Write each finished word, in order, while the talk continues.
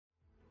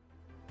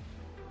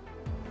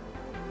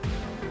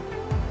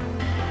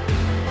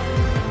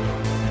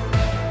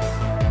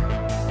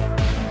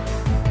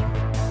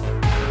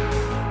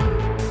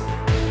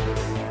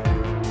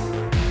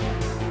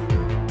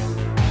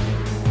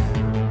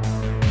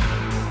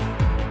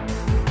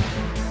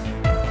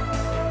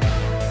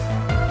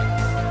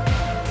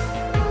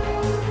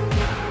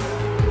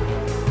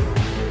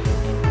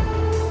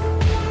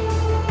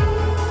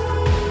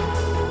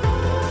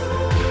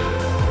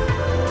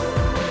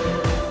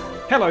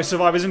Hello,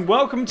 survivors, and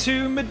welcome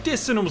to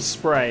Medicinal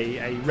Spray,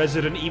 a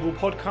Resident Evil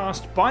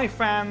podcast by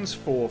fans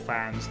for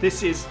fans.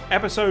 This is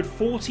episode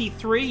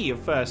 43 of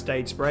First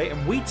Aid Spray,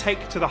 and we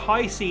take to the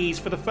high seas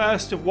for the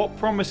first of what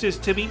promises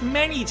to be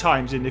many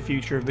times in the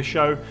future of the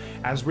show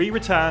as we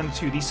return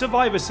to the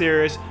Survivor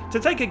series to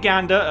take a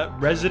gander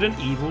at Resident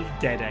Evil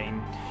Dead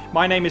Aim.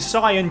 My name is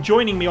Cy, and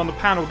joining me on the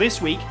panel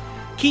this week,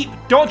 keep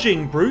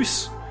dodging,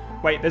 Bruce.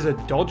 Wait, there's a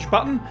dodge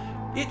button?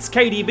 It's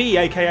KDB,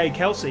 aka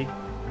Kelsey.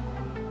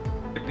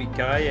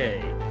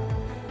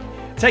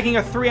 Taking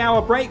a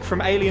 3-hour break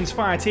from Aliens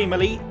Fireteam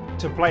Elite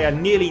to play a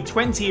nearly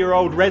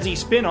 20-year-old Resi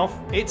spin-off,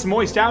 it's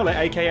Moist Owlet,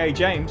 aka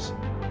James.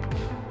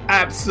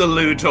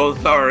 Absolute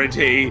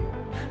authority.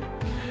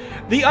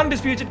 The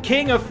undisputed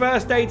king of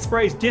First Aid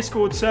Spray's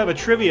Discord server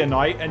trivia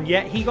night, and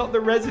yet he got the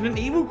Resident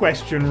Evil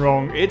question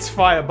wrong. It's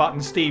Fire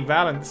Button Steve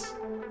Valance.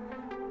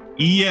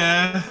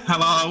 Yeah,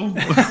 hello.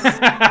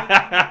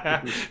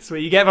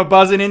 Sweet, you get my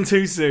buzzing in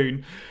too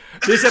soon.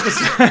 This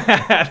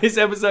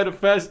episode of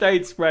First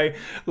Aid Spray,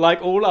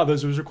 like all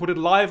others, was recorded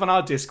live on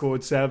our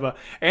Discord server.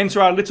 Enter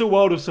our little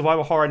world of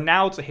survival horror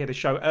now to hear the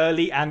show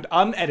early and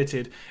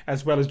unedited,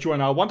 as well as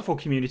join our wonderful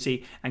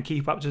community and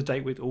keep up to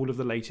date with all of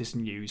the latest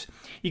news.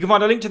 You can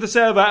find a link to the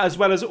server, as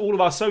well as all of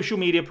our social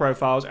media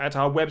profiles, at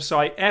our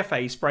website,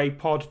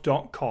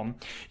 faspraypod.com.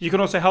 You can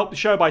also help the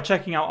show by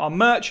checking out our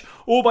merch,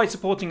 or by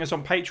supporting us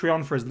on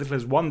Patreon for as little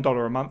as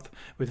 $1 a month,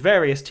 with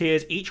various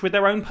tiers, each with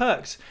their own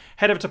perks.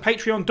 Head over to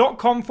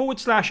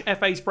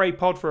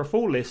patreon.com/FASprayPod for a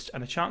full list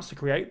and a chance to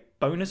create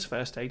bonus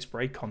First Aid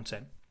Spray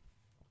content.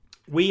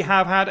 We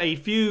have had a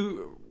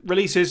few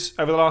releases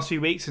over the last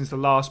few weeks since the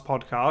last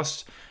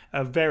podcast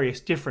of various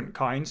different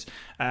kinds.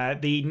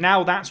 The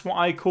Now That's What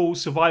I Call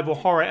Survival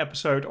Horror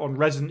episode on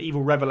Resident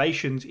Evil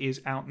Revelations is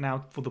out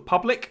now for the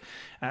public.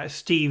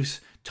 Steve's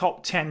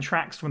top 10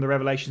 tracks from the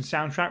Revelation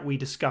soundtrack, we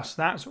discussed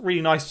that. It's really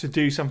nice to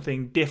do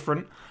something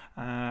different.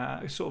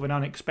 Sort of an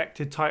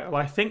unexpected title,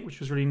 I think, which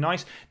was really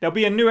nice. There'll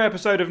be a new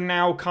episode of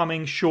Now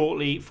coming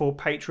shortly for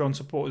Patreon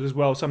supporters as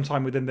well,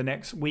 sometime within the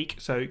next week,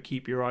 so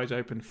keep your eyes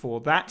open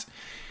for that.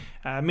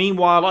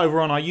 Meanwhile,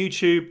 over on our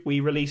YouTube, we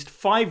released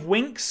 5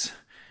 winks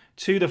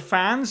to the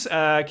fans.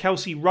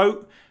 Kelsey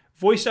wrote,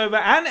 voiced over,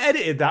 and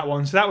edited that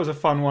one, so that was a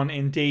fun one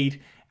indeed.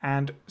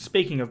 And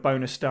speaking of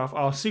bonus stuff,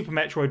 our Super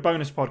Metroid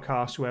bonus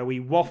podcast, where we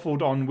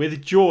waffled on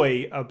with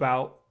joy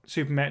about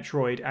Super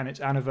Metroid and its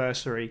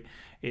anniversary,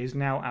 is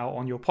now out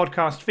on your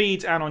podcast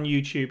feeds and on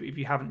YouTube if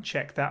you haven't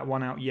checked that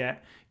one out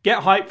yet. Get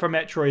hyped for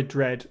Metroid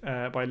Dread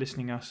by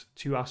listening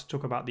to us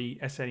talk about the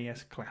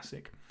SNES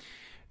Classic.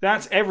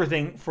 That's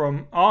everything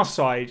from our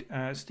side.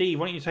 Steve,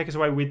 why don't you take us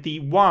away with the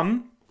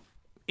one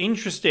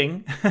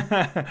interesting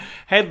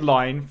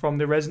headline from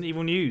the Resident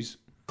Evil news?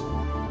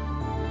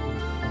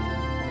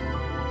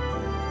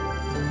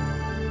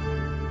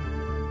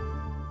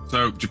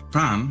 So,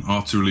 Japan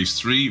are to release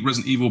 3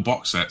 Resident Evil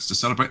box sets to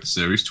celebrate the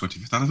series'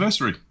 25th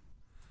anniversary.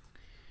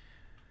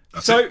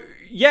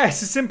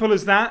 Yes, as simple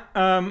as that.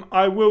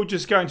 I will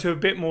just go into a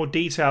bit more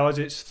detail as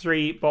it's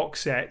 3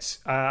 box sets.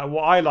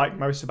 What I like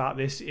most about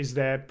this is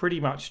they're pretty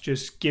much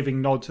just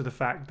giving nod to the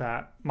fact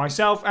that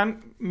myself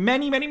and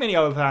many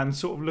other fans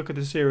sort of look at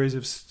a series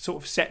of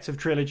sort of sets of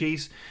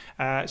trilogies.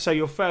 So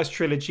your first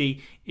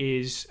trilogy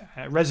is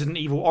Resident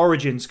Evil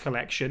Origins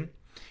Collection,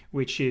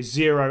 which is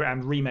 0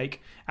 and Remake,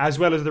 as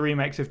well as the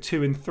remakes of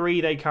 2 and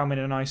 3. They come in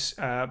a nice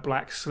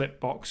black slip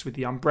box with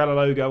the Umbrella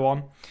logo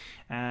on.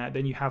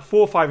 Then you have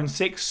 4, 5, and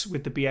 6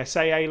 with the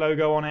BSAA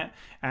logo on it,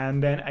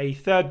 and then a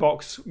third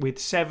box with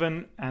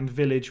 7 and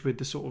Village with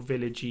the sort of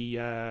villagey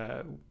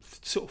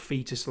sort of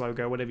fetus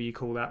logo, whatever you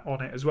call that,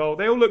 on it as well.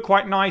 They all look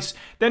quite nice.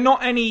 They're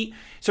not any...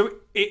 So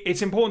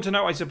it's important to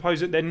note, I suppose,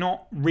 that they're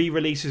not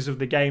re-releases of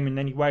the game in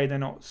any way. They're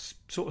not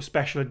sort of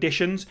special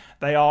editions.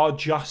 They are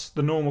just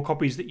the normal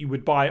copies that you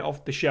would buy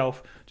off the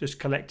shelf, just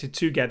collected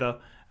together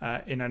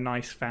in a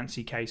nice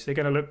fancy case. They're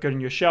going to look good on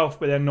your shelf,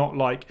 but they're not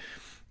like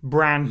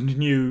brand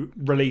new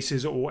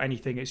releases or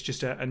anything. It's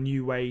just a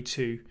new way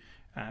to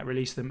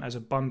release them as a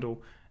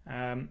bundle.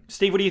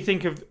 Steve, what do you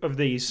think of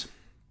these?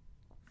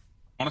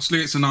 Honestly,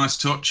 it's a nice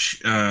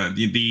touch.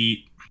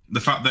 The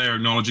fact they're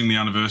acknowledging the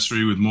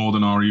anniversary with more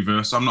than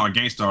RE-verse. I'm not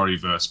against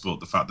RE-verse, but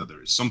the fact that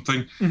there is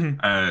something.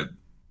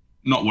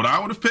 Not what I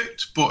would have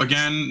picked, but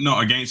again,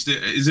 not against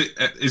it. Is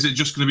it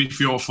just going to be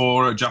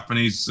for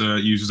Japanese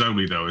users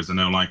only, though? Is there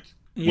no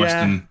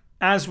Western?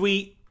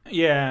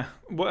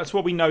 Well, that's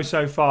what we know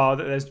so far.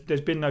 That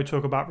there's been no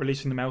talk about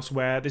releasing them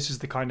elsewhere. This is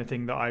the kind of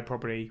thing that I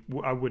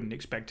wouldn't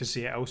expect to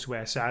see it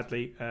elsewhere,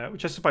 sadly,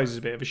 which I suppose is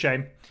a bit of a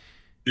shame.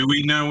 Do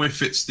we know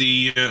if it's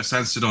the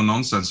censored or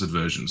non-censored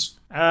versions?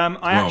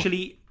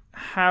 Actually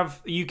have.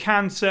 You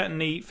can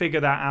certainly figure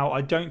that out. I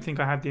don't think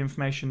I have the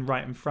information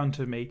right in front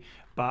of me,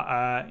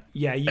 but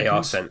they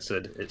are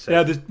censored.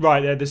 They're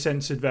the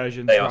censored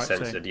versions. They are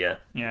censored. So,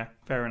 yeah,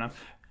 fair enough.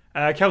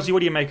 Kelsey, what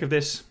do you make of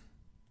this?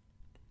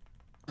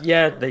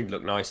 Yeah, they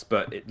look nice,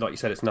 but like you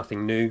said, it's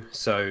nothing new,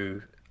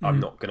 so I'm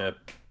not going to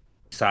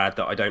sad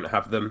that I don't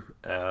have them.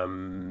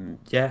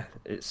 Yeah,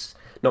 it's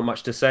not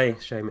much to say.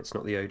 Shame it's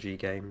not the OG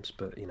games,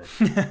 but you know.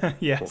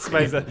 Yeah, I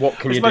suppose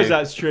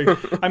that's true.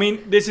 I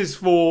mean, this is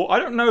for, I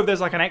don't know if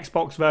there's like an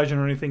Xbox version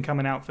or anything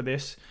coming out for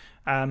this.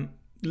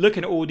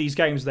 Looking at all these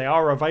games, they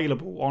are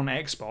available on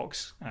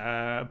Xbox,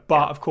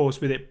 but of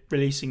course, with it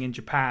releasing in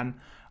Japan,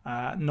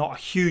 not a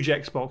huge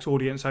Xbox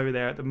audience over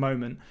there at the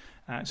moment.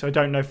 So I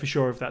don't know for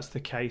sure if that's the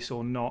case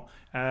or not.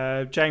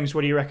 James,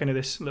 what do you reckon of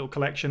this little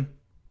collection?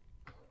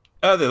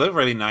 They look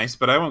really nice,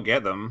 but I won't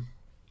get them.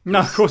 No,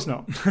 of course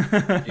not.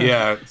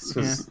 Yeah,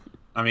 because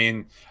I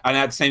mean, and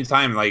at the same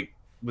time, like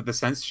with the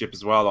censorship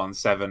as well on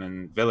 7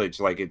 and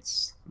Village, like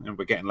it's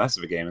we're getting less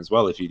of a game as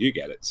well if you do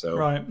get it. So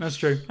right, that's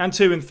true. And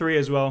 2 and 3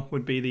 as well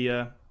would be the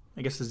I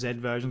guess the Z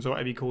versions or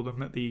whatever you call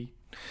them at the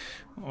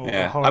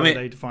however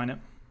they define it.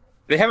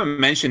 They haven't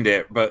mentioned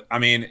it, but I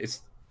mean,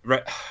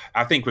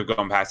 I think we've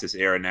gone past this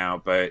era now.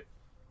 But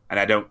and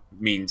I don't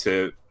mean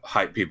to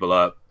hype people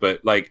up,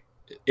 but like.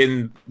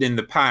 In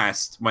the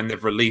past, when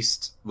they've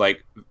released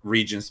like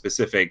region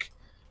specific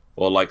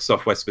or like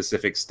software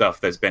specific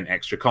stuff, there's been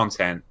extra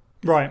content.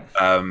 Right.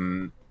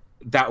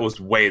 That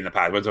was way in the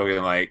past. We're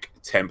talking like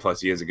 10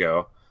 plus years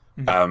ago.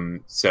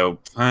 Mm-hmm. So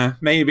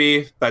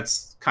maybe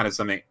that's kind of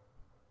something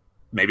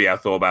maybe I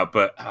thought about,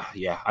 but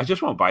yeah, I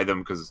just won't buy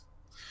them because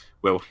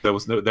there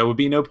would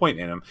be no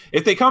point in them.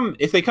 If they come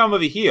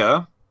over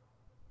here,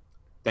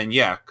 then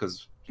yeah,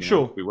 because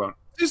sure we won't.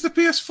 Is the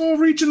PS4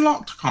 region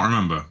locked? I can't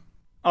remember.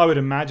 I would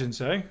imagine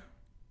so.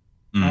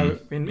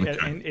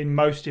 In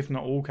most, if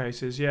not all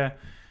cases, yeah.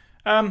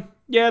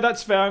 Yeah,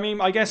 that's fair. I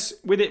mean, I guess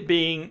with it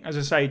being, as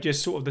I say,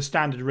 just sort of the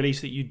standard release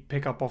that you'd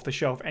pick up off the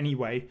shelf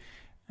anyway,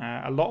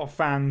 a lot of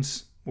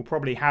fans will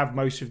probably have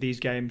most of these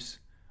games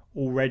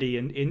already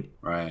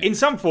in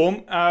some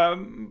form,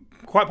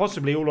 quite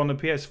possibly all on the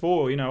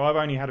PS4. You know, I've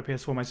only had a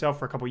PS4 myself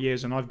for a couple of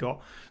years, and I've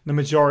got the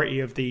majority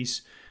of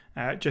these.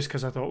 Just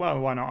because I thought, well,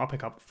 why not? I'll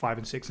pick up 5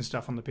 and 6 and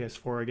stuff on the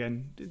PS4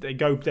 again.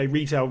 They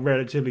retail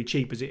relatively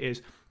cheap as it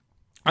is.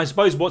 I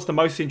suppose what's the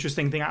most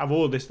interesting thing out of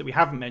all of this that we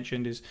haven't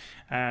mentioned is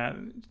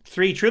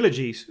 3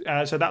 trilogies.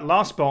 So that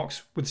last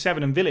box with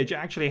 7 and Village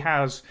actually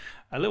has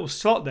a little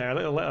slot there,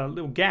 a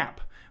little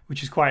gap,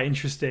 which is quite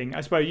interesting.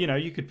 I suppose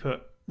you could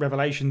put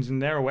Revelations in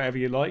there or whatever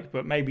you like,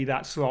 but maybe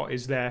that slot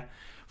is there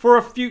for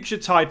a future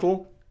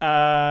title.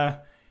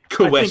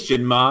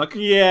 Question mark.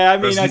 Yeah, I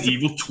mean, Resident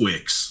Evil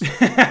Twix.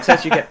 It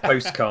says you get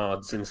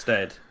postcards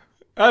instead.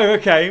 Oh,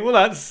 okay. Well,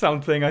 that's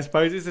something, I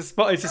suppose. It's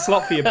a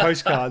slot for your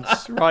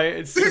postcards, right?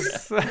 It's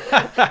just...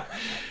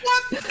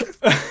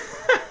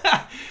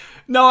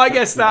 No, I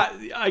guess that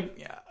I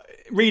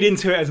read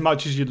into it as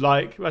much as you'd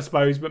like, I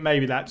suppose, but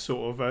maybe that's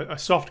sort of a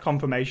soft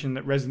confirmation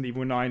that Resident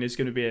Evil 9 is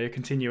going to be a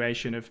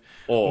continuation of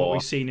what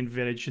we've seen in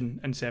Village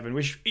and 7,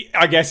 which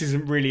I guess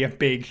isn't really a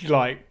big,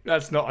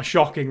 that's not a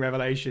shocking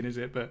revelation, is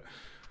it? But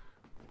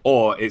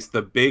or it's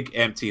the big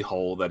empty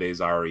hole that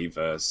is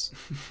RE-verse.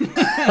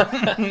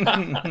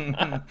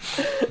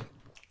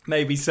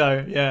 Maybe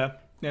so, yeah.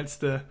 That's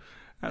the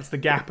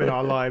gap in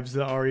our lives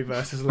that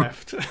RE-verse has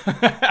left.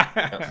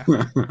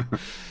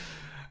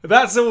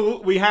 That's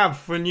all we have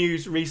for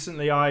news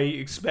recently. I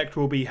expect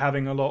we'll be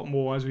having a lot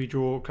more as we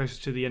draw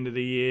closer to the end of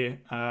the year.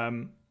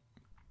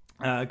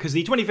 Because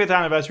the 25th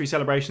anniversary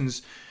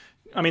celebrations,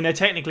 I mean,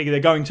 they're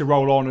going to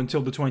roll on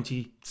until the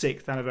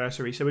 26th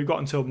anniversary. So we've got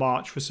until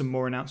March for some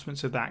more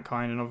announcements of that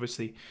kind. And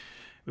obviously,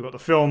 we've got the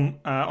film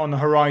on the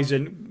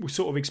horizon. We're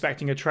sort of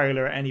expecting a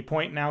trailer at any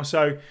point now.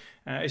 So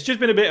it's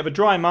just been a bit of a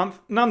dry month.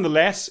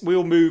 Nonetheless,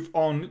 we'll move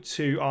on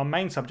to our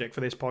main subject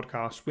for this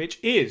podcast, which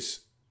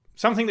is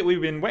something that we've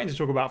been waiting to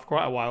talk about for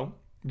quite a while.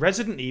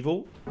 Resident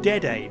Evil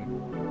Dead Aim.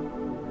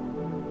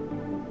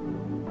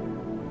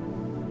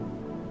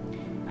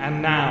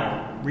 And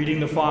now,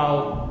 reading the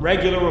file,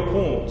 regular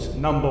report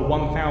number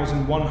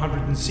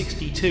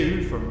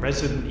 1162 from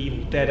Resident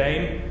Evil Dead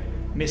Aim,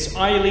 Miss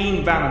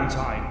Eileen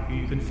Valentine, who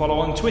you can follow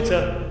on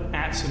Twitter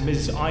at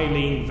Ms.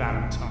 Eileen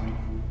Valentine.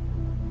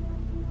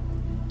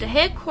 The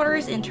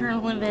Headquarters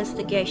Internal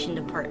Investigation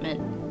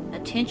Department.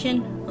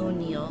 Attention,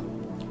 O'Neill.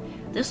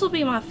 This will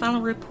be my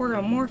final report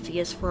on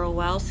Morpheus for a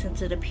while,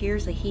 since it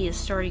appears that he is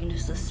starting to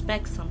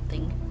suspect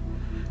something.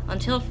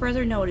 Until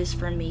further notice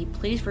from me,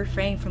 please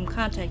refrain from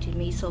contacting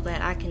me so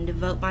that I can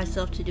devote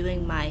myself to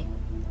doing my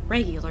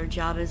regular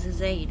job as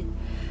his aide.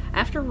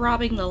 After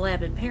robbing the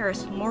lab in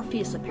Paris,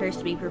 Morpheus appears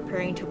to be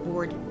preparing to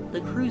board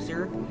the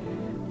cruiser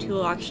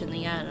to auction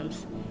the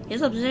items.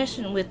 His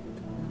obsession with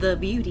the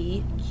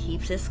beauty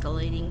keeps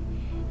escalating,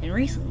 and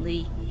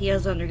recently he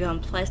has undergone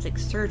plastic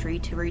surgery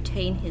to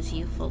retain his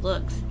youthful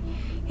looks.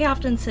 He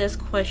often says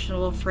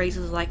questionable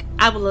phrases like,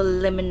 "I will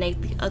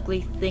eliminate the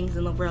ugly things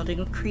in the world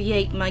and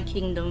create my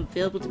kingdom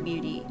filled with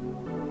beauty."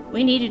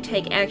 We need to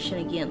take action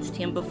against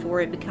him before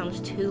it becomes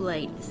too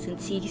late,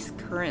 since he's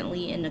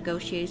currently in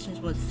negotiations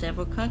with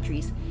several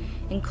countries,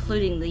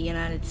 including the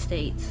United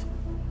States.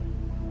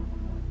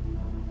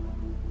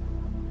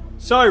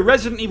 So,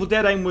 Resident Evil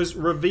Dead Aim was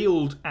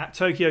revealed at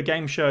Tokyo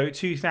Game Show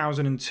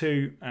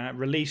 2002,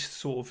 released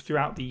sort of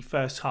throughout the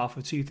first half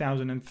of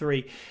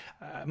 2003.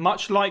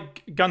 Much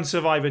like Gun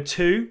Survivor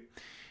 2,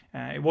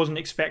 it wasn't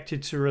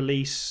expected to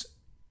release,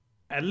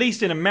 at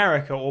least in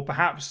America or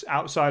perhaps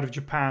outside of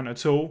Japan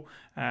at all,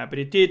 but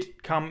it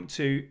did come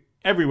to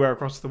everywhere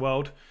across the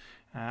world.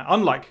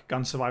 Unlike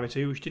Gun Survivor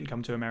 2, which didn't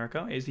come to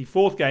America, it's the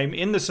fourth game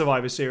in the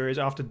Survivor series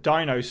after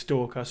Dino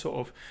Stalker, sort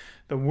of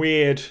the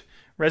weird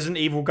Resident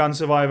Evil Gun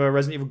Survivor,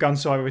 Resident Evil Gun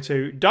Survivor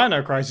 2,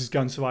 Dino Crisis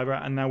Gun Survivor,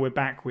 and now we're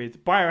back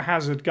with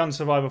Biohazard Gun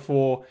Survivor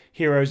 4,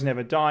 Heroes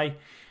Never Die.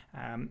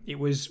 It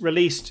was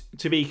released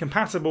to be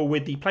compatible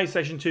with the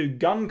PlayStation 2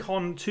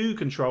 GunCon 2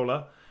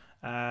 controller,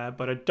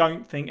 but I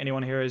don't think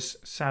anyone here has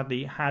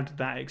sadly had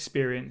that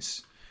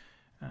experience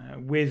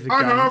with the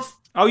gun. I have.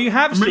 Oh, you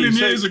have, A million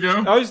Steve. years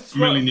ago. Oh, A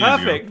million years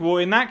perfect. Well,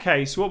 in that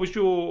case, what was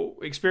your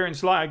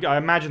experience like? I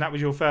imagine that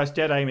was your first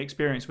Dead Aim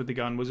experience with the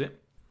gun, was it?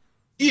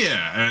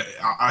 Yeah,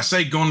 I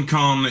say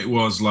GunCon. It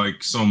was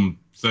like some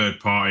third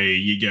party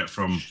you get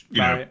from,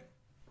 you know.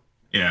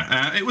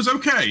 Yeah, it was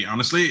okay,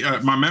 honestly.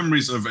 My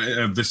memories of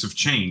this have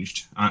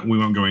changed. We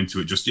won't go into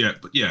it just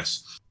yet, but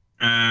yes.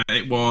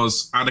 It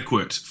was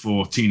adequate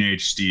for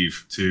teenage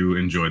Steve to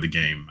enjoy the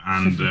game.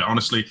 And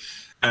honestly,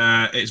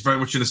 it's very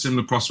much in a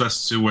similar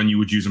process to when you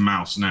would use a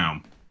mouse now.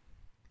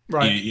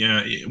 Right.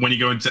 Yeah, when you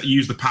go into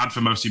use the pad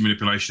for most of your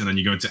manipulation, then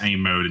you go into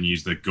aim mode and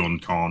use the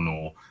GunCon,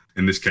 or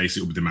in this case, it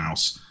will be the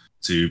mouse,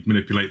 to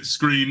manipulate the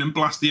screen and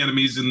blast the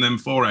enemies in them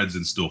foreheads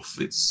and stuff.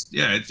 It's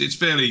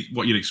fairly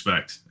what you'd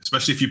expect,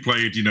 especially if you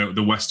played, you know,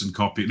 the Western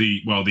copy,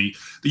 the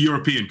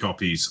European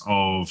copies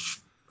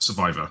of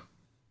Survivor.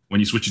 When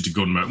you switch into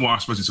gun mode, well, I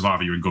suppose in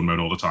Survivor you're in gun mode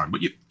all the time,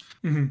 but it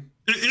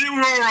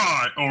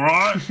was all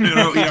right. You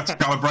know, you have to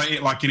calibrate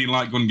it like any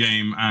light gun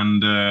game,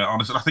 and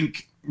honestly, I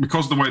think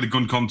because of the way the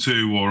GunCon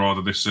 2, or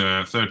rather this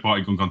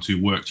third-party GunCon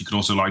 2 worked, you could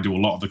also like do a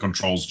lot of the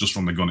controls just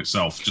from the gun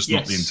itself, just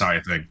not the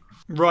entire thing.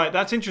 Right,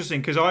 that's interesting,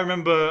 because I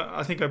remember,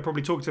 I think I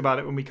probably talked about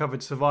it when we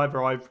covered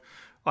Survivor.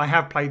 I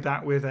have played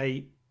that with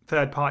a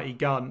third-party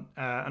gun,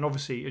 and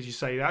obviously, as you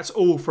say, that's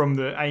all from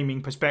the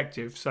aiming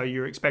perspective, so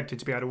you're expected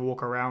to be able to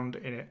walk around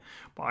in it.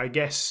 But I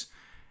guess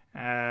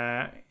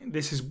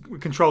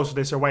controls for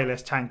this are way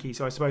less tanky,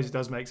 so I suppose it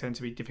does make sense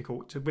to be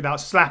difficult to, without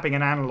slapping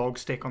an analog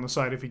stick on the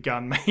side of your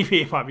gun,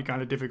 maybe it might be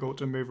kind of difficult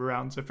to move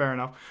around, so fair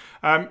enough.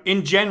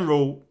 In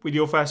general, with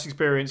your first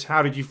experience,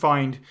 how did you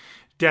find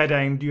Dead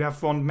Aim? Do you have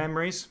fond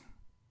memories?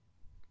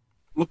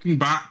 Looking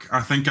back, I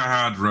think I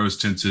had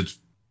rose-tinted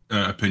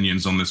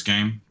opinions on this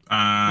game.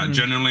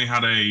 Generally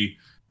had a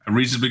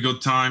reasonably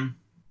good time.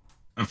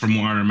 And from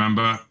what I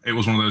remember, it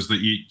was one of those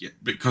that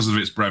because of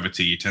its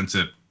brevity, you tend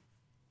to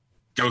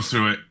go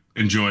through it,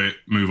 enjoy it,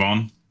 move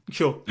on.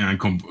 Sure. And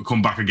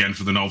come back again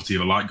for the novelty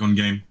of a light gun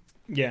game.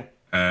 Yeah.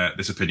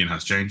 This opinion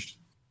has changed.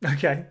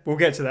 Okay, we'll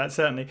get to that,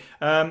 certainly.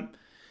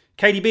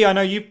 KDB, I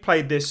know you've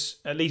played this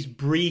at least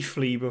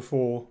briefly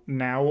before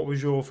now. What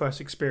was your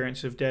first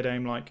experience of Dead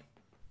Aim like?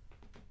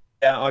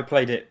 Yeah, I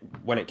played it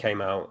when it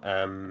came out,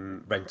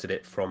 rented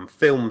it from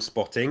Film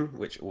Spotting,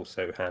 which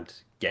also had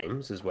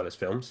games as well as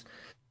films.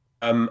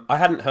 I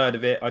hadn't heard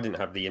of it. I didn't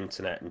have the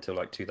internet until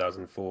like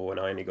 2004, and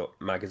I only got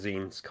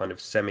magazines kind of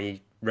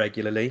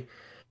semi-regularly.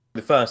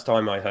 The first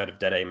time I heard of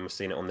Dead Aim was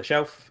seeing it on the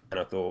shelf, and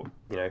I thought,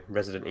 you know,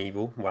 Resident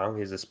Evil, wow,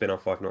 here's a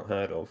spin-off I've not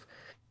heard of.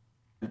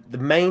 The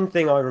main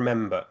thing I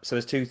remember, so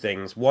there's two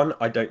things. One,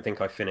 I don't think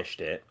I finished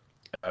it.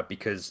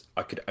 Because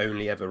I could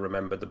only ever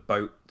remember the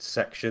boat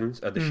sections,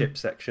 the ship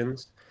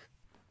sections.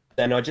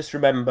 Then I just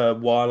remember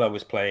while I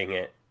was playing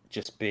it,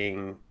 just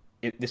being...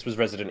 this was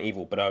Resident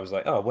Evil, but I was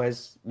like, oh,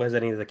 where's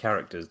any of the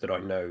characters that I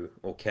know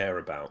or care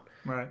about?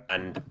 Right.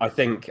 And I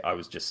think I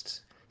was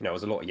just... You know, I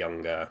was a lot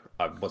younger.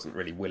 I wasn't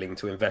really willing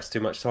to invest too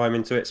much time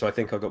into it, so I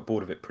think I got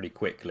bored of it pretty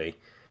quickly.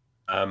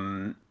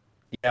 Yeah,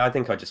 I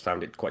think I just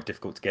found it quite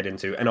difficult to get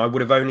into. And I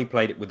would have only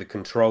played it with a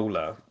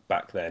controller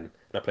back then.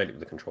 And I played it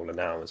with a controller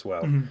now as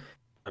well.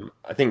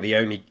 I think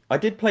I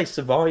did play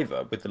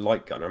Survivor with the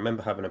light gun. I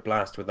remember having a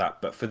blast with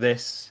that. But for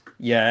this,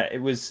 yeah,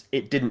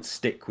 it didn't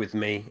stick with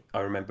me.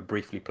 I remember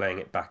briefly playing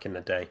it back in the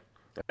day.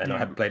 And I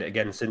haven't played it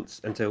again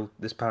until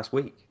this past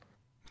week.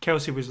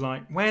 Kelsey was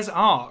like, where's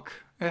Ark?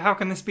 How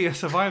can this be a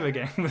Survivor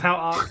game without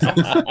Ark?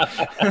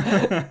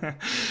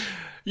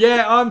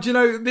 Yeah, do you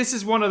know, this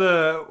is one of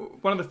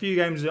the few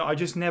games that I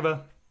just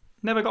never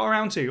got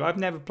around to. I've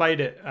never played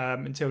it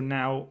until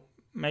now.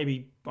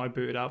 Maybe I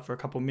booted up for a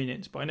couple of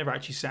minutes, but I never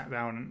actually sat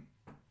down and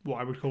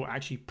what I would call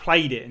actually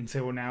played it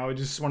until now.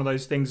 It's just one of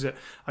those things that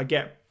I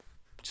get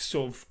just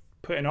sort of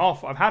putting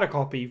off. I've had a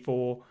copy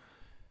for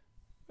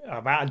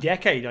about a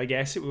decade, I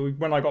guess. It was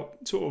when I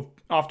got sort of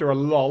after a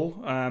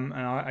lull, and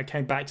I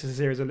came back to the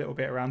series a little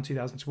bit around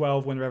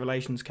 2012 when the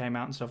Revelations came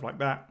out and stuff like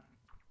that.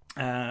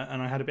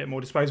 And I had a bit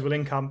more disposable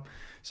income.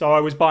 So I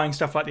was buying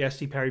stuff like the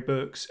S.T. Perry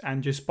books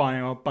and just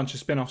buying a bunch of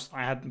spin-offs that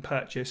I hadn't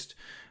purchased.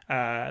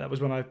 That was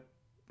when I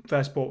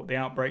first bought the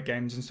Outbreak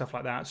games and stuff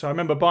like that. So I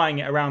remember buying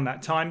it around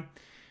that time,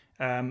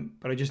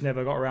 but I just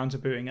never got around to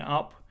booting it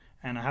up,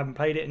 and I haven't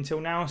played it until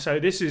now. So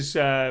this is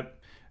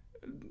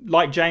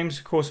like James,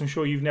 of course, I'm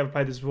sure you've never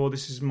played this before.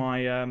 This is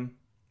my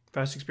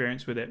first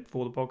experience with it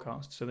for the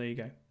podcast. So there you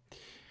go.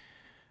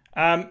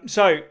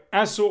 So,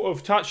 as sort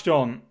of touched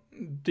on,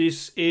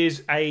 this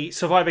is a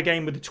survivor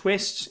game with a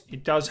twist.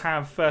 It does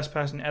have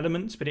first-person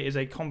elements, but it is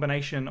a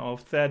combination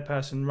of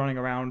third-person running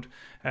around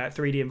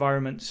 3D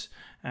environments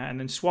and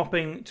then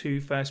swapping to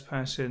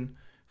first-person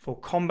for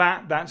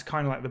combat. That's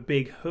kind of like the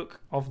big hook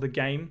of the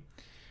game.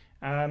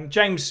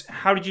 James,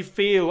 how did you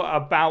feel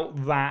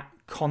about that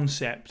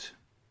concept?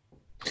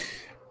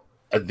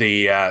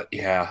 Well,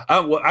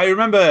 I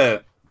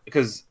remember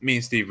because me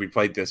and Steve we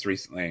played this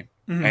recently,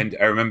 and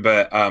I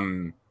remember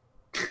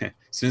as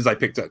soon as I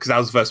picked it, because I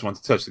was the first one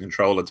to touch the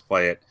controller to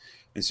play it.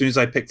 As soon as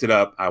I picked it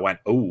up, I went,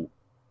 "Oh,"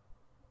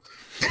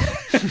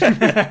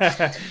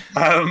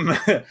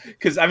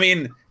 because I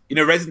mean,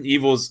 Resident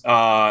Evils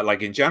are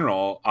like in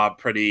general are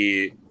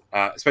pretty,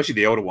 especially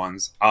the older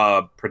ones,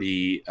 are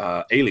pretty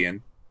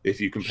alien if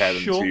you compare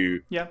them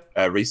to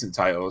recent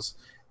titles.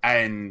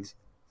 And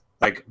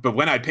like, but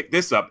when I picked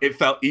this up, it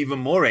felt even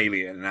more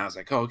alien, and I was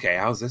like, "Oh, okay,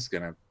 how's this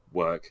gonna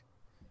work?"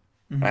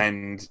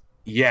 And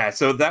yeah,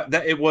 so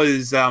that it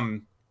was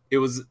an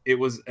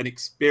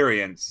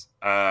experience,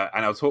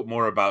 and I'll talk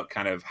more about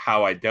kind of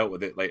how I dealt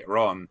with it later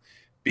on,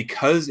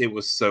 because it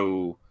was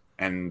so,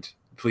 and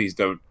please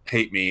don't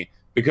hate me,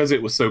 because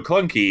it was so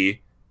clunky.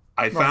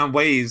 I found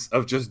ways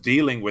of just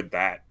dealing with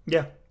that,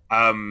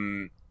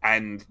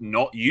 and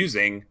not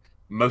using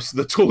most of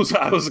the tools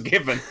that I was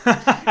given,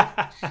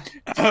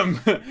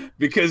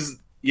 because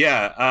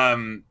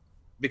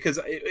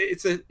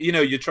it's a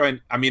you're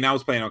trying. I mean, I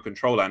was playing on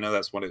controller. I know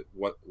that's what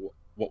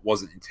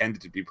wasn't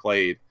intended to be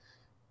played,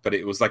 but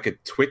it was like a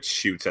Twitch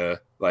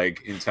shooter,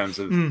 like in terms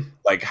of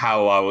like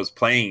how I was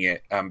playing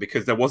it,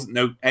 because there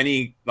wasn't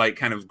any like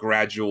kind of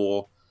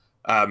gradual,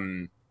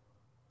 there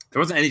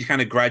wasn't any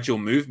kind of gradual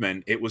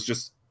movement. It was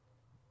just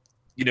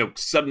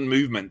sudden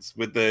movements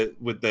with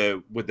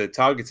the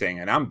targeting,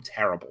 and I'm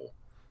terrible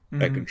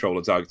at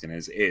controller targeting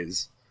as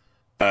is.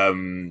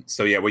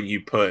 So yeah, when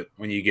you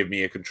give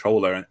me a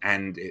controller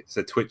and it's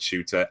a Twitch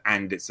shooter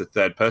and it's a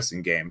third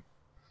person game,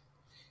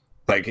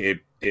 like it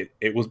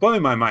was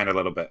blowing my mind a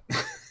little bit.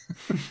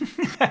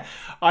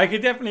 I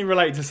could definitely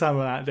relate to some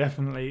of that.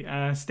 Definitely,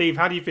 Steve,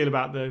 how do you feel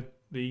about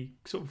the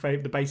sort of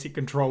the basic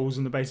controls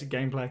and the basic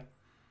gameplay?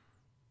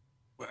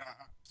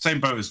 Same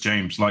boat as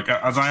James. Like,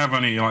 as I have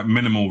only like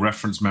minimal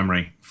reference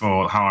memory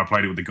for how I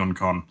played it with the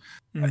GunCon.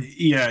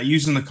 Yeah,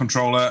 using the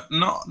controller,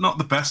 not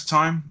the best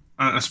time.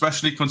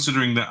 Especially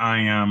considering that I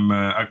am,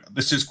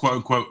 this is quote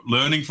unquote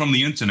learning from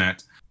the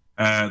internet.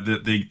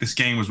 This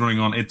game was running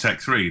on id Tech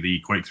 3, the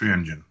Quake 3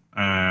 engine.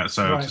 To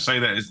say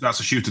that that's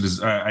a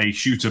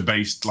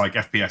shooter-based like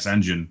FPS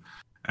engine,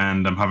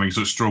 and I'm having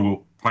sort of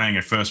struggle playing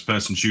a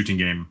first-person shooting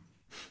game,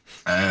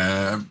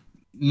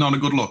 not a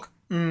good look.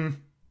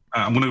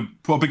 I'm going to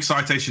put a big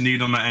citation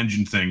need on that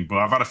engine thing, but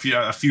I've had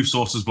a few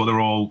sources, but they're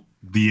all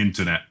the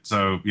internet,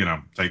 so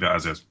take that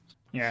as is.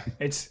 Yeah,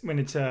 it's when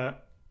it's a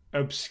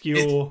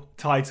obscure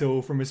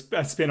title from a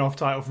spin-off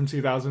title from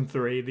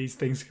 2003. These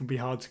things can be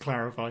hard to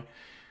clarify.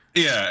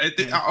 Yeah,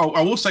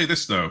 I will say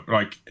this though,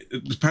 like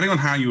depending on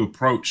how you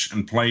approach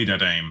and play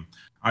Dead Aim,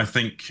 I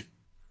think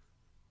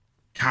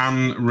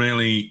can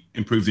really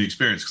improve the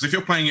experience. Because if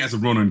you're playing it as a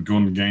run and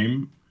gun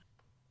game,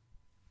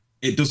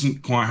 it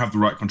doesn't quite have the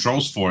right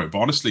controls for it. But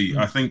honestly,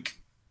 I think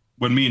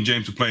when me and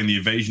James were playing the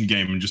evasion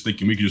game and just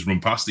thinking we could just run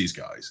past these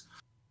guys,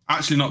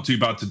 actually not too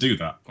bad to do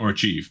that or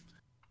achieve.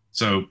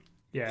 So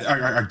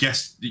yeah, I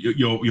guess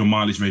your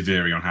mileage may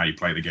vary on how you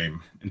play the game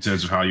in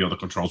terms of how your other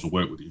controls will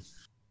work with you.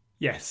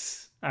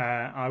 Yes.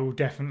 I will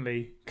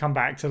definitely come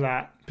back to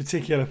that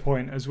particular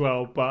point as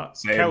well. But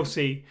Same.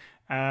 Kelsey,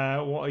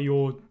 what are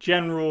your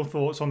general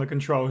thoughts on the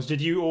controls?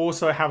 Did you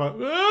also have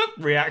a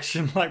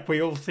reaction like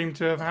we all seem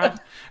to have had?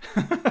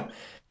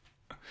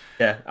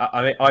 Yeah,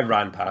 I mean, I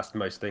ran past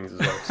most things as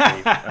well,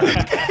 Steve.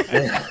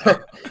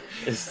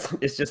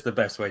 It's just the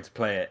best way to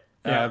play it.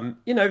 Yeah.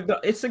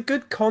 It's a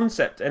good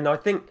concept, and I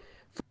think,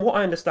 from what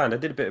I understand, I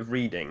did a bit of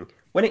reading.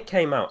 When it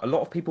came out, a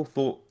lot of people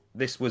thought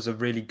this was a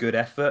really good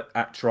effort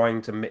at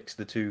trying to mix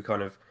the two,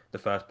 kind of the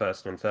first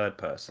person and third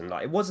person.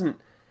 Like, it wasn't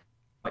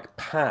like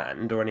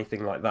panned or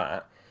anything like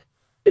that.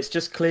 It's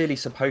just clearly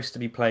supposed to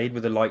be played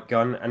with a light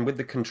gun, and with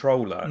the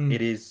controller,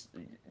 it is.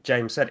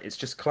 James said it's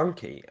just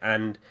clunky,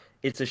 and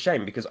it's a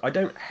shame because I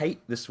don't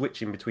hate the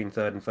switching between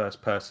third and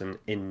first person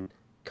in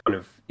kind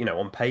of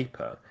on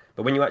paper,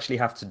 but when you actually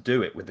have to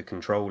do it with the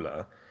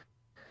controller,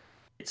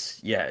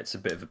 it's a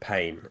bit of a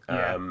pain.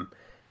 Yeah.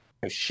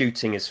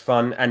 Shooting is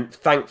fun, and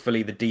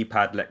thankfully the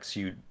D-pad lets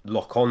you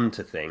lock on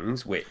to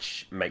things,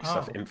 which makes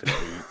stuff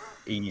infinitely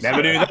easier.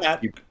 Never knew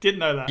that. Didn't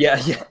know that.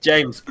 Yeah,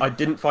 James, I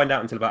didn't find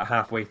out until about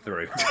halfway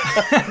through.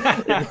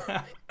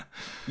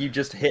 You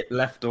just hit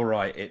left or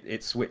right,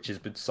 it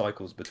switches,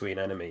 cycles between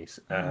enemies.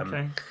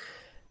 Okay.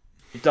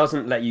 It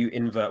doesn't let you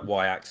invert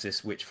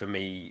Y-axis, which for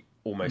me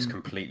almost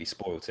completely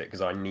spoilt it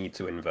because I need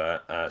to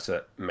invert, so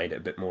it made it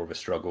a bit more of a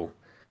struggle.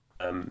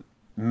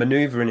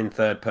 Maneuvering in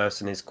third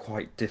person is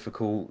quite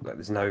difficult. Like,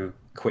 there's no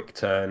quick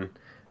turn.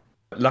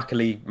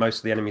 Luckily, most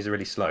of the enemies are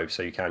really slow,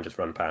 so you can just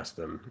run past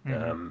them.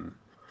 Mm-hmm.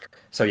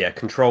 So yeah,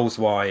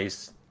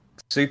 controls-wise,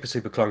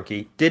 super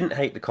clunky. Didn't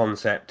hate the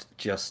concept,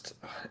 just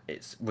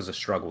it was a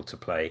struggle to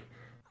play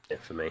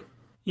it for me.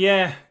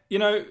 Yeah,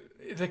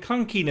 the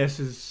clunkiness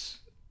is.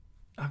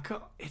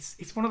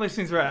 It's one of those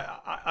things where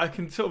I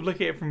can sort of look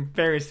at it from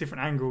various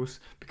different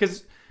angles,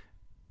 because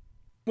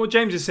what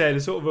James has said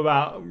is sort of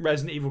about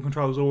Resident Evil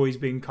controls always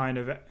being kind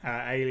of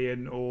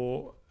alien,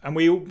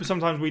 and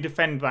sometimes we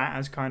defend that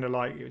as kind of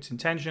like it's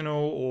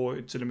intentional or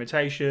it's a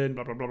limitation,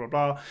 blah blah blah blah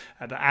blah,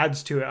 that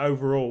adds to it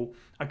overall.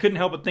 I couldn't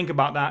help but think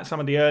about that some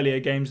of the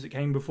earlier games that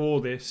came before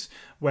this,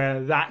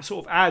 where that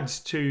sort of adds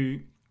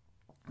to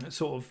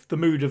sort of the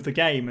mood of the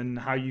game and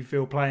how you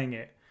feel playing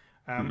it.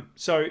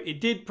 So it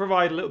did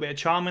provide a little bit of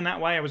charm in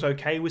that way. I was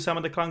okay with some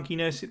of the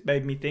clunkiness. It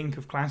made me think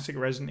of classic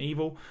Resident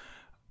Evil.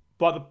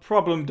 But the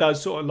problem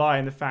does sort of lie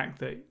in the fact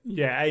that,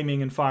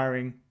 aiming and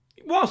firing,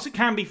 whilst it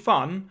can be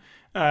fun,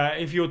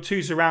 if you're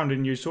too surrounded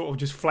and you're sort of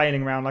just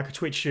flailing around like a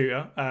Twitch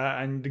shooter,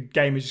 and the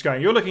game is just going,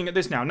 you're looking at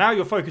this now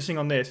you're focusing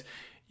on this,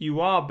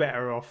 you are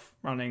better off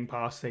running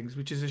past things,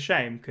 which is a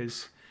shame,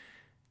 because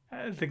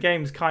the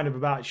game's kind of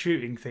about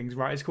shooting things,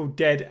 right? It's called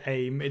Dead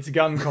Aim. It's a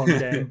gun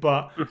content,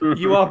 but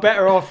you are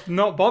better off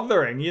not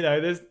bothering. You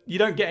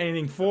don't get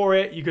anything for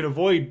it. You can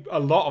avoid a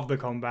lot of the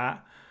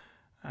combat.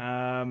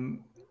 I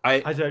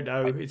don't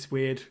know. It's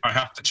weird. I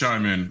have to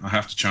chime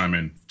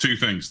in. Two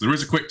things. There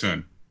is a quick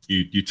turn.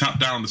 You tap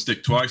down on the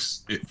stick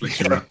twice, it flicks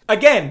you around.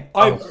 Again,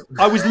 I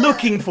was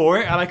looking for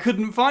it and I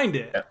couldn't find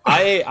it.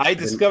 I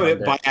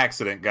discovered it by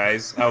accident,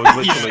 guys. I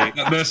was literally.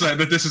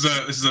 This is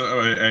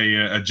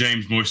a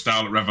James Moore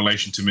style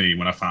revelation to me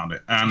when I found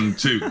it. And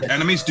two,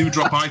 enemies do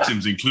drop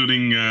items,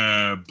 including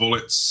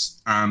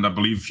bullets and I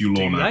believe a few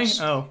law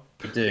knives. Oh,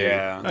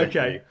 yeah.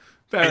 Okay.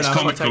 Fair It's enough.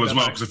 comical as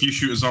well, because if you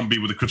shoot a zombie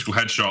with a critical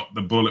headshot,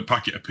 the bullet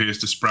packet appears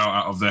to sprout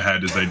out of their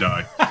head as they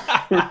die.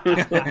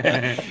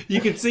 You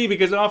can see,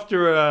 because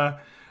after a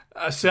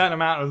certain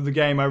amount of the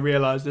game, I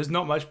realised there's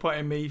not much point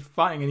in me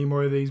fighting any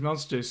more of these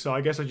monsters, so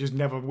I guess I just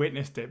never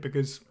witnessed it,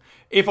 because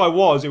if I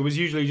was, it was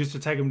usually just to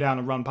take them down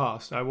and run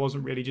past. I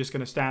wasn't really just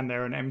going to stand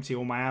there and empty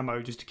all my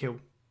ammo just to kill,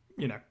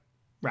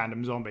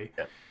 random zombie.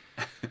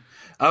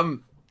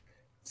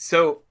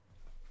 So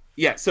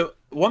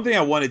one thing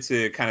I wanted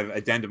to kind of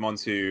addendum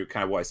onto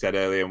kind of what I said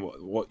earlier and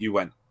what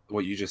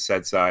you just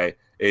said, Sai,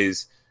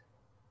 is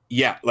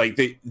like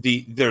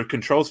the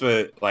controls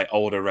for like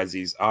older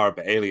Resis are a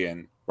bit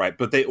alien, right?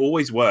 But they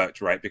always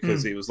worked, right?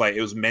 Because it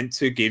was meant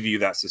to give you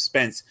that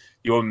suspense.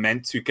 You were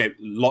meant to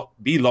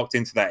be locked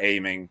into that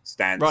aiming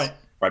stance,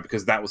 right?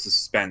 Because that was the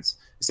suspense.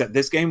 Except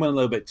this game went a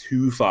little bit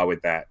too far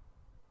with that.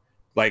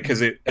 Like,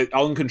 because it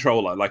on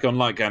controller, like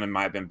unlike Gun, it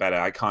might have been better.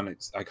 I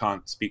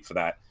can't speak for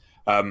that.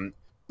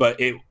 But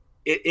it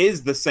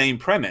is the same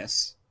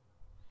premise,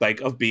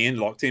 like of being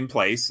locked in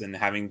place and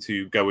having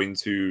to go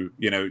into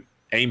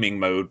aiming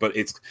mode, but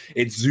it's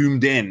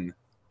zoomed in.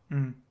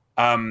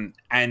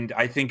 And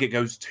I think it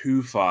goes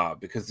too far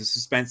because the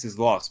suspense is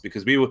lost.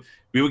 Because we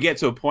would get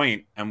to a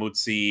point and would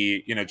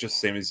see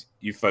just the same as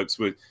you folks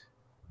would.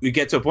 We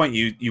get to a point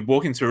you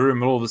walk into a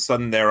room and all of a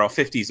sudden there are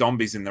 50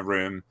 zombies in the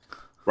room,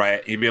 right?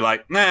 And you'd be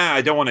like, nah,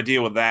 I don't want to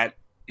deal with that.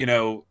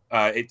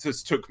 It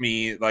just took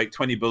me like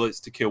 20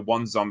 bullets to kill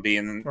one zombie,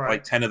 and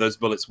like 10 of those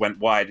bullets went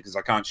wide because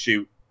I can't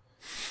shoot.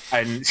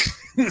 And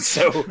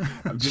so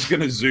I'm just going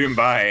to zoom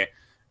by.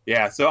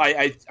 Yeah, so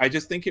I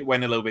just think it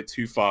went a little bit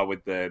too far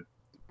with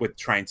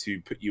trying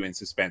to put you in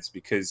suspense,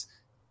 because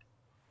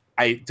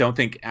I don't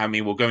think,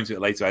 we'll go into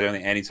it later, I don't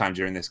think any time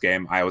during this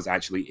game I was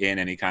actually in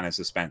any kind of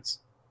suspense.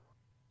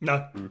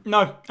 No.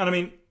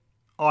 And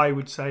I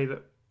would say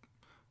that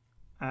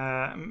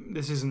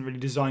this isn't really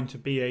designed to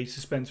be a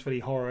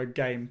suspensefully horror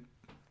game,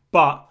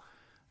 but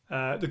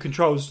the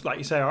controls, like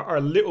you say, are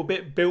a little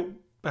bit built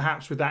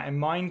perhaps with that in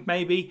mind.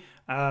 Maybe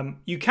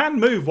you can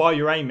move while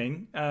you're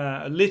aiming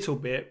a little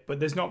bit, but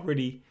there's not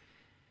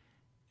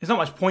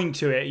much point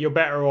to it. You're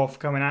better off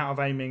coming out of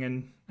aiming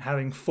and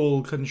having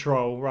full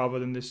control rather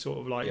than this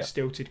sort of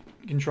stilted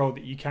control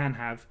that you can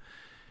have.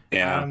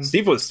 Yeah,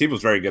 Steve was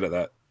very good at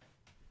that.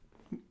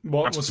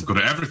 I'm good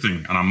at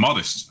everything, and I'm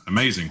modest.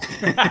 Amazing.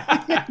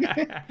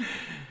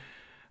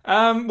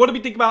 What do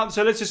we think about?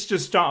 So let's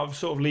just start off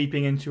sort of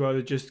leaping into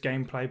other just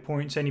gameplay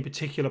points. Any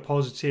particular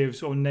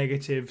positives or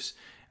negatives?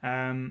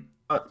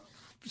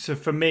 So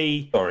for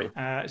me,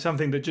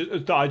 something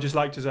that I just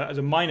liked as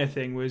a minor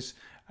thing was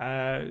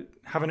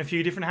having a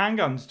few different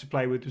handguns to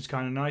play with was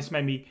kind of nice.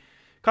 Made me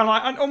kind of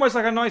like almost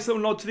like a nice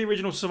little nod to the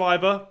original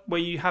Survivor, where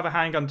you have a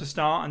handgun to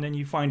start and then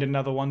you find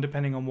another one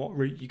depending on what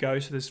route you go.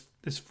 So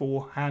there's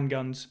 4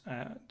 handguns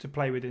to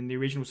play with in the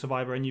original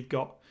Survivor, and you've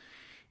got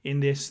in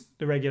this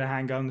the regular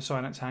handgun, the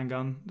silence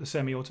handgun, the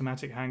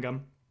semi-automatic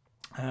handgun.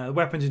 The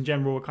weapons in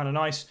general are kind of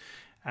nice.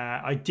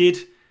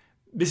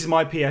 This is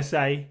my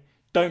PSA,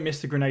 don't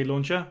miss the grenade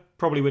launcher.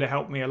 Probably would have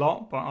helped me a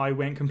lot, but I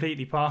went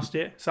completely past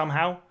it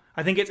somehow.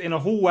 I think it's in a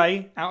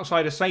hallway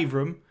outside a save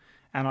room,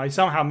 and I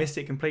somehow missed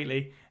it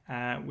completely,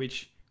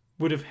 which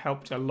would have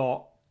helped a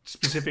lot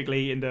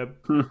specifically in the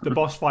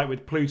boss fight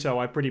with Pluto,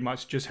 I pretty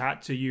much just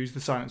had to use the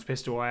silenced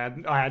pistol. I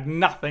had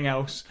nothing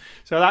else,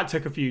 so that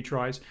took a few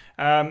tries.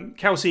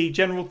 Kelsey,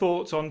 general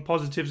thoughts on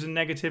positives and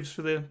negatives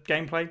for the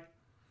gameplay?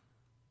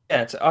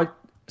 Yeah,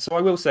 so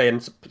I will say,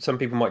 and some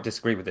people might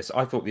disagree with this,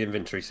 I thought the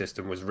inventory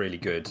system was really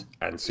good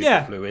and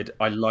super fluid.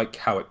 I like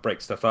how it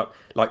breaks stuff up.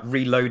 Like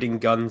reloading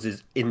guns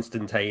is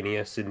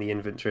instantaneous in the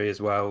inventory as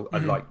well. I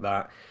like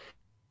that.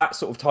 That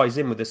sort of ties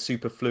in with a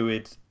super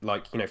fluid,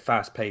 like,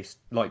 fast-paced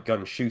light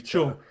gun shooter.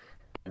 Sure.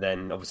 And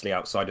then obviously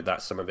outside of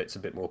that, some of it's a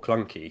bit more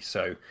clunky.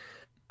 So,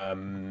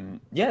 and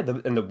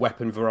the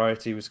weapon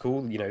variety was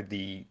cool.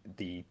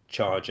 The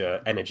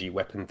charger energy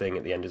weapon thing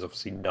at the end is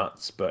obviously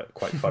nuts, but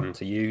quite fun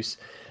to use.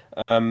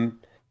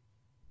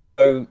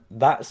 So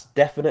that's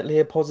definitely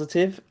a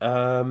positive.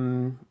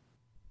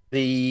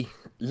 The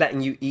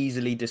letting you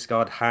easily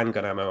discard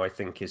handgun ammo, I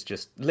think, is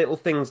just little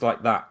things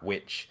like that,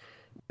 which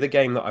the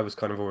game that I was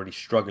kind of already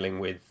struggling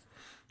with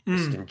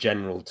just in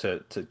general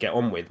to get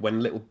on with. When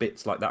little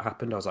bits like that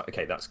happened, I was like,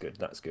 okay, that's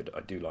good.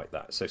 I do like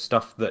that. So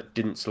stuff that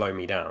didn't slow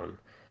me down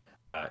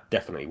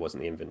definitely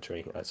wasn't the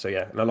inventory.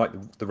 And I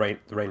like the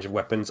range of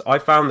weapons. I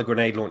found the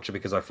grenade launcher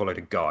because I followed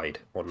a guide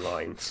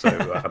online. So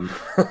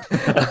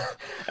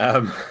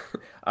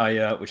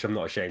which I'm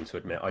not ashamed to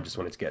admit. I just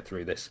wanted to get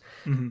through this.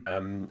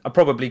 I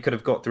probably could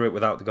have got through it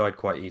without the guide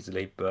quite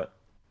easily, but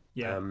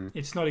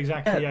it's not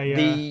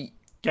exactly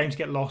game to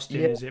get lost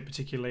in, is it?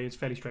 Particularly, it's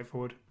fairly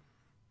straightforward.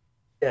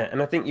 Yeah,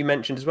 and I think you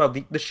mentioned as well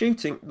the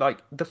shooting,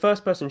 like the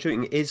first-person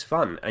shooting, is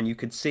fun, and you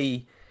could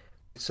see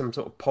some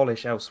sort of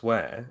polish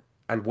elsewhere.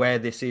 And where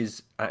this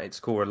is at its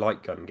core a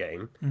light gun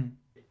game,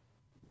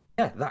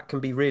 that can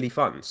be really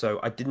fun. So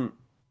I didn't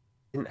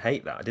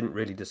hate that. I didn't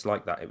really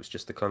dislike that. It was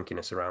just the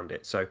clunkiness around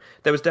it. So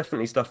there was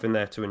definitely stuff in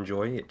there to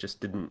enjoy. It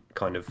just didn't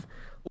kind of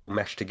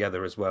mesh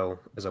together as well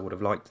as I would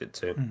have liked it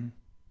to.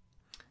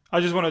 I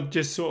just want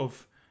to sort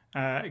of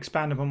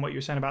expand upon what you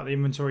were saying about the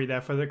inventory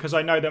there, because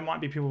I know there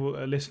might be people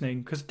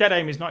listening, because Dead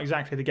Aim is not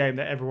exactly the game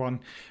that everyone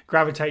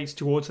gravitates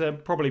towards. There are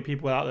probably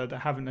people out there that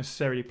haven't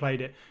necessarily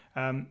played it.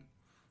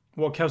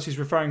 What Kelsey's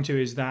referring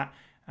to is that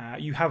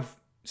you have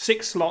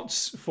 6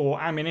 slots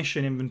for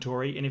ammunition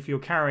inventory, and if you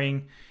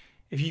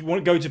want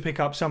to go to pick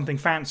up something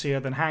fancier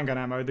than handgun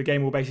ammo, the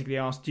game will basically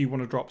ask, do you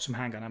want to drop some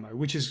handgun ammo?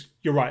 Which is,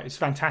 you're right, it's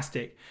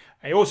fantastic.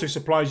 It also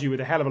supplies you with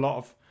a hell of a lot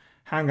of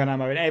handgun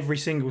ammo in every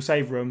single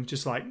save room,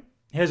 just like,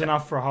 here's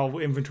enough for a whole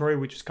inventory,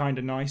 which is kind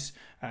of nice.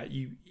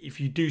 If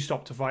you do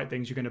stop to fight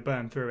things, you're going to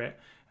burn through it.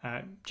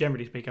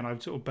 Generally speaking, I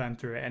would sort of burn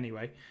through it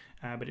anyway,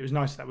 but it was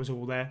nice that was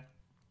all there.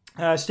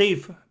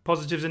 Steve,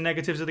 positives and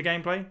negatives of the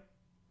gameplay?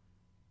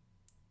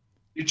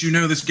 Did you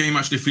know this game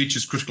actually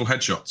features critical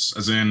headshots,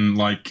 as in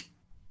like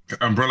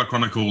Umbrella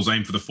Chronicles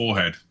Aim for the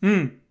Forehead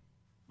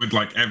with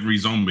like every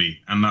zombie,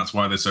 and that's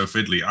why they're so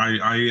fiddly.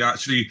 I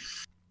actually,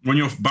 when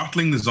you're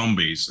battling the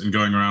zombies and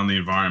going around the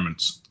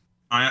environment,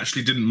 I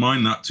actually didn't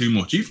mind that too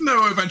much, even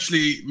though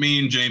eventually me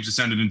and James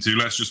descended into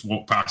let's just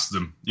walk past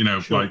them,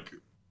 like,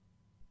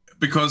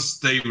 because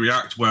they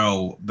react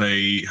well,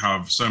 they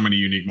have so many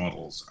unique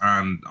models,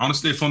 and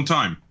honestly, a fun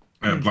time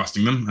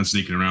blasting them and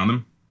sneaking around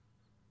them.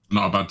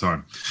 Not a bad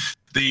time.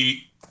 The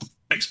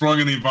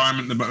exploring the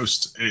environment the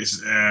most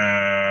is,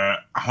 I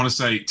want to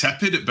say,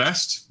 tepid at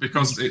best,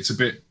 because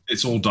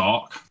it's all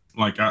dark.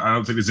 Like, I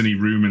don't think there's any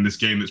room in this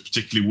game that's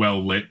particularly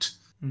well lit,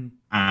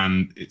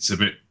 and it's a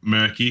bit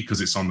murky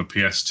because it's on the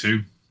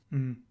PS2.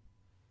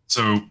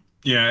 So,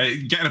 yeah,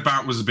 getting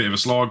about was a bit of a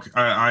slog.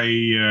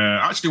 I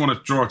actually want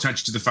to draw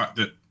attention to the fact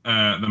that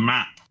the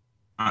map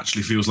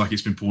actually feels like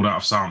it's been pulled out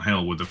of Silent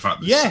Hill, with the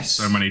fact that there's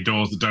so many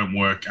doors that don't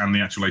work, and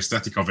the actual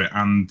aesthetic of it,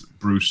 and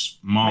Bruce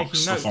marks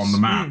stuff on the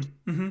map.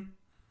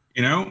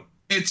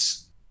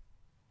 It's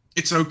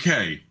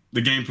okay.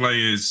 The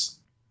gameplay is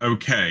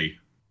okay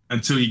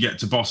until you get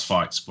to boss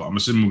fights, but I'm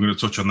assuming we're going to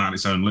touch on that in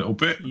its own little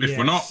bit. If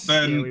we're not,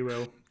 then... Yeah, we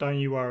will. Don't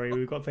you worry,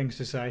 we've got things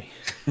to say.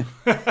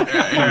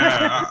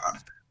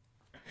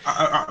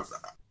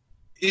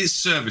 It's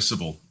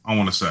serviceable, I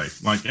want to say.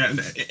 Like,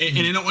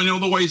 in all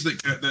the ways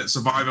that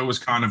Survivor was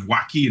kind of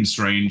wacky and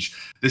strange,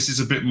 this is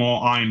a bit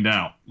more ironed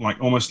out.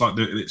 Like, almost like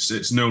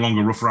it's no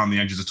longer rough around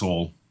the edges at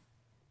all.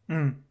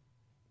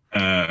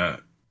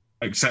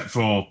 Except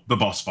for the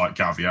boss fight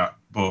caveat.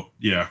 But,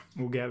 yeah.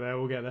 We'll get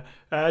there.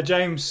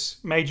 James,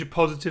 major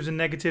positives and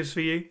negatives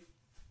for you?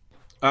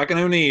 I can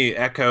only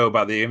echo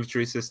about the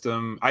inventory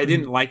system. I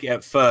didn't like it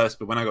at first,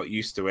 but when I got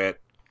used to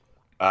it,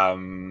 I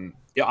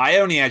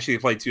only actually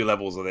played 2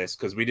 levels of this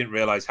because we didn't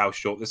realize how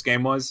short this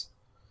game was.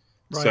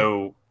 Right.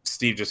 So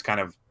Steve just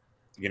kind of,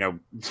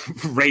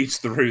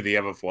 raged through the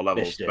other 4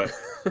 levels. But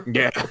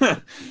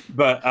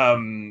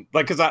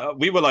because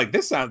we were like,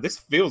 this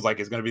feels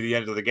like it's going to be the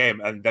end of the game,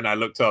 and then I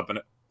looked up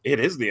and it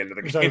is the end of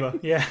the game. Over.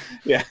 Yeah.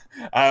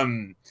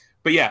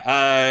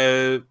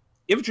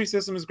 Inventory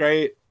system is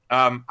great.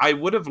 I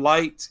would have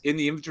liked in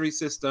the inventory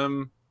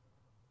system.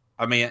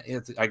 I mean,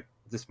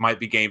 this might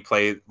be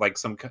gameplay,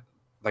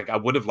 I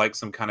would have liked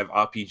some kind of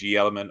RPG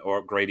element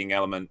or upgrading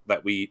element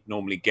that we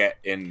normally get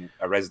in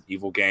a Resident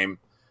Evil game.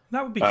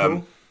 That would be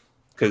cool.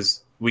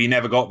 Because we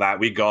never got that.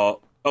 We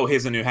got, oh,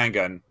 here's a new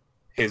handgun.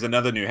 Here's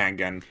another new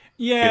handgun.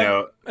 Yeah, You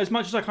know, as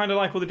much as I kind of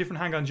like all the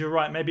different handguns, you're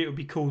right. Maybe it would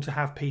be cool to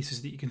have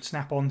pieces that you can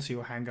snap onto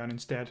your handgun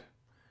instead.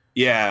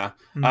 yeah.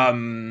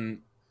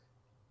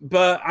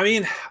 But I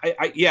mean,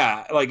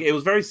 yeah, like it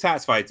was very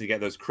satisfying to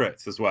get those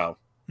crits as well.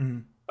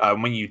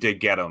 When you did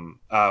get them.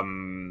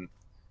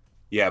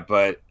 Yeah,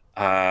 but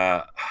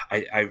I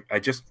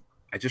just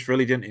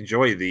really didn't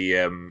enjoy the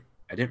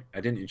I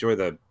didn't enjoy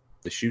the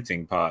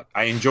shooting part.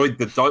 I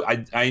enjoyed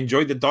I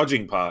enjoyed the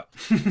dodging part.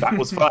 That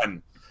was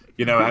fun.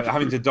 You know,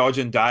 having to dodge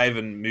and dive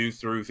and move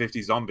through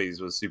 50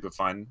 zombies was super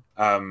fun.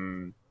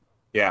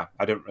 Yeah,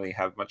 I don't really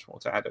have much more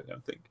to add, I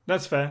don't think.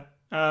 That's fair.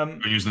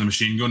 Using the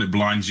machine gun, it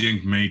blinds you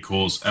and may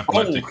cause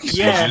epileptic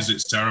seizures.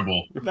 It's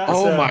terrible.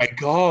 My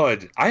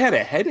god, I had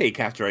a headache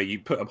after you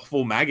put a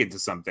full mag into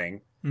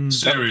something.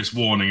 Serious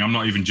warning, I'm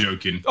not even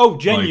joking. Oh,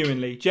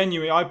 genuinely.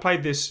 I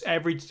played this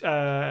every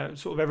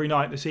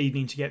night this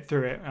evening to get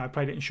through it. I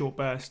played it in short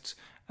bursts.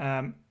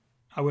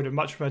 I would have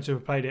much preferred to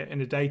have played it in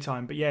the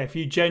daytime. But yeah, if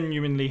you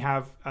genuinely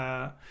have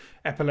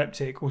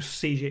epileptic or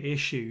seizure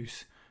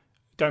issues,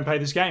 don't play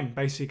this game,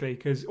 basically,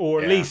 at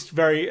least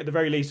at the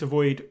very least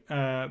avoid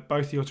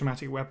both the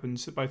automatic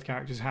weapons that both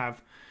characters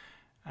have,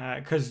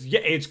 because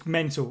it's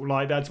mental.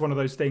 Like, that's one of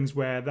those things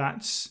where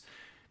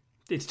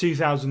it's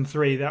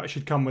 2003.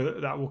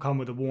 That will come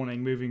with a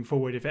warning moving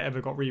forward if it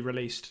ever got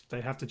re-released.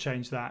 They'd have to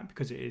change that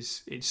because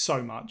it's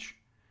so much.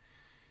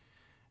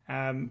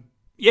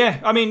 Yeah,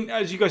 I mean,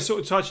 as you guys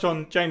sort of touched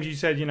on, James, you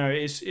said,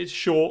 it's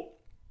short.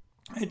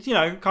 It,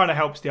 kind of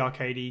helps the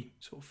arcadey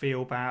sort of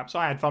feel, perhaps.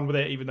 I had fun with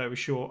it, even though it was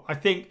short. I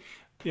think,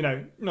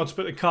 not to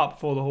put the cart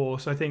before the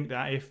horse, I think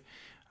that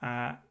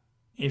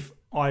if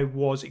I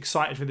was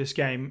excited for this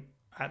game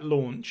at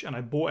launch and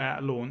I bought it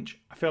at launch,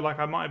 I feel like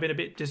I might have been a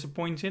bit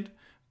disappointed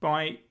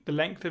by the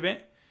length of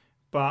it.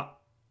 But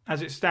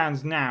as it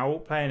stands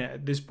now, playing it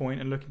at this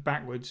point and looking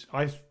backwards,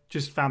 I've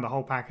just found the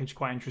whole package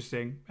quite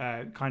interesting,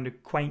 kind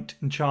of quaint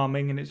and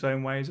charming in its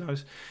own ways. I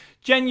was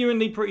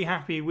genuinely pretty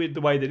happy with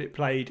the way that it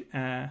played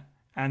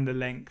and the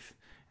length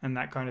and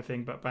that kind of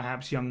thing. But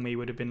perhaps young me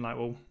would have been like,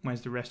 well,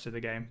 where's the rest of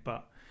the game?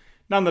 But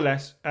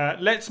nonetheless,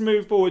 let's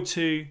move forward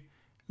to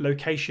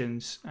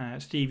locations.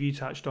 Steve, you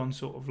touched on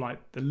sort of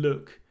like the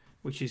look,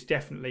 which is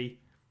definitely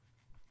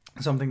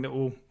something that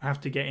we'll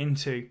have to get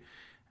into.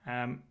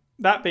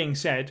 That being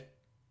said,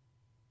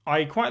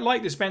 I quite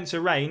like the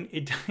Spencer Rain.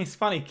 It's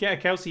funny,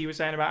 Kelsey, you were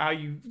saying about how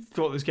you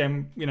thought this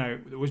game,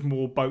 there was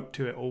more boat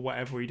to it or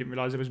whatever. You didn't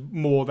realise there was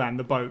more than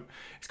the boat.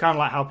 It's kind of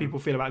like how people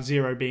feel about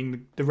Zero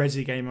being the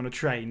Resi game on a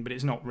train, but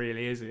it's not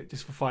really, is it?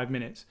 Just for 5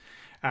 minutes.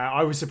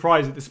 I was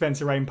surprised that the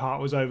Spencer Rain part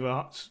was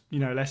over,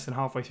 less than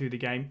halfway through the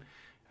game.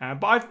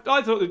 But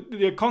I thought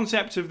the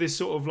concept of this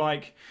sort of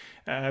like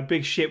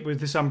big ship with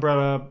this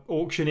umbrella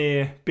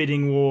auctioneer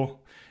bidding war,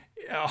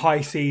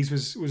 high seas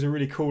was a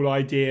really cool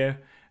idea.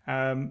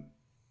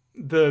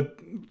 The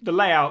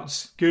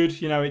layout's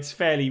good, it's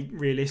fairly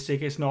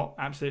realistic. It's not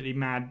absolutely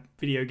mad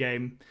video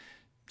game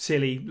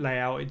silly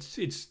layout.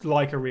 It's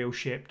like a real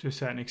ship to a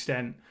certain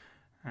extent,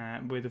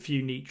 with a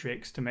few neat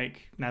tricks to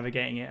make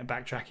navigating it and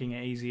backtracking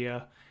it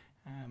easier.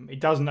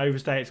 It doesn't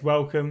overstay its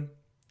welcome,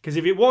 because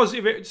if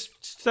it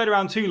stayed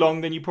around too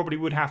long, then you probably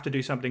would have to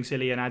do something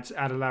silly and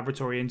add a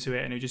laboratory into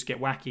it, and it would just get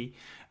wacky.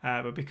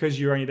 But because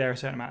you're only there a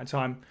certain amount of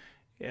time,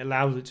 it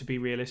allows it to be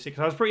realistic.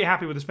 So I was pretty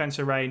happy with the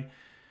Spencer Rain.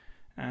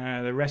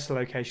 The rest of the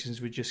locations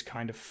were just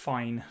kind of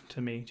fine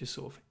to me, just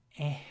sort of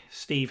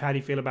Steve, how do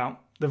you feel about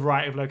the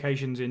variety of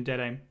locations in Dead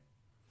Aim?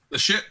 The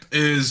ship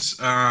is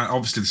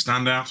obviously the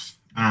standout.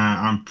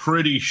 I'm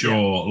pretty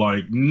sure,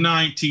 like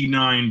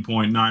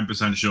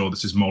 99.9% sure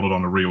this is modeled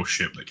on a real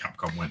ship that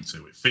Capcom went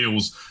to. It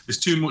feels there's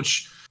too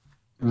much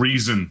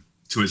reason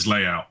to its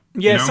layout.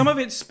 Yeah, some of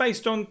it's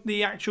based on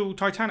the actual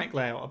Titanic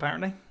layout,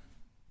 apparently.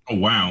 Oh,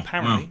 wow.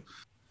 Apparently.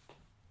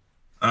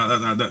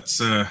 Wow. That's...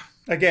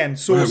 Again,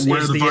 source where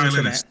is are the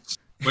internet.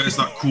 Where's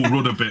that cool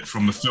rudder bit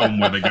from the film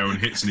where they go and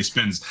hits and he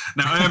spins?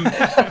 Now,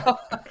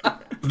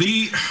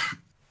 the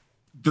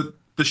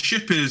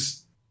ship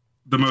is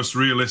the most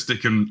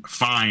realistic and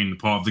fine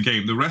part of the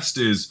game. The rest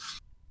is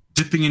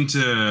dipping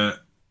into...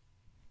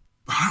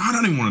 I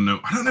don't even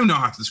know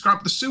how to describe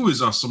it. The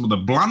sewers are some of the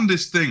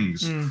blandest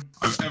things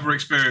I've ever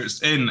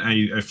experienced in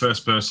a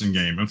first-person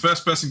game. And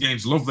first-person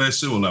games love their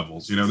sewer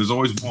levels. There's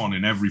always one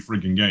in every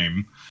frigging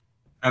game.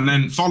 And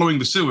then following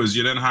the sewers,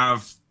 you then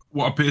have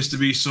what appears to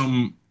be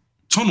some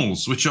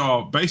tunnels, which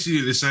are basically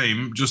the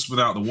same, just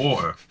without the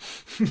water.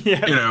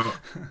 Yeah.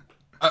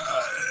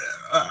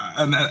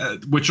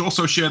 And which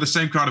also share the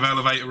same kind of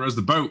elevator as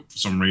the boat for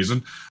some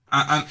reason.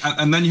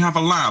 And then you have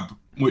a lab,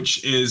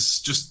 which is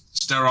just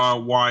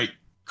sterile white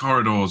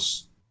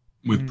corridors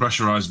with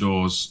pressurized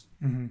doors.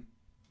 Mm-hmm.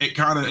 It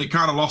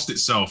kind of lost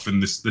itself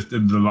in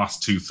the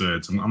last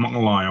 2/3. I'm not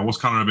gonna lie, I was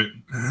kind of a bit.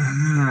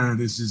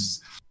 This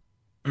is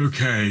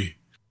okay.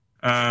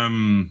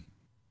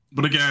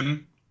 But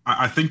again,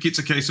 I think it's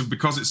a case of,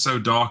 because it's so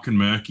dark and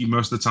murky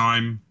most of the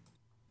time,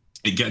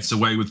 it gets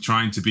away with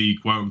trying to be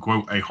quote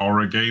unquote a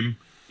horror game,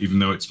 even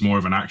though it's more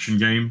of an action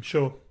game.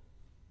 Sure.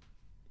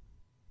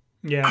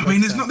 Yeah, I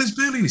mean, there's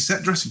barely any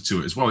set dressing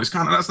to it as well. It's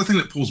kind of that's the thing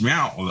that pulls me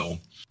out a little.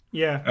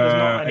 Yeah, there's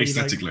not any,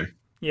 aesthetically.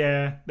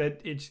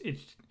 That it's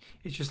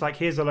just like,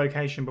 here's a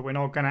location, but we're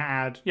not going to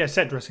add. Yeah,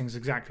 set dressing is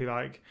exactly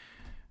like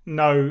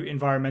no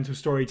environmental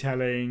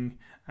storytelling,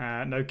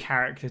 no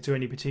character to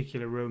any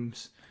particular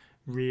rooms.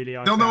 Really,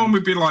 The other one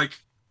would be like,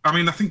 I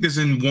mean, I think there's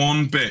in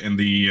one bit in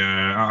the.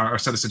 I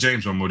said this to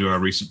James when we were doing our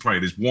recent play.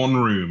 There's one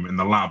room in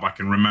the lab I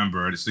can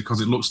remember, and it's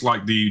because it looks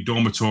like the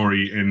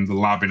dormitory in the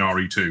lab in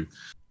RE2.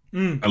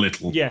 A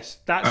little. Yes,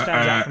 that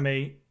stands out for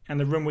me. And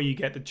the room where you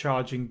get the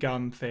charging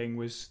gun thing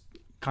was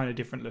kind of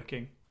different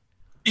looking.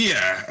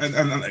 Yeah,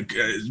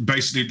 and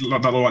basically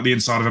that looked like the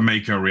inside of a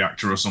Mako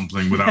reactor or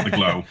something without the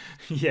glow.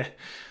 Yeah.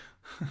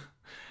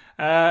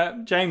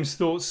 James,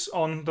 thoughts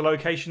on the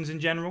locations in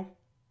general?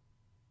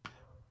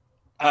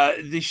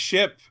 The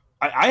ship,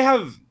 I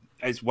have,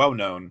 it's well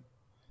known.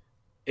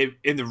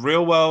 In the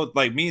real world,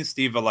 like me and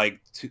Steve are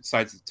like two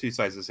sides of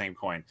the same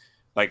coin.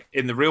 Like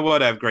in the real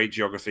world, I have great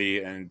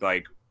geography and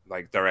like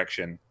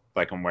direction,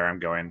 like on where I'm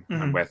going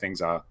and where things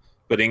are.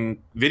 But in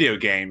video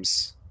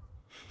games,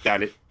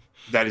 that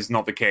is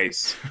not the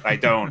case. I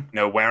don't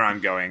know where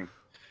I'm going.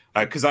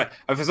 Because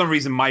for some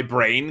reason, my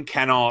brain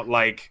cannot,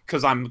 like,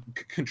 because I'm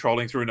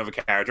controlling through another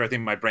character, I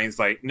think my brain's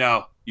like,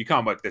 no, you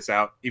can't work this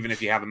out, even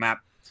if you have a map.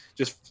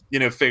 Just,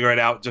 figure it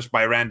out just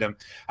by random.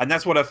 And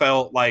that's what I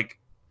felt like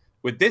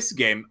with this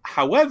game.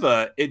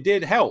 However, it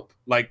did help.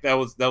 Like, there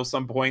was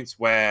some points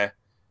where,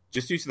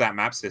 just due to that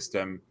map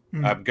system,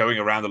 going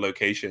around the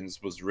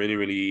locations was really,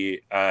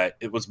 really,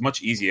 it was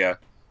much easier.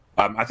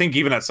 I think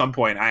even at some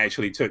point, I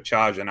actually took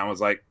charge and I was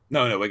like,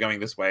 no, we're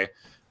going this way.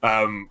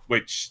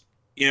 Which,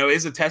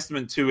 is a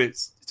testament to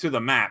the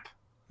map.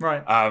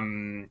 Right.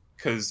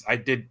 Because I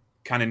did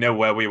kind of know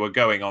where we were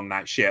going on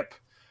that ship.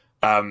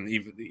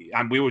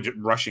 And we were just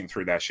rushing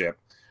through that ship.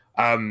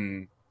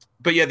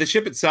 But yeah, the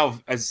ship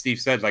itself, as Steve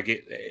said, like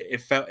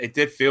it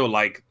did feel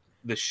like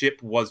the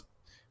ship was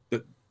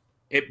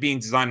it being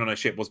designed on a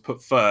ship was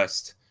put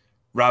first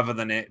rather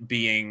than it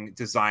being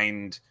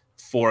designed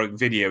for a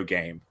video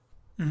game.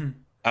 Mm-hmm.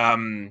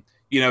 An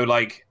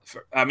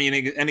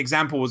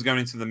example was going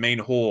into the main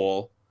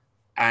hall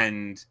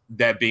and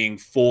there being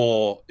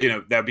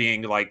there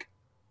being like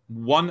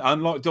one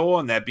unlocked door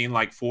and there being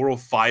like 4 or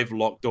 5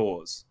 locked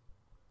doors.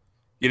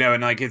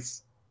 And like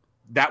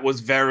that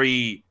was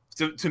very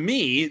to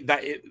me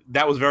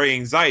that was very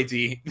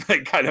anxiety.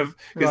 Like kind of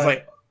it's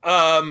right.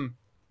 Like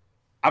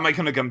am I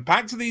going to come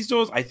back to these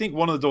doors? I think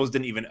one of the doors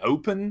didn't even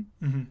open.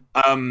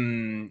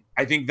 Mm-hmm.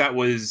 I think that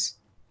was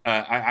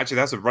actually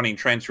that's a running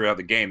trend throughout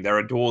the game. There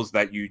are doors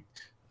that you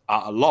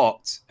are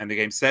locked, and the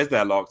game says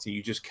they're locked, and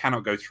you just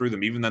cannot go through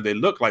them, even though they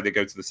look like they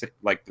go to the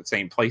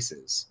same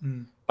places.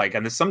 Mm. Like,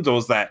 and there's some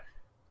doors that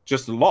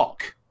just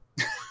lock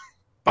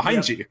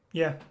behind you.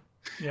 Yeah.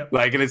 Yeah.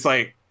 Like, and it's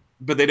like,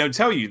 but they don't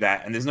tell you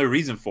that, and there's no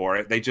reason for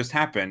it. They just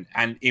happen.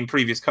 And in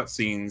previous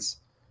cutscenes,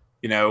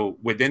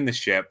 within the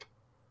ship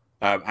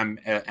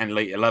and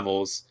later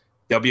levels,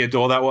 there'll be a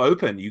door that will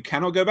open. You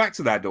cannot go back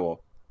to that door.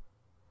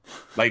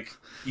 Like,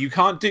 you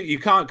can't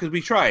because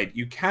we tried.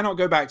 You cannot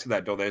go back to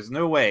that door. There's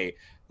no way.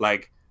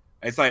 Like,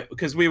 it's like,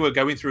 because we were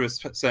going through a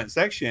certain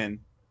section,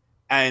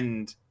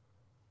 and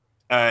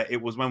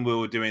it was when we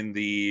were doing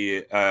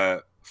the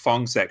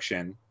Fong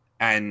section,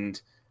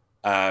 and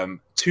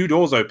 2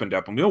 doors opened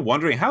up, and we were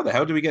wondering, how the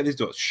hell do we get these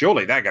doors?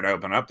 Surely they're going to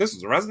open up. This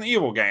is a Resident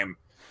Evil game.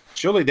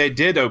 Surely they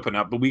did open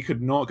up, but we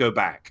could not go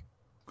back.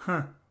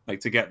 Huh. Like,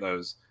 to get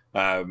those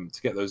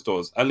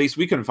doors. At least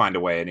we couldn't find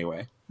a way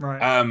anyway.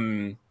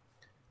 Right.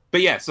 But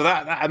yeah, so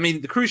that I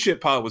mean, the cruise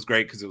ship part was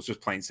great because it was just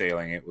plain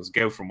sailing. It was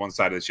go from one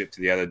side of the ship to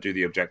the other, do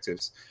the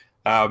objectives.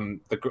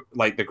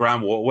 The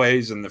ground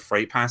waterways and the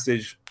freight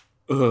passage,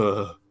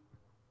 it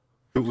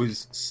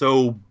was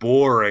so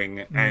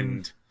boring.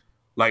 And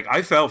like,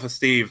 I felt for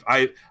Steve.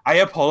 I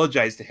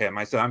apologized to him.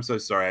 I said, I'm so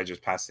sorry. I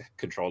just passed the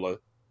controller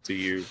to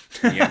you.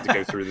 And you have to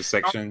go through the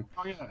section.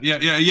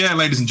 Yeah,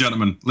 ladies and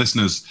gentlemen,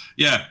 listeners.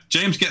 Yeah,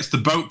 James gets the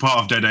boat part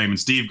of Dead Aim and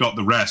Steve got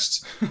the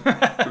rest.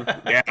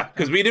 Yeah,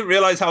 because we didn't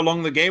realize how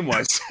long the game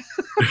was.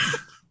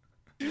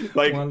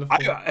 Like,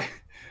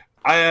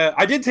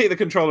 I did take the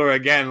controller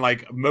again,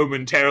 like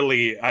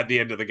momentarily at the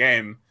end of the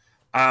game.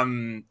 I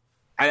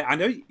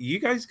know you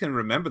guys can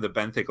remember the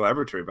Benthic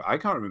Laboratory, but I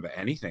can't remember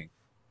anything.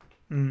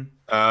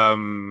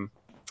 Man.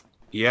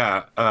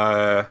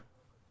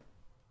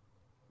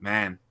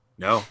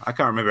 No, I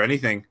can't remember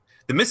anything.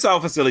 The missile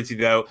facility,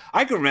 though,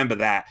 I can remember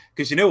that.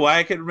 Because you know why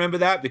I can remember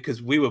that?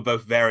 Because we were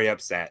both very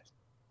upset.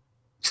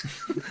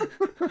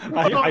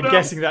 I'm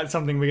guessing that's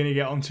something we're going to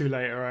get onto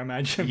later, I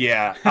imagine.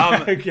 Yeah.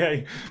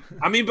 Okay.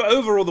 I mean, but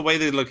overall, the way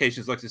the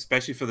locations looked,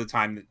 especially for the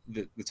time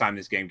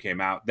this game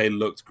came out, they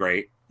looked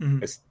great.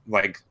 Mm-hmm. It's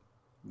like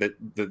the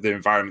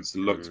environments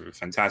looked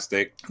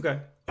fantastic. Okay.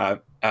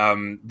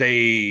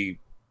 This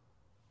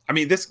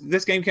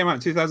game came out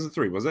in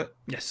 2003, was it?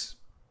 Yes.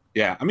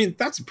 Yeah, I mean,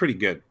 that's pretty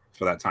good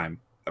for that time.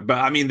 But,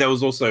 I mean, there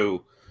was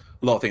also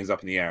a lot of things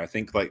up in the air. I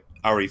think, like,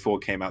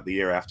 RE4 came out the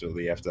year after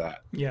that.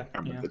 Yeah. I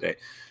can't remember the date.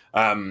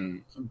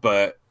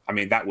 But, I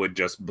mean, that would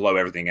just blow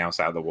everything else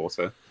out of the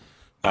water.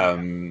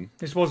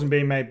 This wasn't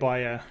being made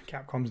by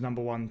Capcom's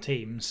 #1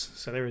 teams,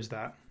 so there is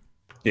that.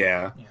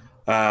 Yeah.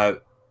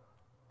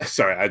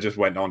 Sorry, I just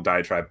went on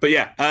diatribe. But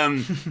yeah,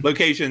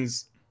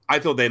 locations, I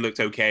thought they looked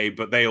okay,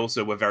 but they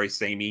also were very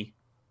samey.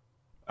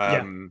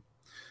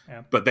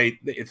 But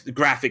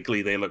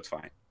graphically, they looked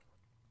fine.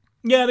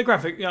 Yeah, the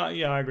graphic. Yeah,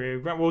 I agree.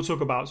 We'll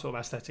talk about sort of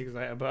aesthetics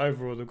later, but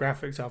overall, the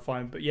graphics are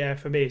fine. But yeah,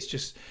 for me, it's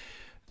just,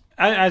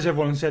 as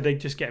everyone said, they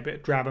just get a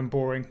bit drab and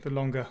boring.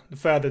 The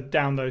further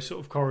down those sort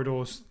of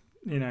corridors,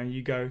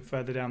 you go,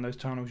 further down those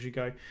tunnels you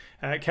go.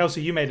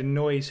 Kelsey, you made a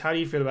noise. How do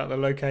you feel about the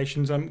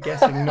locations? I'm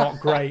guessing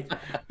not great.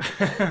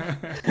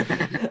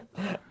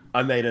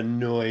 I made a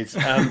noise.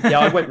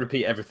 I won't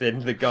repeat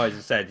everything the guys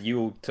have said. You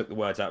all took the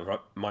words out of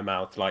my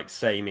mouth, like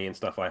samey and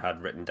stuff I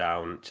had written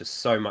down. Just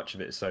so much of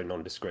it is so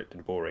nondescript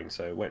and boring,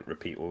 so I won't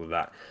repeat all of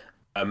that.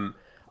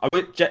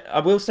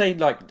 I will say,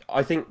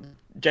 I think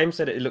James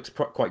said it looks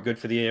quite good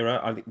for the era.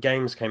 I think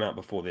games came out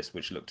before this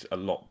which looked a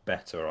lot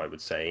better, I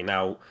would say.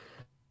 Now,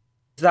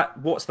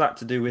 what's that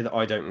to do with?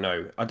 I don't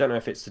know. I don't know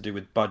if it's to do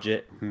with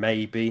budget,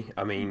 maybe.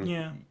 I mean,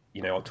 yeah.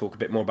 I'll talk a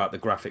bit more about the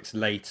graphics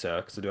later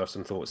because I do have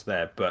some thoughts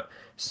there. But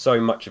so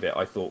much of it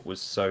I thought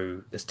was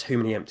there's too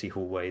many empty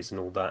hallways and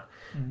all that.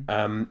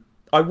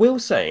 I will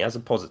say, as a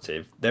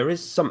positive, there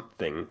is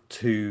something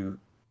to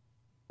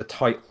the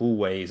tight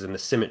hallways and the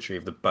symmetry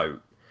of the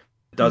boat.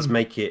 It does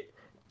make it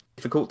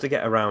difficult to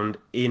get around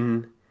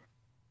in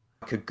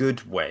a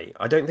good way.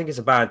 I don't think it's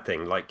a bad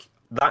thing.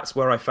 That's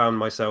where I found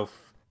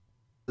myself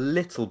a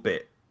little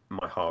bit,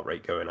 my heart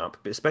rate going up,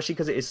 but especially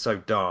because it is so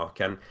dark.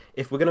 And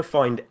if we're going to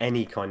find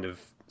any kind of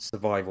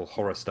survival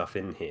horror stuff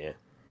in here,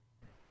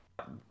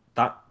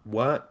 that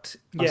worked,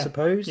 I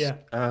suppose. Yeah.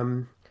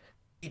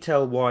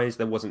 Detail wise,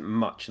 there wasn't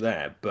much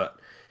there, but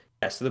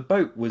yeah. So the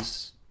boat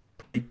was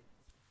pretty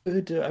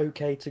good,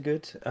 okay to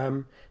good.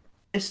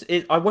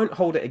 I won't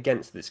hold it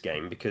against this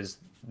game because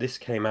this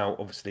came out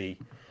obviously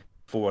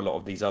for a lot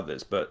of these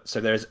others. But so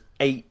there's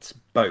 8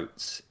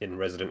 boats in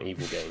Resident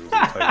Evil games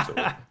in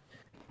total.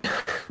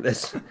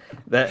 So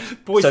the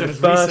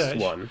first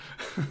one,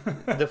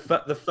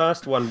 the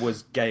first one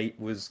was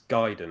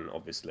Gaiden,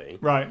 obviously.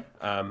 Right.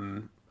 I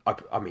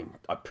mean,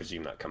 I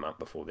presume that came out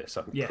before this.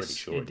 I'm pretty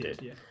sure it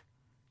did. Yeah.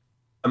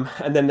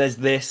 And then there's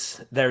this.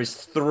 There is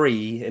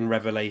 3 in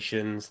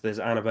Revelations. There's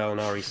Annabelle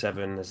and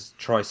RE7. There's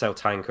Tricell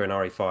Tanker and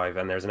RE5,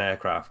 and there's an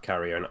aircraft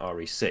carrier and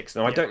RE6.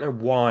 Now I don't know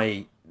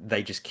why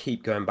they just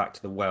keep going back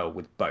to the well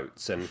with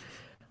boats. And I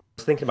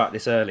was thinking about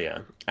this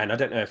earlier, and I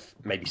don't know if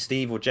maybe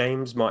Steve or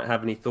James might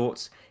have any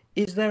thoughts.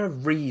 Is there a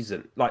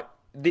reason,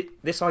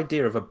 this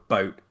idea of a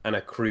boat and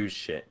a cruise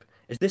ship?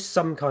 Is this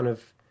some kind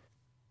of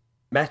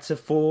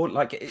metaphor?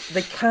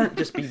 They can't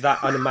just be that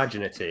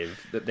unimaginative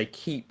that they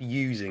keep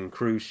using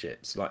cruise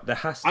ships. There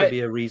has to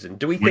be a reason.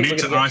 Do we think we need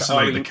to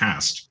isolate the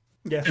cast?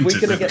 Yeah, we're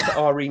going to get to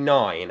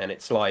RE9, and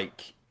it's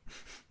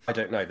I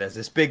don't know. There's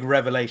this big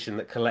revelation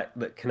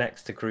that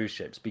connects to cruise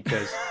ships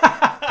because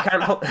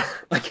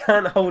I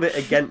can't hold it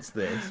against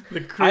this.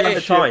 At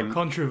the time,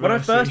 when I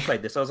first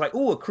played this, I was like,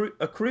 "Oh,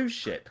 a cruise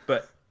ship."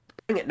 But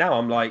playing it now,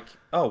 I'm like,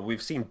 "Oh,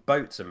 we've seen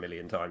boats a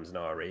million times in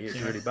RE.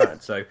 It's really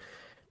bad." So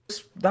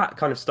that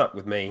kind of stuck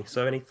with me.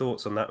 So any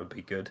thoughts on that would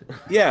be good.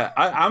 Yeah,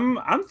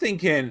 I'm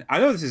thinking. I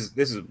know this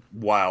is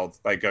wild,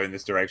 going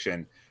this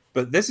direction,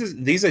 but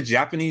these are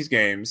Japanese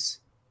games,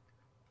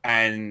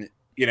 and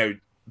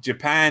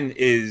Japan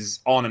is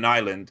on an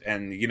island,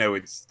 and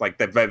it's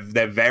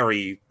they're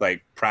very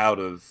proud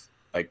of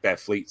their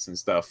fleets and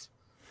stuff.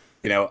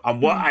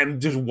 I'm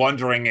just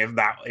wondering if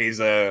that is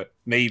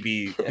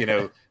maybe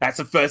that's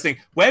the first thing.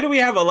 Where do we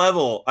have a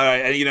level?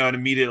 And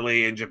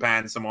immediately in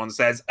Japan, someone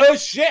says, "A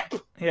ship."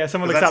 Yeah,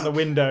 someone looks out the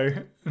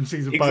window and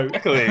sees a boat.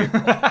 Exactly.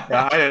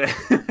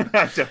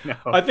 I don't know.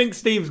 I think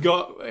Steve's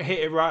hit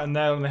it right on the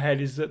nail on the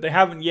head. Is that they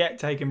haven't yet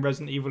taken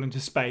Resident Evil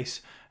into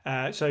space.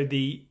 So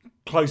the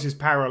closest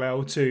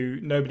parallel to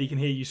nobody can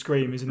hear you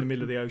scream is in the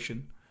middle of the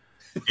ocean.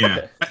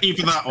 Yeah,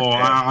 either that or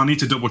I need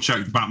to double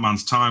check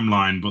Batman's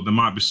timeline, but there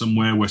might be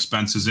somewhere where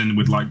Spencer's in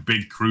with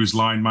big cruise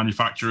line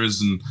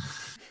manufacturers and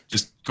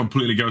just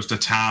completely goes to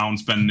town,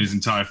 spending his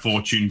entire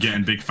fortune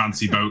getting big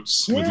fancy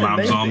boats with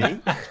labs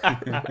on.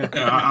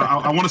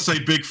 I want to say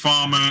Big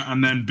Farmer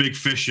and then Big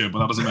Fisher, but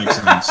that doesn't make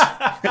sense.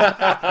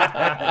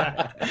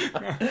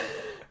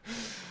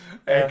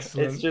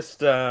 Excellent. It's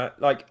just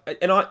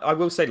and I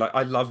will say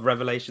I love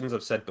Revelations,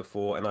 I've said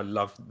before, and I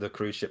love the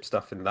cruise ship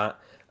stuff in that.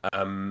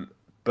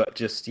 But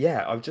just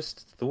I've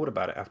just thought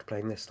about it after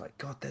playing this.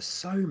 God, there's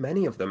so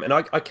many of them, and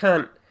I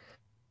can't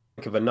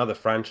think of another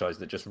franchise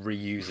that just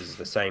reuses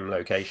the same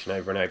location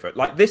over and over.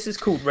 This is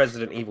called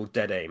Resident Evil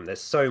Dead Aim. There's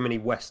so many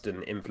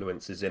Western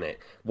influences in it.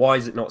 Why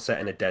is it not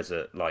set in a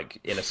desert,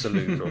 in a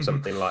saloon or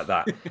something like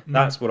that?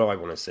 That's what I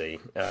want to see.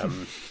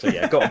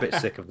 Got a bit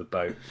sick of the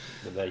boat,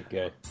 but there you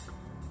go.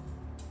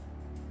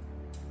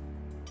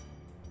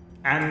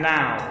 And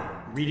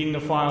now, reading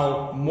the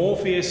file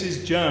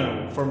Morpheus's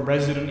Journal from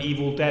Resident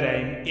Evil Dead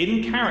Aim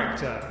in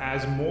character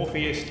as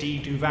Morpheus D.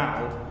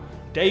 Duval,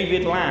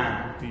 David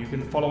Lamb, who you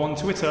can follow on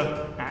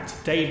Twitter at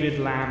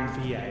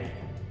DavidLambVA.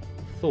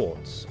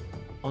 Thoughts?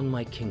 on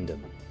my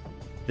kingdom.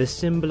 The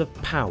symbol of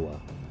power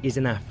is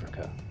in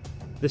Africa.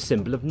 The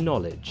symbol of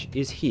knowledge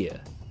is here,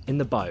 in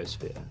the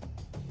biosphere.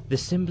 The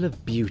symbol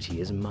of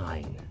beauty is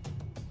mine.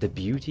 The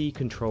beauty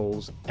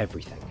controls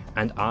everything,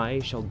 and I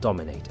shall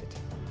dominate it.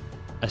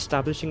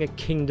 Establishing a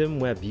kingdom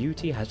where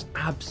beauty has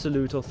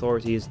absolute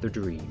authority is the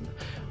dream,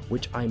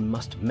 which I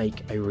must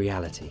make a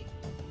reality.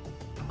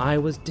 I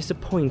was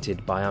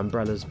disappointed by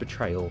Umbrella's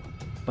betrayal,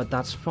 but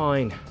that's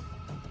fine.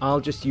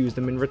 I'll just use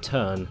them in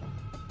return,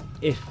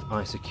 if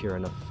I secure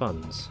enough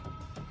funds.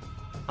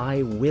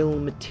 I will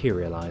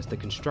materialize the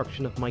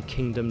construction of my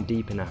kingdom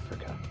deep in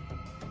Africa.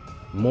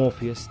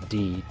 Morpheus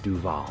D.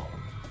 Duval.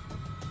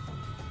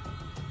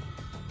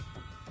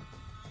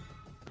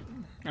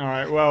 All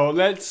right, well,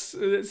 let's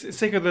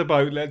sick of the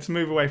boat. Let's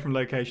move away from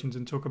locations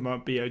and talk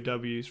about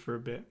BOWs for a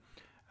bit.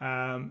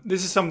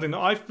 This is something that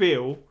I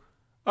feel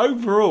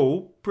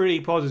overall pretty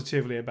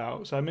positively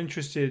about, so I'm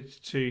interested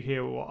to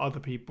hear what other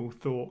people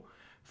thought.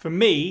 For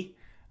me,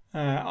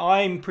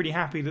 I'm pretty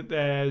happy that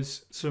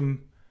there's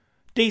some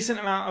decent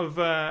amount of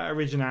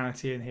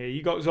originality in here.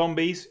 You got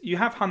zombies, you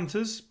have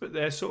hunters, but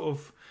they're sort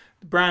of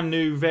brand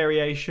new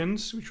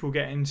variations, which we'll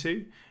get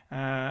into.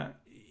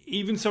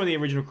 Even some of the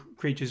original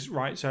creatures,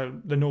 right, so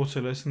the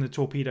Nautilus and the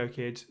Torpedo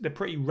Kids, they're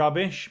pretty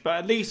rubbish, but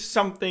at least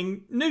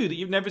something new that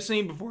you've never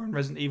seen before in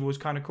Resident Evil is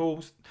kind of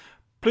cool.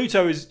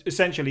 Pluto is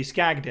essentially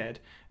Skag Dead,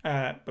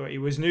 but he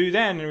was new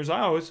then, and it was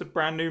like, oh, it's a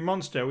brand new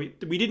monster. We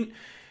didn't...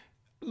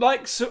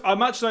 Like, so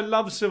much as I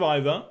love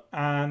Survivor,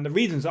 and the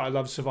reasons that I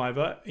love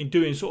Survivor in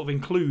doing sort of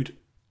include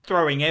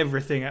throwing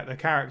everything at the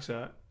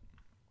character,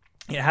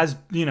 it has,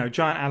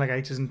 giant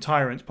alligators and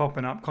tyrants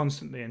popping up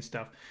constantly and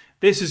stuff.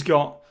 This has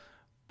got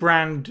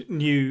brand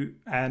new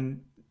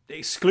and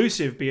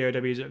exclusive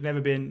BOWs that have never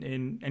been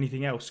in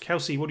anything else.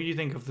 Kelsey, what do you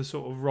think of the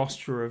sort of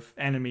roster of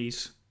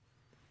enemies?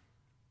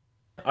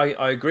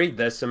 I agree.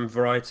 There's some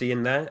variety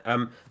in there.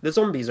 The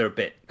zombies are a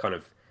bit kind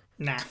of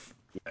naff.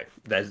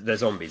 They're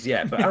zombies,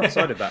 yeah. But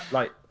outside of that,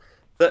 like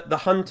the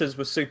hunters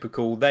were super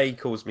cool. They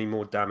caused me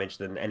more damage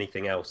than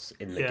anything else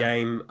in the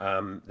game.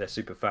 They're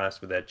super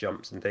fast with their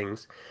jumps and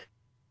things.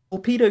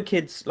 Torpedo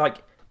Kids,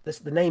 like,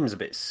 the name's a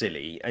bit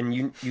silly, and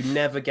you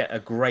never get a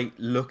great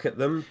look at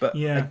them. But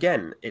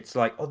again, it's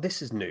like, oh,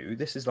 this is new.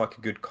 This is like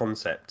a good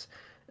concept.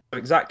 So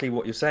exactly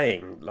what you're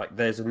saying. Like,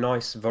 there's a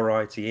nice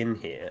variety in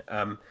here.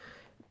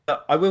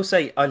 But I will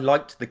say, I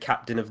liked the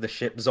captain of the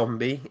ship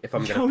zombie. If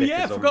I'm going to pick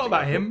a zombie, I forgot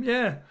about him.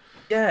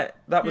 Yeah,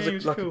 that was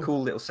cool. A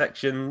cool little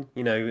section,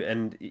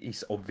 and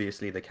he's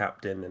obviously the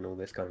captain and all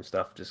this kind of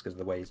stuff just because of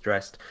the way he's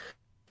dressed.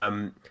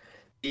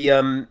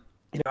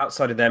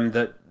 Outside of them,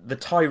 the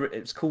tyrant,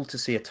 it's cool to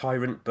see a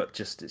tyrant, but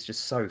it's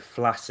just so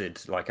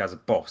flaccid, like as a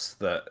boss,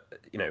 that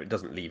it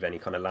doesn't leave any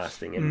kind of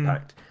lasting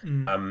impact.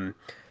 And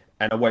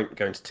I won't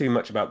go into too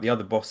much about the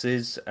other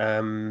bosses,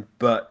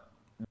 but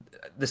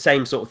the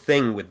same sort of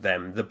thing with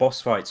them. The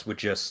boss fights were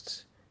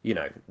just,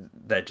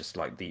 they're just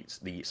like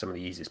some of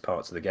the easiest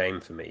parts of the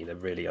game for me. They're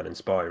really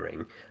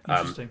uninspiring.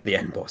 The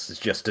end boss is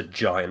just a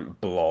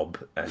giant blob,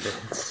 and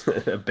it's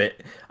a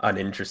bit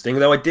uninteresting.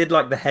 Though I did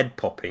like the head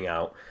popping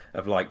out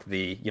of like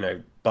the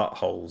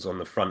buttholes on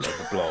the front of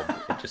the blob.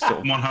 It just sort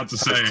of one had to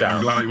say it.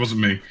 I'm glad it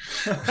wasn't me.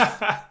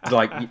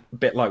 Like a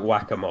bit like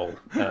whack-a-mole.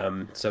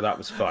 So that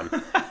was fun.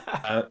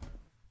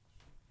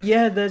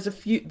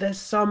 There's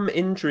some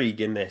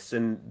intrigue in this,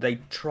 and they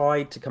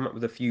tried to come up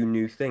with a few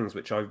new things,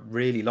 which I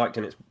really liked,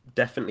 and it's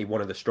definitely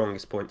one of the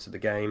strongest points of the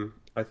game,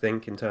 I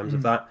think, in terms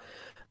of that.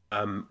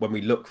 When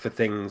we look for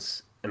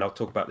things, and I'll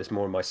talk about this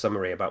more in my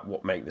summary about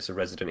what make this a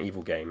Resident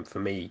Evil game, for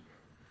me,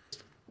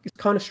 it's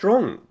kind of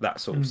strong, that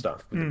sort of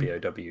stuff with the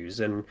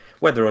BOWs, and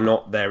whether or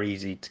not they're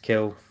easy to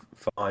kill,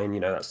 fine,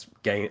 that's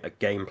a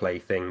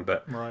gameplay thing,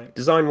 but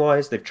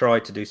design-wise, they've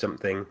tried to do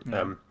something.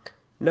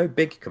 No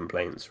big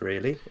complaints,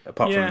 really,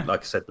 apart from,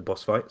 like I said, the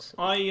boss fights.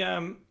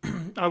 I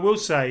will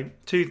say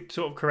two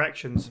sort of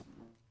corrections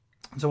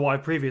to what I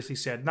previously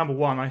said. Number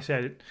one, I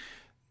said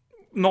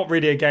not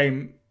really a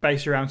game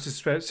based around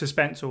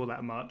suspense all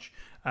that much,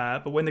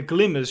 but when the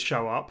glimmers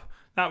show up,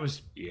 that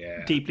was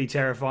deeply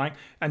terrifying.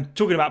 And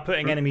talking about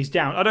putting enemies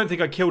down, I don't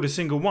think I killed a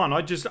single one.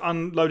 I just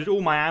unloaded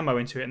all my ammo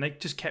into it, and they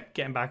just kept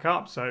getting back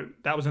up. So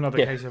that was another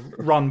case of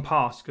run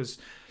past, because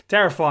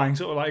terrifying,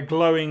 sort of like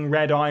glowing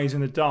red eyes in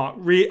the dark.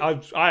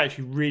 I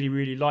actually really,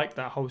 really liked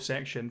that whole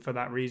section for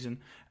that reason.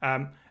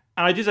 And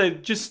I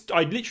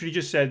literally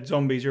just said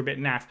zombies are a bit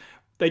naff.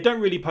 They don't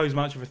really pose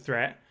much of a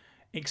threat,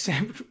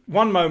 except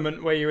one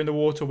moment where you're in the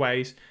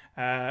waterways,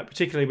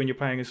 particularly when you're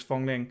playing as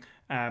Fong Ling.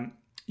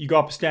 You go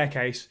up a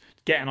staircase,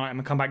 get an item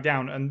and come back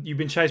down, and you've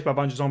been chased by a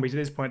bunch of zombies. At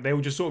this point, they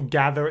all just sort of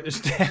gather at the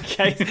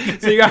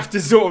staircase, so you have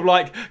to sort of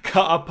like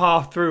cut a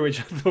path through,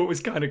 which I thought was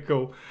kind of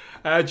cool.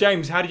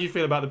 James, how did you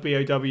feel about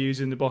the BOWs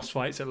in the boss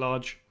fights at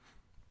large?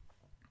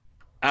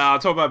 I'll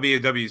talk about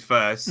BOWs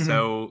first.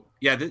 So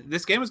yeah,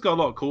 this game has got a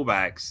lot of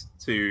callbacks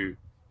to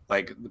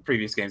like the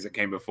previous games that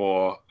came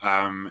before,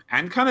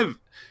 and kind of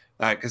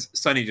because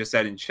Sonny just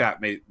said in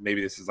chat,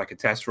 maybe this is like a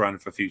test run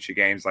for future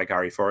games like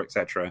RE4,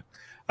 etc.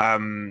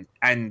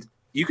 And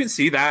you can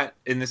see that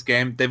in this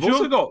game. They've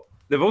also got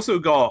they've also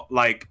got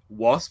like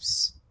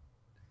wasps.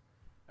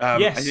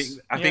 Yes.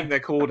 I think they're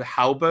called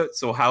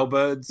halberts or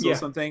halberds Yeah. or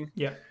something.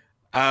 Yeah.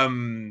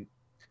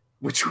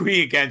 Which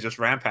we again just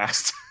ran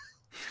past.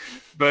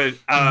 But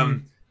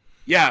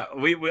yeah,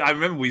 I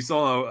remember we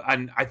saw,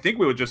 and I think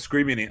we were just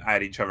screaming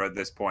at each other at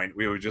this point.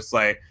 We were just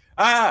like,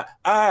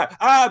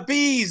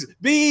 bees,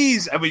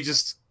 and we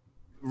just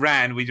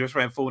ran. We just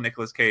ran full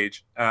Nicolas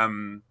Cage.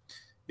 But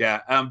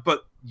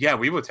yeah,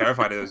 we were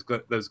terrified of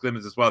those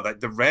glimmers as well. Like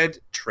the red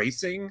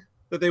tracing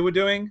that they were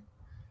doing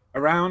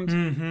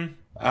around.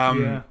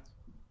 Yeah.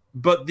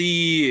 But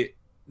the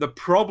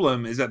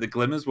problem is that the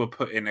glimmers were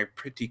put in a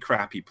pretty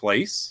crappy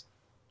place.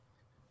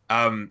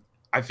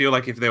 I feel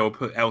like if they were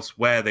put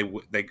elsewhere, they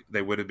would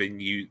have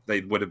been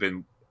they would have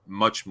been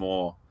much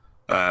more.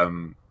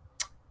 They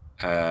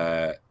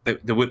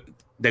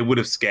would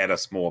have scared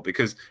us more,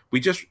 because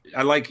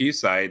I like you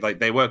said, like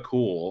they were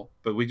cool,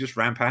 but we just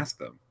ran past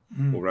them,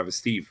 or rather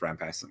Steve ran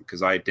past them,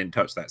 because I didn't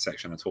touch that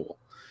section at all.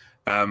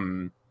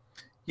 When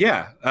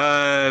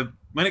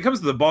it comes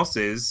to the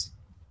bosses,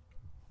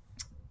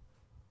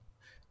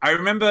 I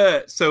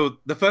remember. So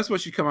the first one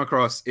you come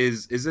across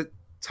is it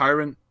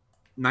Tyrant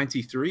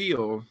 93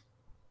 or?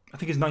 I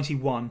think it's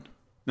 91.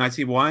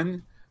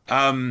 91.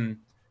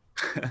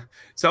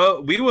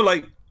 So we were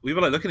like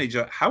looking at each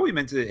other. How are we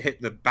meant to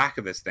hit the back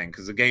of this thing?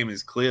 Because the game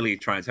is clearly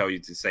trying to tell you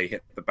to say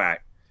hit the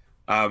back.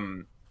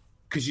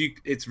 Because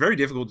it's very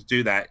difficult to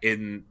do that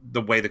in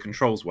the way the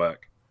controls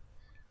work.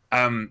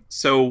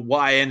 So what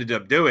I ended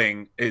up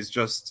doing is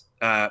just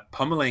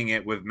pummeling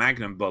it with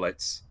magnum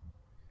bullets,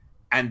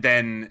 and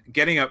then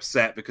getting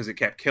upset because it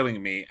kept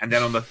killing me. And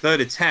then on the third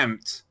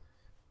attempt,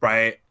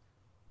 right,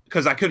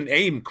 because I couldn't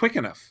aim quick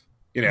enough,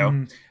 you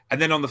know.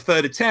 And then on the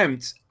third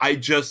attempt,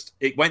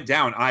 it went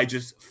down. I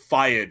just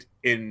fired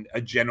in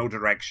a general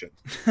direction.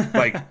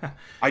 Like,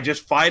 I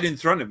just fired in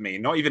front of me,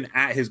 not even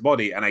at his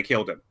body, and I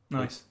killed him.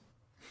 Nice.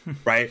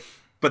 Right?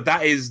 But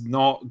that is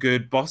not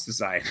good boss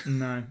design.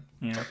 No.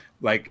 Yeah.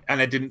 Like, and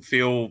I didn't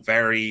feel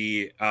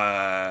very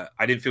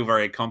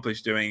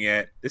accomplished doing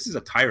it. This is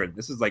a tyrant.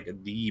 This is like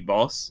the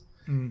boss,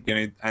 you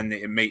know, and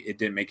it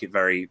didn't make it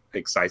very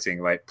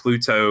exciting. Like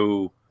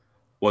Pluto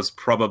was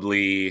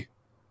probably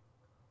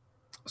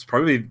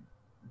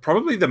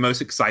the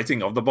most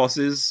exciting of the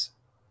bosses.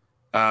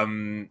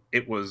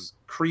 It was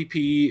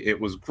creepy. It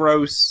was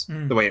gross.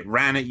 The way it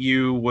ran at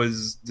you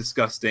was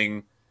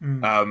disgusting.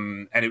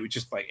 And it would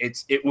just like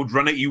it would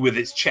run at you with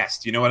its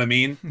chest. You know what I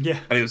mean? Yeah.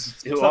 And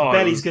it's like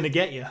belly's gonna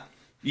get you.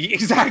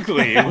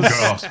 Exactly. It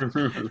was.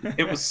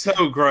 It was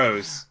so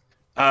gross.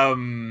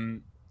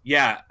 I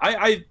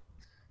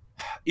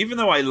even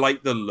though I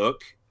like the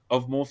look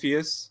of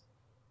Morpheus,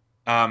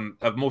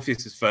 of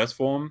Morpheus's first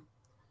form,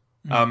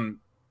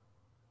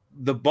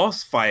 the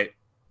boss fight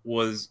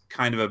was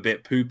kind of a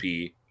bit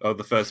poopy of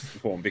the first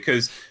form,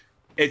 because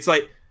it's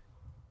like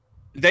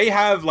they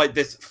have like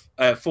this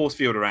force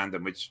field around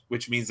them,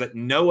 which means that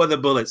no other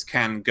bullets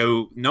can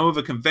go, no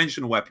other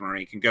conventional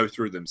weaponry can go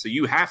through them. So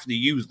you have to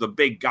use the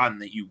big gun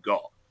that you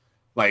got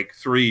like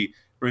 3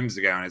 rooms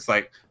ago, and it's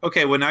like,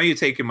 okay, well now you're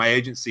taking my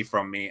agency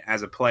from me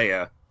as a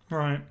player,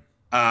 right?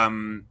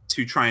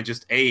 To try and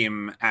just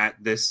aim at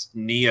this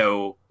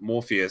Neo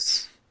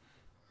Morpheus,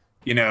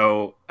 you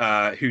know,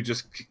 who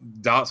just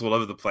darts all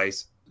over the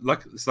place.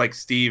 Look, it's like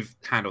Steve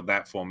handled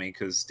that for me,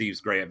 because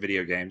Steve's great at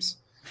video games.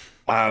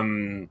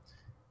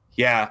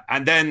 Yeah,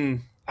 and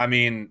then, I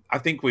mean, I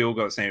think we all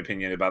got the same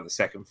opinion about the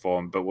second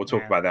form, but we'll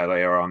talk about that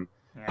later on.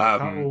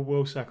 Yeah,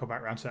 we'll circle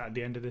back around to that at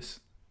the end of this.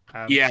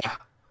 I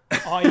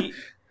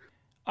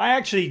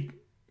actually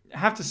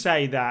have to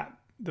say that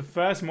the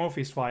first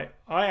Morpheus fight,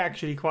 I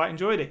actually quite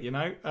enjoyed it, you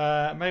know?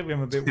 Maybe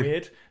I'm a bit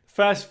weird. The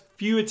first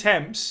few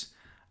attempts,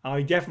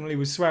 I definitely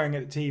was swearing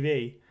at the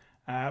TV,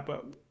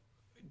 but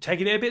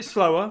taking it a bit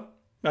slower.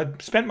 I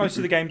spent most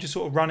of the game just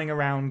sort of running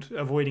around,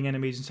 avoiding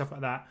enemies and stuff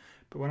like that.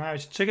 But when I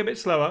took it a bit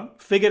slower,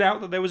 figured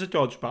out that there was a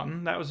dodge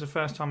button. That was the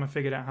first time I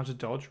figured out how to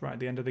dodge, right at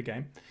the end of the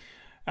game.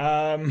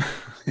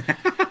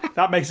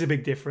 That makes a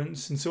big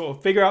difference. And sort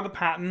of figure out the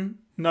pattern,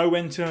 know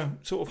when to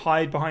sort of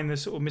hide behind the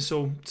sort of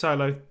missile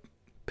silo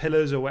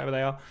pillars or whatever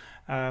they are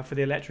for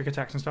the electric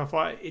attacks and stuff.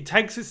 Like, it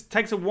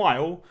takes a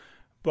while,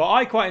 but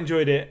I quite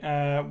enjoyed it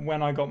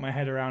when I got my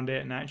head around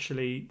it and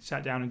actually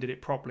sat down and did it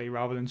properly,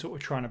 rather than sort of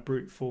trying to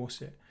brute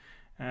force it.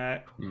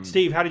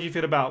 Steve, how did you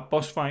feel about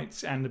boss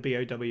fights and the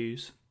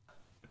BOWs?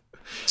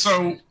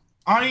 So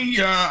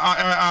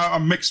I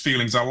mixed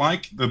feelings. I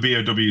like the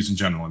BOWs in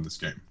general in this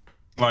game.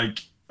 Like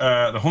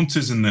the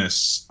hunters in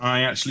this,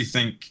 I actually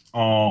think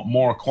are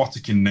more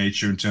aquatic in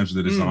nature in terms of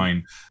the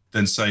design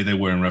than say they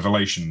were in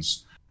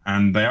Revelations,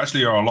 and they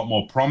actually are a lot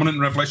more prominent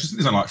in Revelations.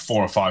 There's like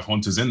 4 or 5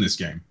 hunters in this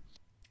game.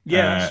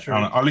 Yeah, that's true.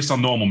 At least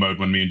on normal mode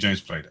when me and James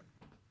played it.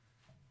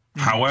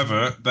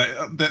 However,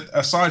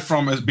 aside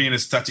from as being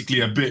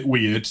aesthetically a bit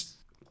weird,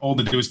 all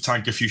they do is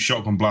tank a few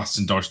shotgun blasts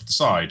and dodge to the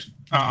side.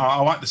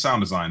 I like the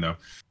sound design, though.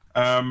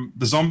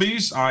 The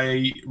zombies,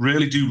 I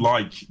really do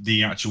like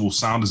the actual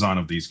sound design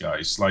of these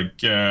guys.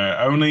 Like,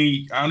 I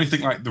only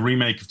think like the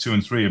remake of 2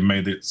 and 3 have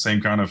made the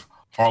same kind of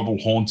horrible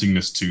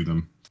hauntingness to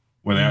them.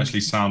 where they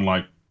actually sound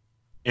like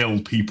ill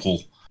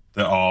people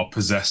that are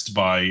possessed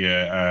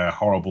by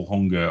horrible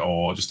hunger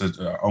or just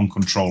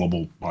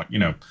uncontrollable,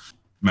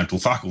 mental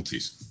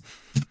faculties.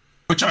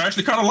 Which I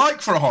actually kind of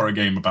like for a horror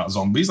game about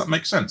zombies. That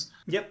makes sense.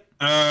 Yep.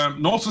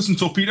 Nautilus and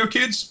Torpedo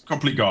Kids,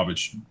 complete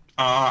garbage.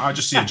 I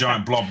just see a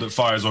giant blob that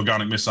fires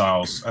organic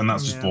missiles, and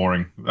that's just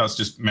boring. That's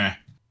just meh.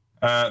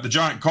 The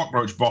giant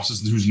cockroach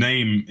bosses, whose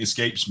name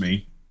escapes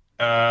me,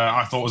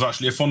 I thought was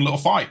actually a fun little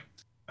fight.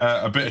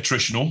 A bit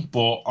attritional,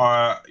 but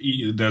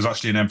there's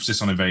actually an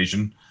emphasis on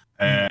evasion.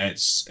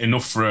 It's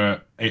enough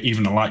for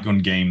even a light gun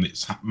game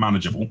that's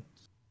manageable.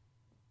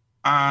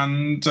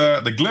 And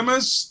the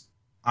glimmers,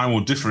 I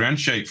will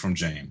differentiate from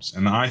James.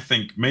 And I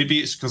think maybe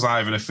it's because I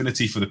have an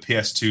affinity for the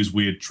PS2's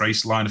weird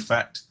trace line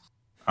effect.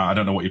 I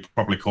don't know what you'd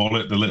probably call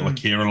it, the little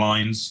Akira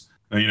lines.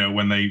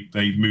 When they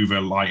move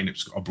a light and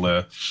it's got a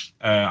blur.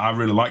 I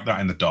really like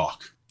that in the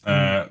dark.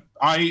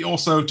 I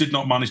also did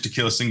not manage to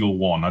kill a single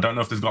one. I don't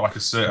know if they've got like a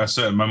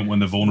certain moment when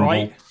they're vulnerable.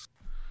 Right.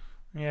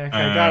 Yeah,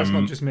 okay, that's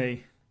not just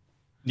me.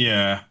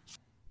 Yeah.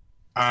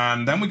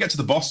 And then we get to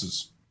the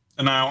bosses.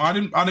 And now I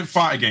didn't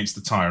fight against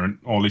the tyrant,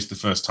 or at least the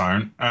first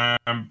tyrant.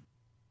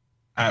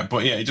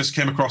 But yeah, it just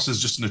came across as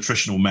just an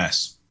attritional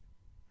mess.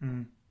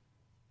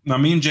 Now,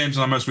 me and James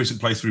in our most recent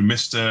playthrough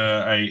missed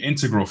a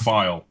integral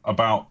file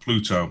about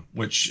Pluto,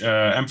 which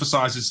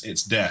emphasizes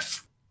its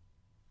death.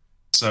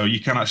 So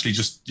you can actually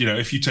just,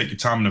 if you take your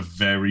time and are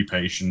very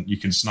patient, you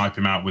can snipe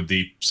him out with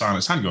the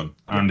silenced handgun,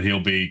 and he'll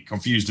be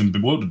confused and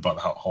bewildered by the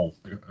whole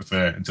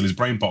affair until his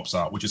brain pops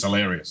out, which is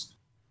hilarious.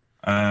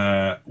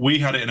 We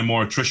had it in a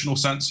more attritional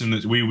sense, in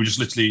that we were just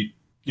literally,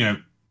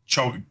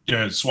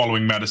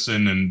 swallowing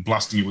medicine and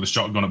blasting it with a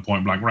shotgun at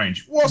point blank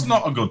range. It was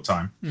not a good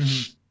time.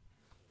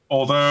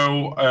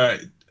 Although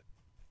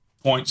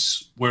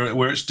points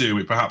where it's due,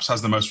 it perhaps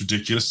has the most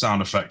ridiculous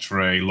sound effect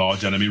for a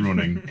large enemy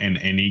running in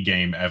any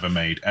game ever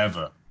made,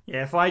 ever.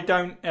 Yeah, if I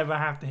don't ever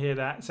have to hear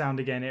that sound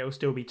again, it'll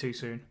still be too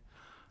soon.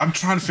 I'm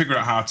trying to figure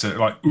out how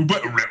to,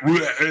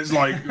 it's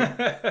like,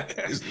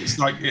 it's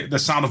like the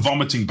sound of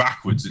vomiting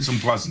backwards. It's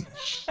unpleasant.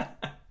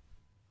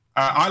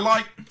 I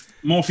like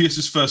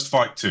Morpheus's first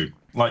fight too.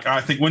 Like,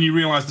 I think when you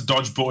realize the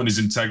dodge button is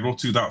integral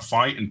to that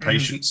fight and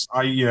patience,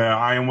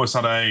 I almost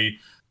had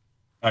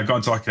I got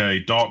into like a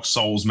Dark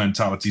Souls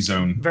mentality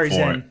zone. Very for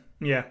zen. it.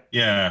 Yeah.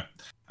 Yeah.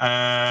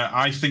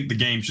 I think the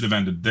game should have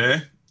ended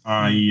there.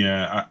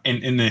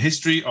 In the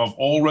history of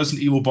all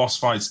Resident Evil boss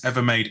fights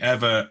ever made,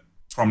 ever,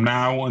 from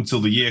now until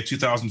the year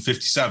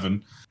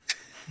 2057,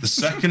 the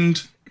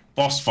second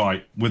boss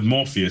fight with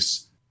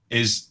Morpheus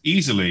is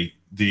easily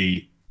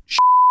the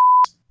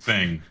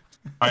thing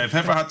I have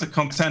ever had to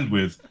contend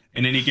with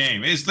in any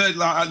game. It's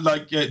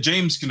like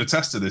James can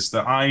attest to this,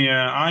 that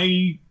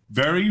I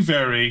very,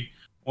 very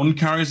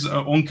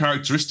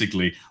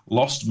uncharacteristically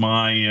lost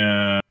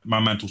my my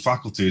mental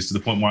faculties to the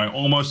point where I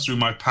almost threw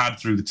my pad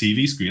through the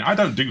TV screen. I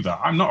don't do that.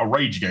 I'm not a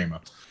rage gamer.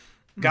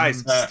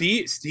 Guys,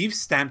 Steve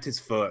stamped his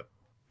foot.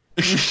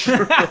 The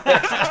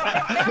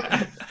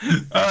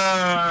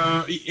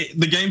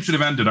game should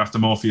have ended after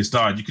Morpheus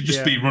died. You could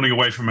just be running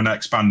away from an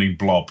expanding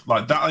blob.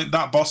 Like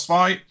that boss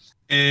fight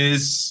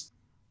it's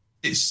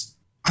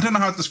I don't know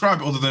how to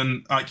describe it other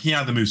than like he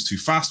either moves too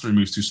fast or he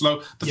moves too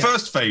slow. The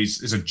first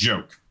phase is a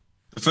joke.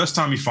 The first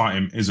time you fight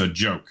him is a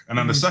joke. And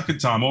then the second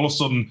time, all of a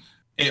sudden,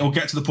 it'll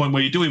get to the point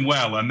where you're doing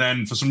well, and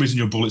then for some reason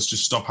your bullets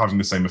just stop having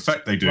the same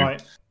effect they do.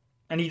 Right.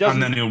 And he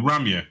doesn't. And then he'll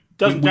ram you.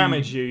 Doesn't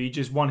damage you. He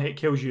just one hit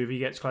kills you if he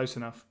gets close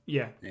enough.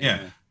 Yeah.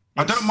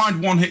 I don't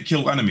mind one hit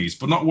kill enemies,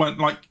 but not when,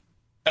 like,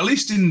 at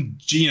least in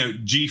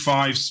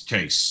G5's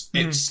case,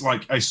 it's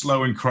like a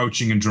slow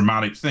encroaching and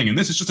dramatic thing. And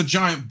this is just a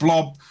giant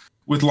blob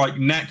with like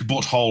neck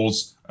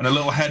buttholes and a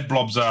little head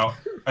blobs out,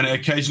 and it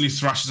occasionally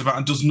thrashes about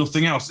and does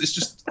nothing else. It's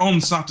just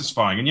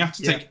unsatisfying, and you have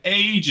to take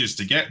ages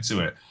to get to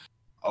it.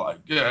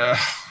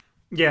 If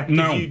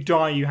you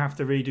die, you have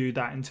to redo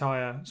that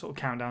entire sort of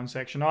countdown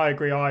section. I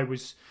agree. I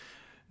was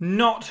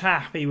not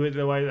happy with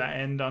the way that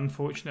ended.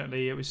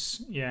 Unfortunately, it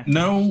was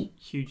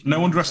huge.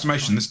 No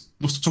underestimation. This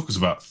must have took us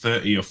about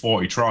 30 or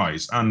 40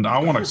 tries, and I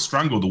want to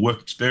strangle the work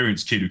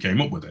experience kid who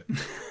came up with it.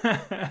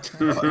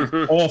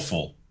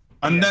 Awful.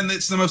 And then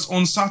it's the most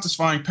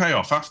unsatisfying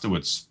payoff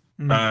afterwards,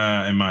 in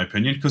my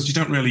opinion, because you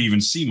don't really even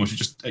see much. It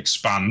just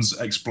expands,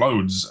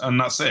 explodes, and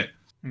that's it.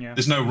 Yeah.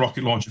 There's no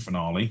rocket launcher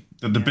finale.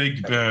 The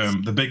big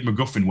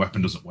MacGuffin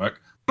weapon doesn't work.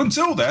 But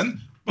until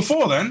then,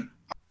 before then,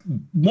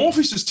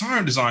 Morpheus's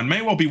tyrant design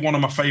may well be one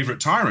of my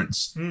favourite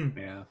tyrants.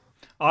 Yeah,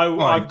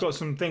 I've got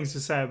some things to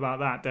say about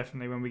that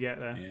definitely when we get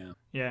there.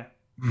 Yeah.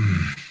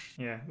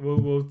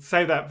 We'll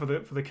save that for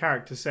the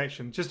character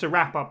section. Just to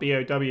wrap up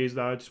BOWs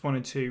though, I just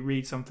wanted to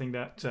read something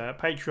that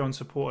Patreon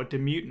supporter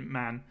The Mutant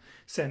Man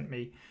sent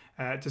me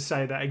to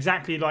say that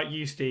exactly like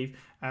you, Steve.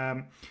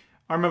 I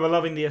remember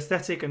loving the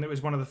aesthetic, and it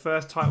was one of the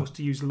first titles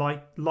to use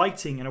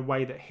lighting in a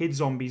way that hid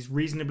zombies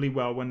reasonably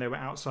well when they were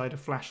outside a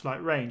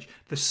flashlight range.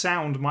 The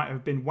sound might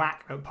have been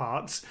whack at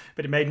parts,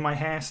 but it made my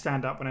hair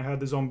stand up when I heard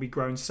the zombie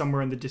groan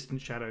somewhere in the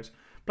distant shadows.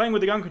 Playing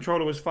with the gun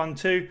controller was fun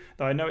too,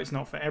 though I know it's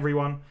not for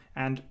everyone,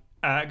 and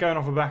going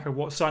off the back of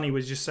what Sonny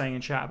was just saying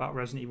in chat about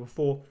Resident Evil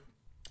 4,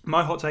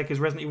 my hot take is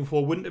Resident Evil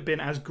 4 wouldn't have been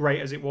as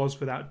great as it was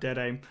without Dead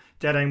Aim.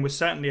 Dead Aim was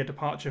certainly a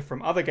departure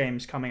from other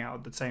games coming out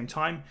at the same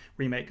time,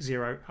 Remake,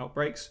 Zero,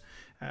 Outbreaks.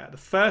 The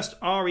first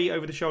RE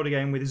over-the-shoulder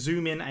game with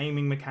zoom-in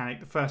aiming mechanic,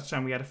 the first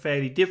time we had a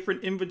fairly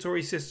different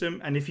inventory system,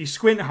 and if you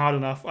squint hard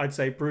enough, I'd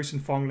say Bruce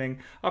and Fong Ling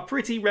are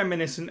pretty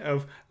reminiscent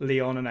of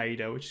Leon and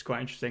Ada, which is quite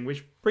interesting,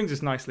 which brings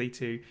us nicely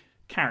to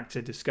character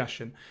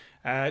discussion.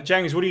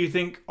 James, what do you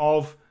think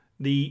of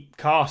the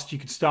cast? You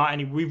could start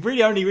any. We've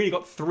only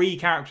got 3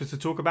 characters to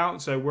talk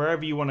about, so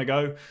wherever you want to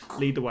go,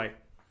 lead the way.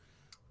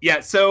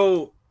 Yeah,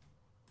 so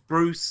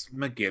Bruce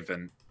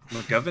McGiven.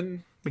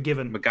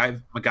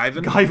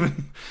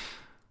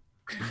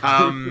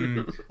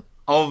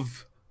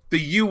 Of the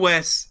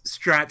US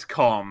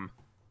Stratcom.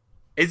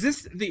 Is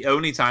this the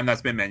only time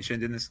that's been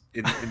mentioned in this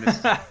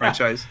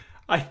franchise?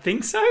 I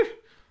think so.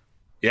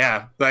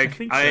 Yeah, like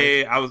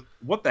I was.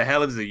 What the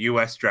hell is the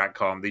US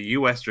Stratcom? The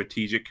US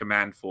Strategic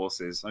Command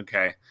Forces.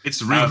 Okay,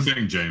 it's a real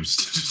thing, James.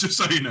 Just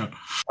so you know.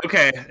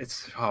 Okay,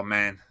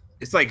 man,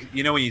 it's like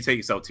when you take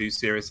yourself too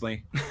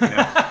seriously. You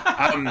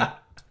know?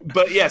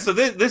 But yeah, so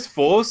this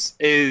force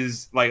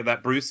is like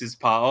that Bruce is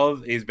part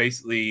of is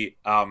basically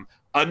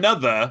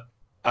another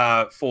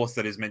force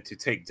that is meant to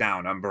take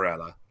down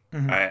Umbrella,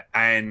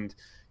 and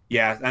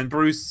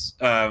Bruce.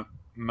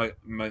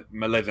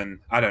 Malivan,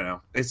 I don't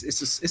know.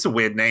 It's a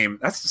weird name.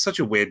 That's such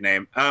a weird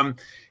name.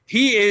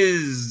 He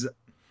is.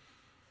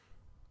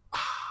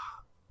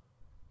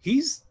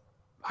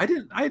 I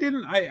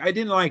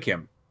didn't like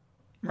him.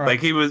 Right.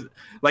 Like he was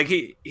like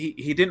he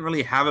didn't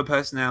really have a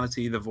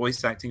personality. The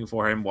voice acting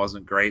for him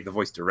wasn't great. The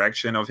voice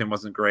direction of him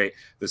wasn't great.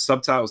 The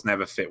subtitles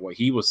never fit what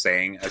he was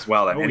saying as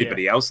well as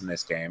anybody else in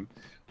this game.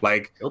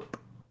 Like, nope.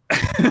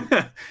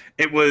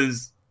 It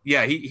was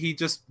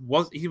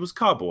he was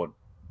cardboard.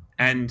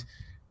 And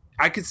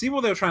I could see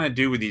what they were trying to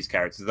do with these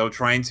characters. They were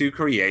trying to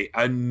create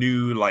a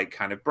new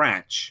kind of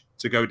branch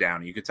to go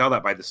down. You could tell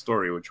that by the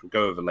story, which we'll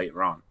go over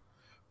later on,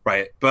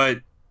 right? But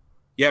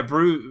yeah,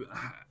 Bruce,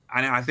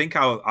 and I think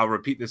I'll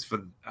repeat this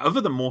for other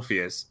than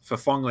Morpheus, for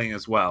Fong Ling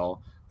as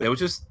well. They were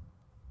just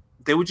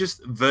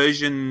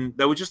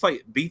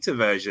like beta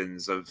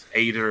versions of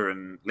Ada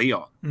and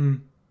Leon.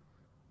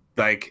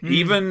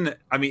 Even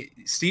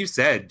Steve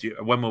said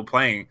when we were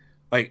playing,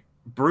 like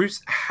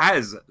Bruce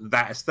has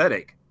that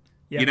aesthetic.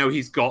 Yeah.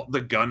 He's got the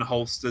gun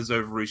holsters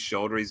over his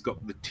shoulder. He's got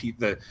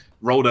the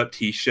rolled up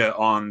T-shirt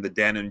on, the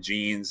denim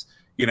jeans,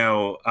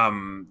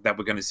 that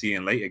we're going to see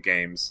in later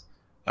games.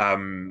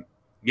 Fong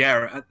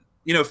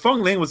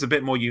Ling was a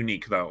bit more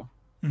unique though.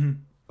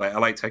 Mm-hmm. Like I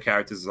liked her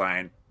character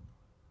design.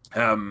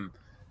 But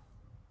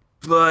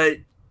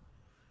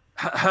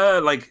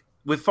her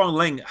with Fong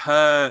Ling,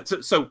 so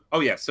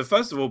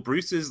first of all,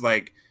 Bruce's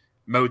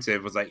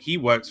motive was he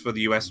works for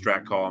the US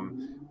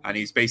Stratcom, and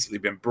he's basically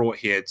been brought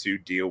here to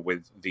deal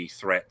with the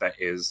threat that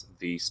is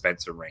the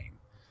Spencer Reign.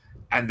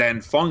 And then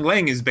Fong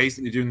Ling is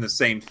basically doing the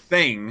same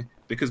thing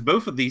because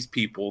both of these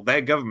people, their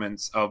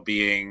governments are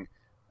being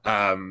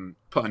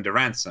put under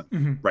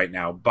ransom right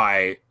now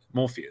by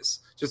Morpheus,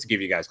 just to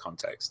give you guys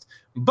context.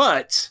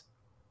 But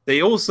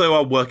they also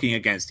are working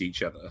against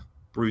each other,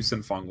 Bruce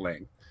and Fong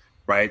Ling,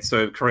 right?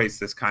 So it creates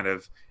this kind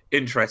of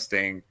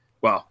interesting.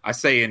 Well, I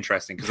say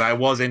interesting because I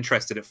was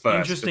interested at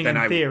first. Interesting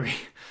in theory.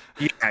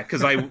 Yeah,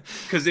 because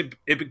it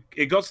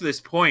got to this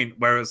point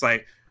where it was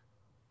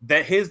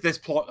here's this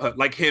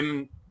plot,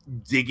 him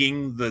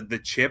digging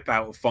the chip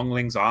out of Fong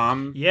Ling's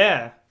arm.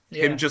 Yeah.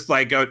 Him just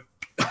go,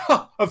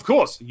 of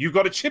course, you've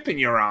got a chip in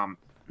your arm.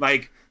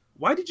 Why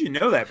did you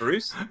know that,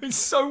 Bruce? It's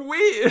so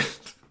weird.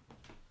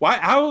 Why?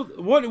 How?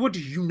 What do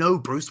you know,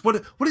 Bruce?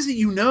 What is it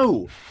you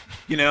know?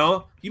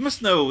 You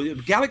must know.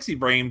 Galaxy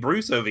brain,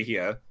 Bruce over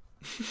here.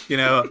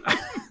 And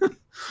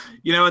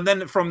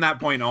then from that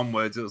point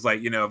onwards, it was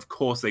of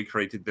course they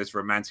created this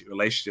romantic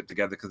relationship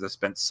together because they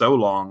spent so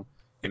long,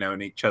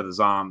 in each other's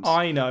arms.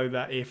 I know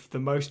that if the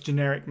most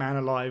generic man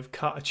alive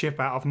cut a chip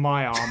out of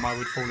my arm, I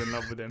would fall in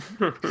love with him.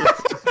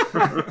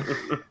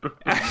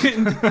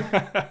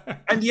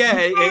 and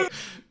yeah,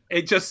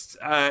 it just,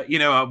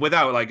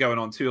 without going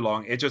on too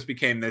long, it just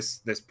became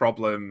this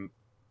problem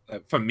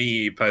for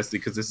me personally,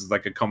 because this is a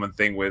common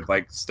thing with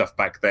stuff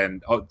back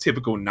then,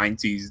 typical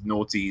 90s,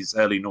 noughties,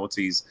 early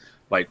noughties,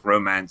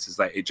 romance is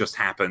it just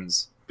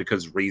happens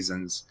because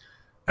reasons,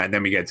 and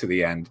then we get to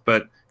the end.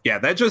 But yeah,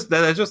 they're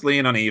just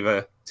leaning on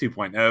Eva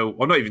 2.0,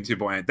 or not even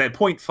 2.0, they're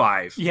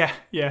 0.5. Yeah.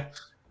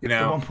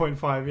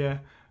 1.5, yeah.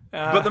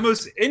 But the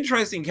most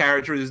interesting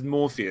character is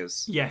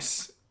Morpheus.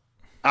 Yes.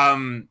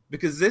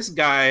 Because this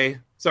guy,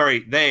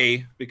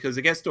 because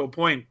it gets to a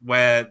point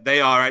where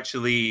they are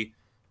actually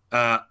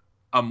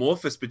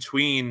amorphous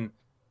between,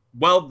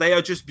 they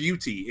are just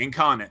beauty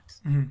incarnate.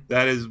 Mm-hmm.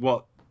 That is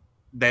what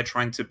they're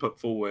trying to put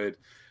forward,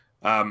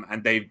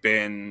 and they've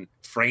been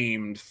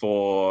framed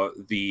for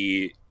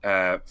the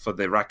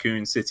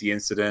Raccoon City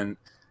incident,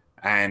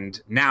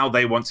 and now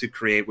they want to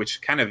create,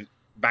 which kind of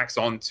backs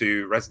on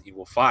to Resident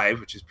Evil 5,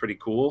 which is pretty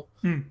cool.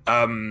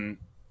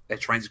 They're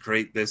trying to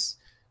create this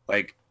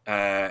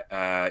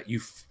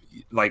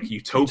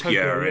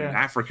Utopia and yeah.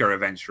 Africa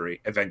eventually,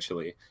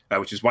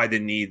 which is why they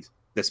need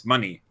this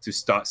money to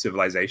start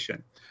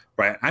civilization,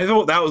 right? I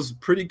thought that was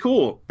pretty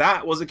cool.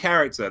 That was a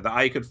character that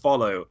I could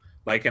follow,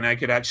 and I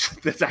could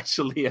actually there's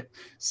actually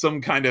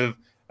some kind of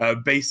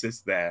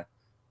basis there,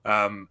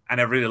 and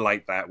I really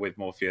like that with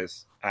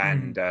Morpheus,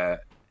 and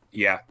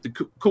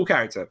cool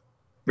character.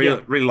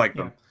 Really like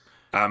them.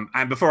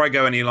 And before I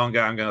go any longer,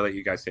 I'm going to let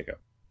you guys take up.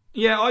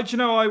 Yeah,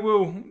 I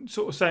will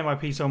sort of say my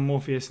piece on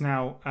Morpheus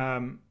now.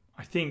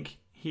 I think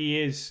he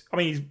is,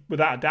 he's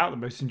without a doubt the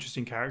most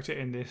interesting character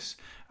in this.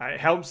 It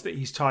helps that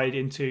he's tied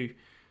into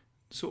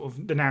sort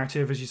of the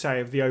narrative, as you say,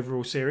 of the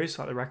overall series,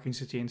 like the Raccoon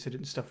City incident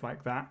and stuff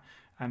like that.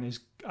 And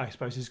I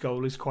suppose his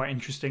goal is quite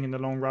interesting in the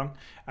long run.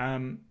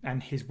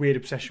 And his weird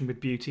obsession with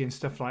beauty and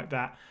stuff like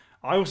that.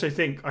 I also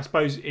think, I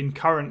suppose, in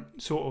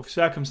current sort of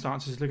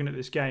circumstances, looking at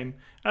this game,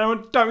 and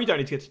we don't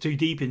need to get too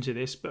deep into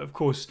this, but of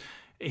course,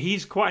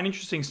 he's quite an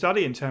interesting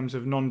study in terms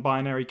of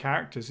non-binary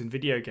characters in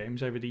video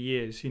games over the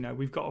years.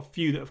 We've got a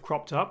few that have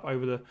cropped up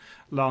over the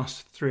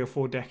last 3 or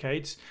 4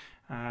 decades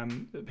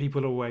that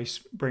people always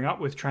bring up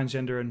with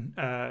transgender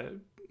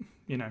and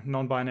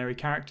non-binary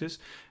characters.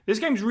 This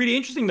game's really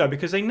interesting though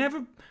because they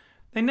never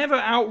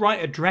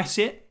outright address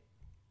it.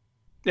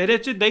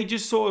 They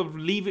just sort of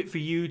leave it for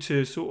you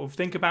to sort of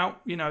think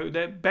about.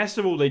 Best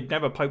of all, they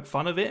never poke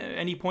fun of it at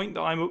any point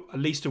that I'm at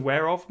least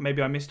aware of.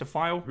 Maybe I missed a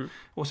file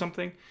or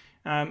something.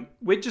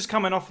 We're just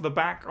coming off the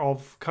back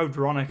of Code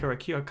Veronica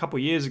a couple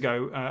of years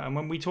ago, and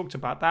when we talked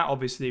about that,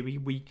 obviously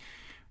we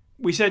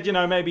said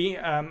maybe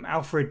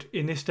Alfred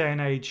in this day and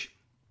age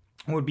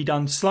would be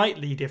done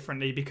slightly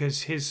differently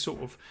because his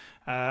sort of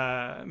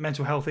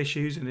mental health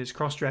issues and his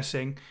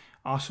cross-dressing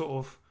are sort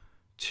of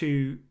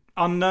to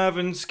unnerve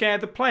and scare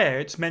the player.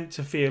 It's meant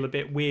to feel a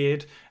bit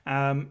weird,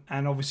 and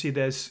obviously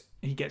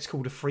he gets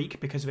called a freak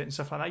because of it and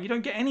stuff like that. You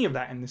don't get any of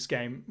that in this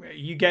game.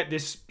 You get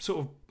this sort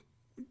of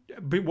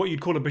what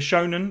you'd call a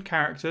Bishonen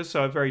character,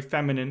 so a very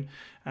feminine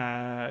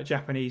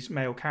Japanese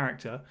male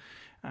character,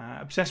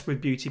 obsessed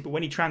with beauty. But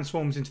when he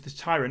transforms into this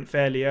tyrant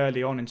fairly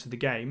early on into the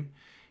game,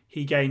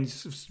 he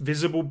gains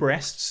visible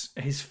breasts.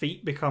 His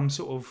feet become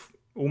sort of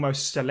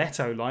almost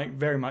stiletto-like,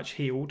 very much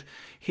healed.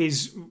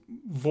 His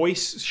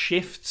voice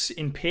shifts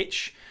in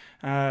pitch.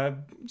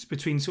 It's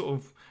between sort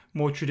of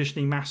more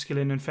traditionally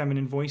masculine and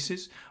feminine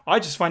voices. I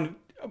just find it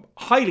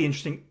highly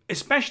interesting,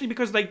 especially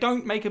because they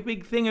don't make a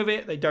big thing of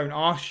it. They don't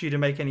ask you to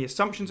make any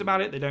assumptions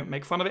about it. They don't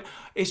make fun of it.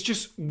 It's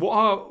just what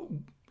a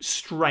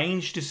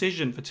strange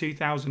decision for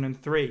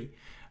 2003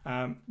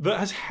 that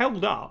has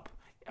held up.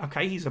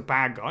 Okay, he's a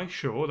bad guy,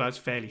 sure. That's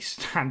fairly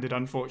standard,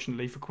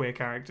 unfortunately, for queer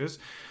characters.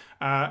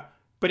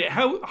 But it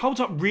holds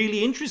up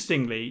really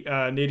interestingly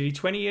nearly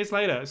 20 years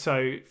later.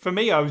 So for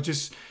me, I was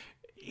just,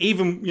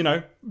 even,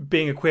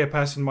 being a queer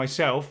person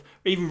myself,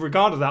 even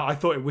regardless of that, I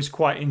thought it was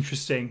quite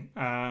interesting.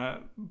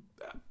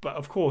 But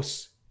of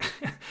course,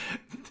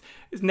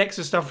 next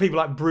to stuff, people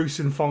like Bruce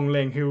and Fong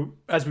Ling, who,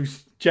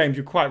 as James,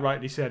 you quite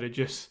rightly said, are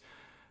just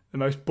the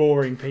most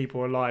boring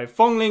people alive.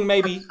 Fong Ling,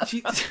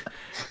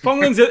 Fong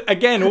Ling's,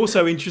 again,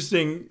 also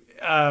interesting,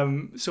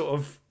 sort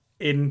of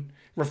in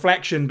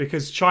reflection,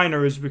 because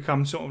China has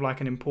become sort of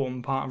like an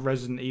important part of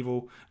Resident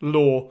Evil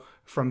lore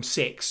from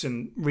 6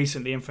 and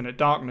recently Infinite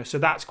Darkness, so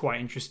that's quite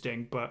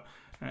interesting. But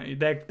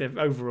they're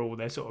overall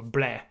they're sort of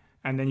bleh.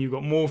 And then you've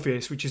got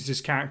Morpheus, which is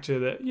this character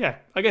that,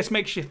 I guess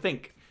makes you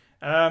think.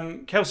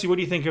 Kelsey, what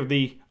do you think of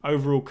the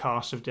overall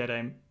cast of Dead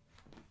Aim?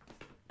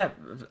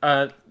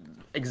 Yeah,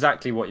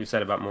 exactly what you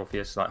said about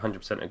Morpheus.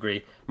 100%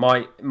 agree.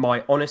 My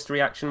honest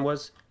reaction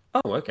was,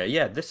 oh, okay,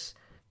 yeah,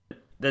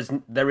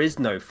 there is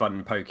no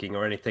fun poking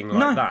or anything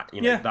like that.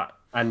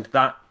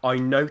 That I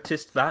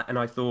noticed that, and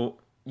I thought,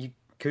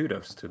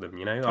 kudos to them.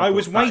 I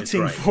was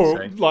waiting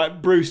for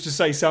Bruce to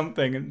say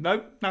something, and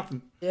nope,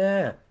 nothing.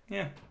 Yeah.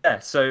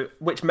 So,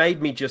 which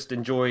made me just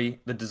enjoy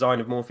the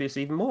design of Morpheus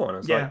even more. And I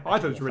was I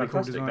thought it was really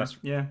cool design. That's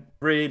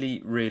really,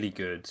 really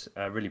good.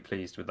 Really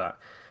pleased with that.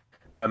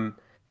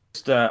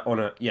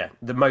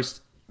 The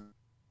most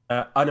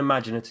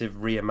unimaginative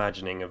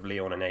reimagining of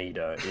Leon and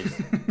Ada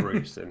is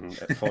Bruce and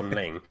Fong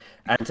Ling.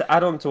 And to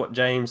add on to what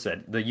James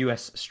said, the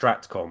US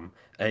Stratcom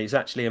is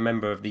actually a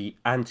member of the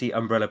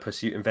Anti-Umbrella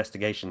Pursuit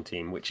Investigation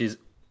Team, which is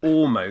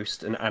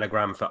almost an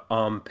anagram for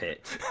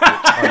armpit. Which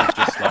I'm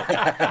just like,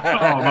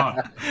 oh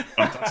man,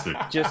 fantastic!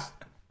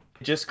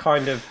 Just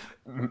kind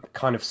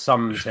of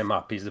sums him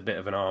up. He's a bit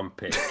of an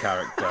armpit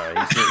character.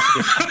 It's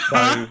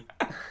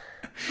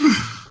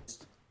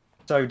just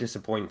so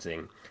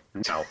disappointing.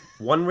 Now,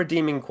 one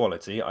redeeming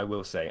quality, I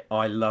will say,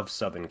 I love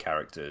Southern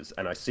characters,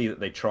 and I see that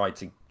they tried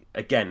to.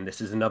 Again,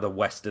 this is another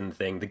Western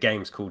thing. The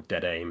game's called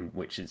Dead Aim,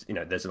 which is,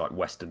 there's like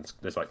Westerns.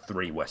 There's like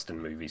 3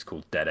 Western movies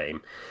called Dead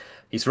Aim.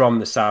 He's from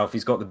the South.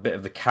 He's got the bit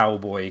of the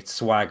cowboy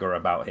swagger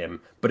about him,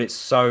 but it's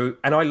so.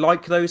 And I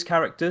like those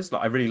characters.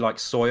 Like I really like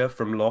Sawyer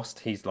from Lost.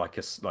 He's like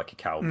a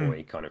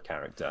cowboy kind of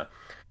character,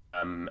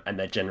 and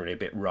they're generally a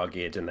bit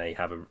rugged, and they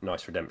have a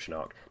nice redemption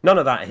arc. None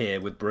of that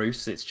here with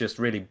Bruce. It's just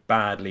really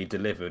badly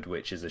delivered,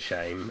 which is a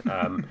shame.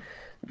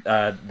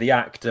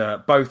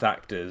 Both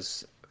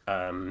actors.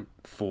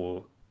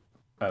 for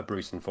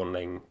Bruce and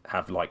Fonling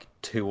have like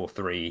 2 or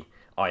 3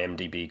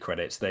 IMDb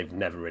credits. They've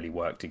never really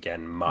worked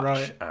again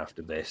much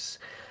after this,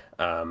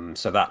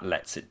 so that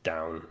lets it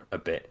down a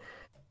bit.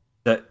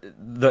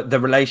 The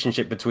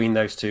relationship between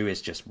those two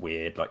is just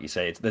weird, like you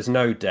say. There's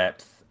no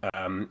depth,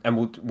 and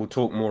we'll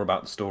talk more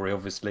about the story,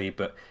 obviously.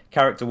 But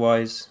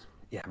character-wise,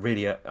 yeah,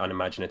 really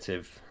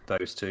unimaginative.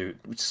 Those two,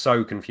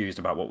 so confused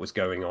about what was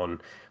going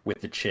on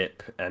with the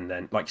chip, and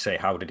then, like you say,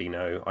 how did he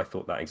know? I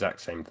thought that exact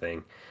same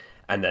thing.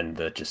 And then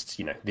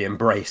the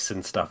embrace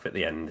and stuff at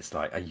the end. It's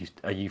like,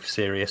 are you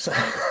serious?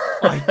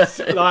 Like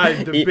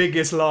the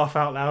biggest laugh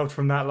out loud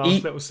from that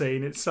last little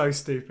scene. It's so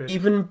stupid.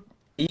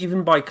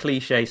 Even by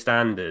cliche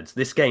standards,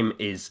 this game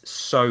is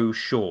so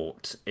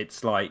short.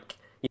 It's like,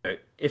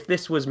 if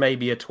this was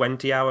maybe a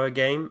 20-hour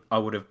game, I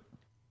would have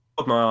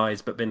rolled my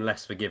eyes but been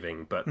less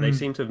forgiving. But they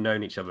seem to have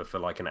known each other for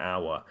like an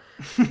hour.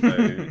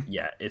 So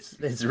yeah,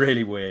 it's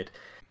really weird.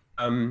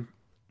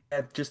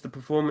 Just the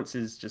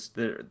performances,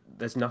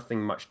 there's nothing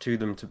much to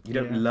them. You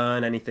don't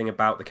learn anything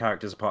about the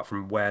characters apart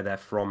from where they're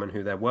from and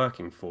who they're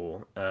working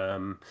for.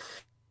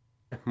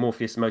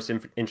 Morpheus, the most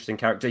interesting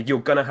character.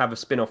 You're going to have a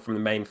spin-off from the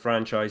main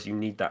franchise. You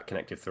need that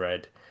connective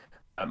thread.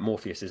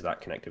 Morpheus is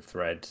that connective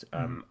thread.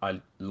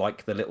 I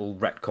like the little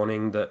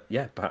retconning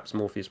that, perhaps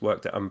Morpheus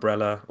worked at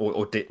Umbrella,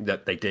 or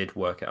that they did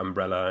work at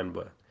Umbrella and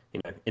were,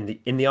 in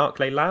the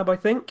Arclay lab, I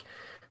think.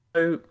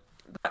 So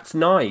that's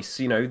nice.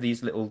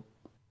 These little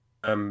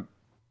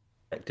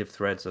connective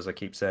threads, as I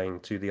keep saying,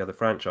 to the other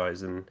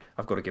franchise, and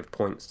I've got to give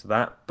points to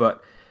that.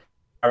 But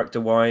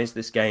character-wise,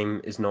 this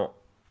game is not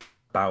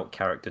about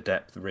character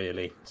depth,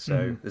 really.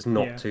 So there's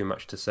not too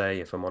much to say,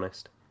 if I'm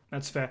honest.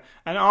 That's fair.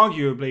 And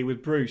arguably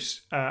with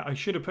Bruce, I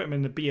should have put him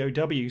in the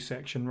BOW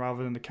section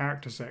rather than the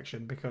character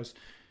section because,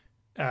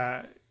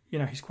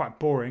 he's quite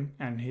boring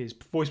and his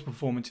voice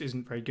performance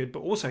isn't very good, but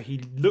also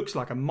he looks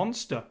like a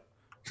monster.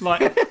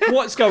 Like,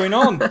 what's going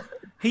on?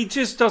 He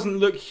just doesn't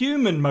look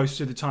human most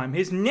of the time.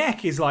 His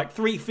neck is like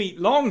 3 feet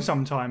long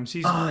sometimes.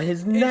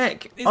 His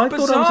neck. It's I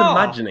bizarre. thought I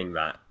was imagining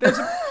that.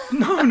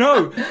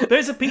 No.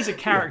 There's a piece of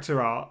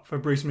character art for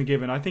Bruce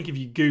McGivern. I think if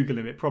you Google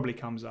him, it probably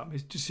comes up.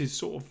 It's just his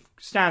sort of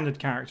standard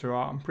character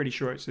art. I'm pretty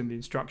sure it's in the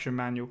instruction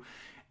manual.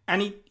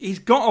 And he's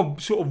got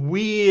a sort of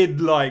weird,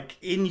 like,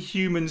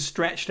 inhuman,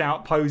 stretched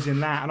out pose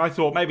in that. And I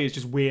thought maybe it's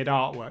just weird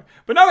artwork.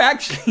 But no, it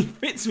actually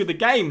fits with the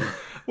game.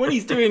 When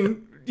he's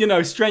doing,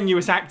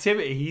 strenuous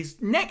activity,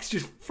 his neck's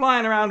just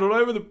flying around all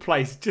over the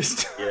place.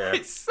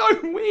 It's so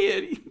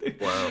weird.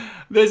 Wow.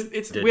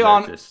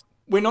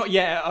 We're not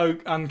yet at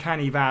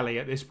Uncanny Valley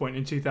at this point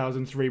in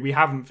 2003. We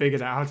haven't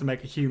figured out how to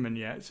make a human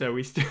yet, so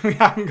we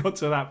haven't got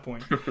to that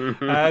point.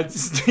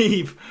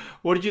 Steve,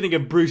 what did you think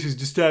of Bruce's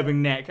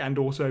disturbing neck and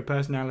also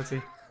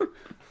personality?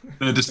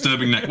 The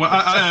disturbing neck. Well,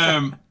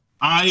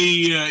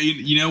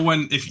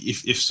 when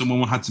if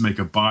someone had to make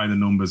a by the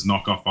numbers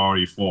knockoff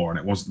RE4 and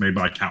it wasn't made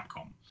by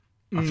Capcom,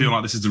 I feel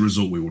like this is the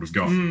result we would have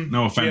got.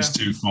 No offense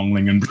to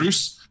Fongling and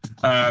Bruce.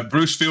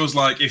 Bruce feels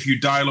like if you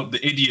dial up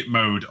the idiot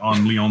mode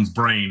on Leon's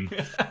brain,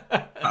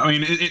 I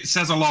mean, it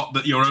says a lot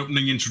that your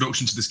opening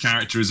introduction to this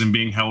character is him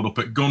being held up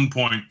at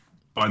gunpoint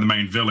by the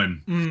main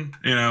villain,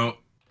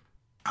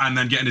 and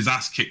then getting his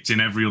ass kicked in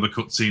every other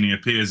cutscene he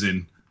appears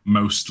in,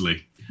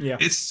 mostly. Yeah.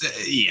 It's,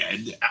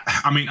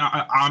 I mean,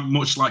 I'm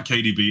much like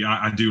KDB.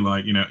 I do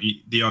like,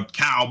 the odd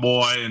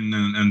cowboy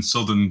and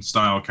Southern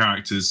style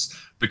characters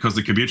because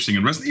they could be interesting.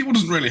 And Resident Evil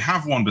doesn't really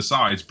have one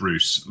besides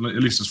Bruce, at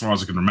least as far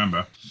as I can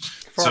remember.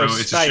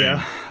 It's a shame.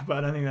 But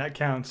I don't think that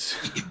counts.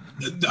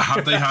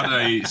 Have they had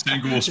a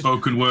single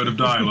spoken word of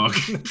dialogue?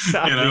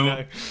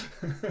 Sadly,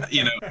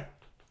 no.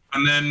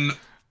 And then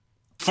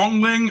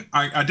Fongling,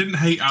 I didn't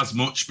hate as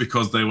much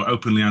because they were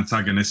openly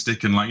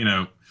antagonistic and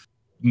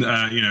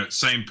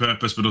same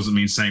purpose but doesn't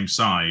mean same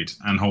side,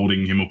 and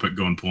holding him up at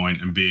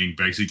gunpoint and being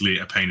basically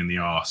a pain in the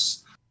arse.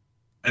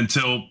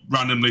 Until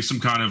randomly some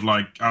kind of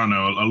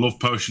a love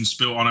potion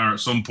spilt on her at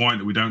some point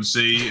that we don't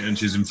see, and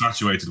she's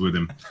infatuated with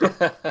him.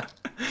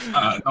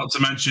 Not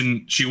to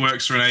mention, she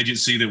works for an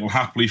agency that will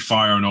happily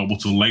fire an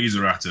orbital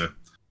laser at her.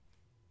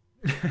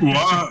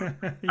 What?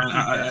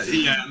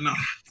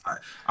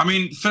 I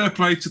mean, fair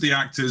play to the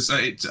actors.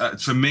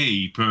 For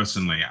me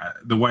personally,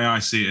 the way I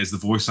see it is the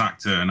voice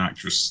actor and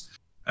actress.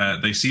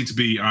 They seem to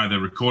be either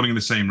recording in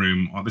the same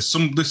room, or there's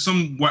some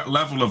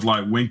level of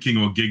winking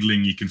or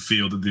giggling you can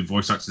feel that the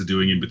voice actors are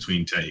doing in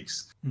between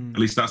takes. At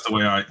least that's the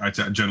way I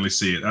generally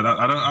see it.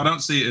 I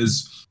don't see it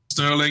as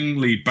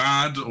sterlingly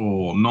bad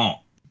or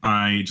not.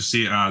 I just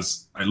see it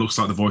as it looks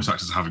like the voice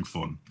actors are having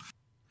fun.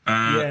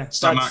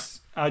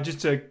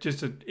 Just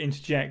to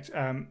interject,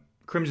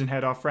 Crimson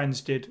Head, our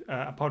friends, did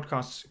a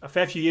podcast a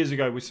fair few years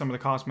ago with some of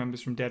the cast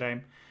members from Dead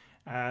Aim.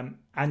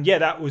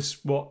 That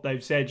was what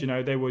they've said.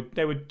 They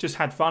were just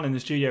had fun in the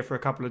studio for a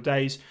couple of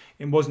days.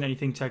 It wasn't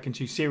anything taken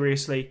too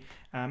seriously,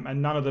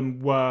 and none of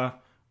them were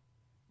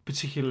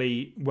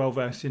particularly well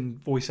versed in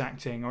voice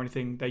acting or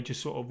anything. They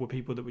just sort of were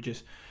people that were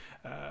just,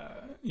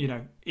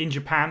 in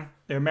Japan.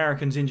 They're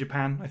Americans in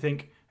Japan, I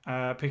think,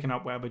 picking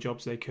up whatever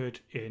jobs they could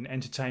in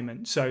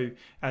entertainment. So,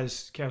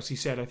 as Kelsey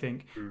said, I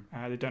think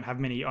they don't have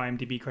many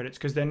IMDb credits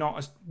because they're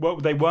not,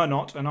 they were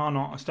not and are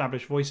not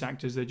established voice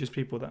actors. They're just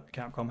people that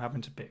Capcom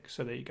happened to pick.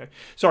 So there you go.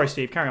 Sorry,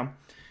 Steve, carry on.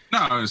 No,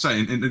 I was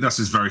saying that's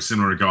just very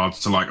similar regards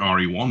to like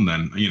RE1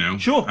 then, you know.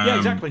 Sure, yeah,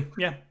 exactly,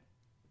 yeah.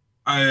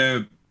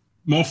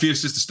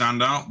 Morpheus is the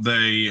standout.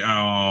 They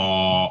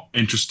are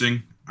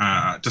interesting.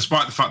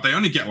 Despite the fact they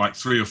only get like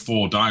 3 or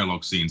 4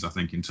 dialogue scenes, I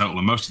think, in total.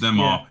 And most of them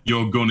are,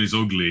 your gun is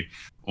ugly,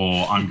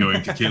 or I'm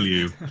going to kill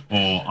you,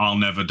 or I'll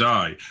never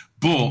die.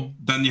 But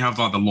then you have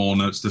like the lore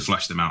notes to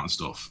flesh them out and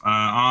stuff.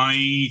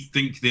 I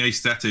think the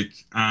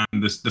aesthetic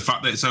and the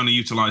fact that it's only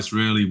utilized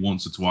really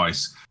once or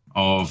twice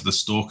of the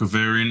Stalker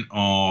variant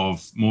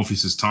of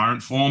Morpheus's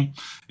Tyrant form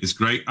is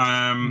great.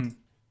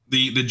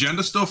 The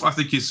gender stuff, I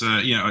think, is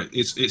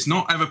it's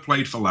not ever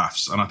played for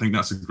laughs, and I think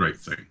that's a great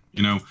thing.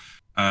 You know,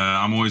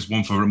 I'm always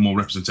one for more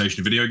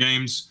representation of video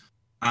games.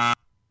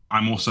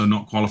 I'm also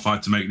not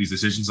qualified to make these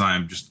decisions. I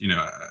am just,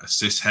 a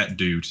cis-het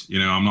dude.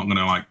 I'm not going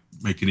to like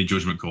make any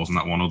judgment calls on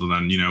that one, other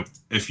than,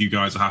 if you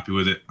guys are happy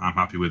with it, I'm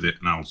happy with it,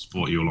 and I'll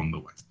support you along the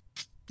way.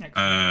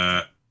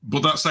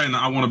 But that's saying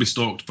that I want to be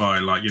stalked by,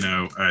 like,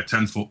 a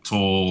 10-foot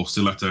tall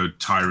stiletto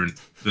tyrant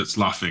that's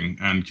laughing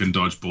and can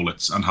dodge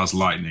bullets and has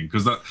lightning.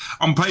 Because that,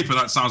 on paper,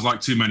 that sounds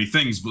like too many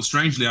things. But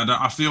strangely,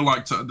 I feel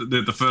like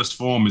the first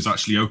form is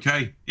actually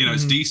okay.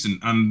 It's decent.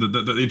 And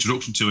the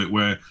introduction to it,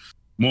 where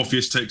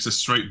Morpheus takes a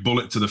straight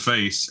bullet to the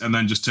face and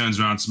then just turns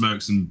around,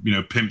 smirks, and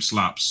pimp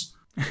slaps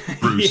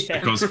Bruce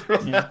because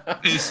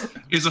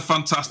is a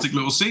fantastic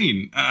little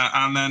scene,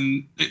 and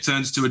then it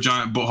turns to a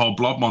giant butthole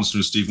blob monster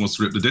and Steve wants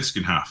to rip the disc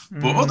in half.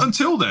 But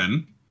until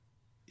then,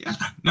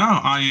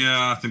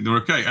 I think they're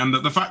okay. And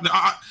the fact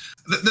that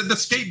the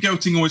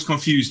scapegoating always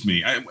confused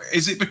me.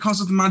 Is it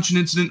because of the Mansion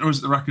incident or is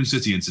it the Raccoon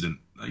City incident?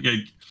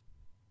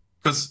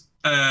 Because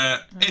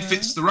if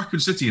it's the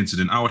Raccoon City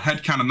incident, I would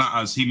headcanon that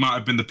as he might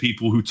have been the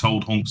people who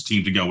told Hunk's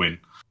team to go in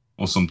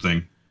or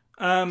something.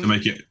 To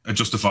make it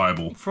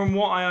justifiable. From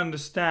what I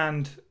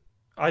understand,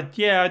 I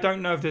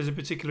don't know if there's a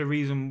particular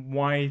reason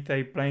why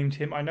they blamed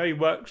him. I know he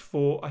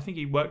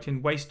worked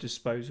in waste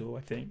disposal,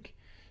 I think.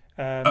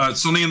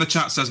 Sonny in the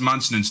chat says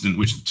Manson incident,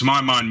 which to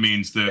my mind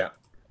means that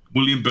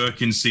William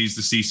Birkin sees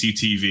the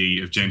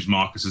CCTV of James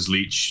Marcus's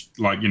leech,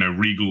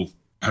 regal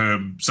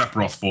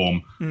Sephiroth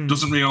form,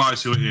 doesn't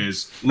realise who it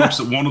is, looks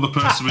at one other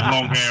person with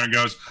long hair and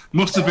goes,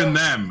 must have been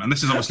them. And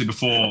this is obviously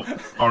before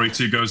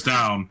RE2 goes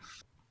down.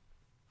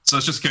 So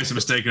it's just a case of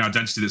mistaken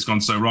identity that's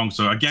gone so wrong.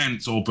 So again,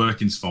 it's all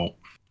Birkin's fault.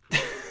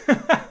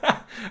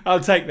 I'll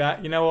take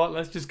that. You know what?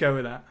 Let's just go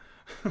with that.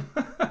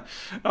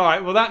 All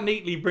right. Well, that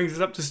neatly brings us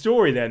up to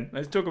story then.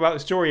 Let's talk about the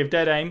story of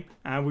Dead Aim.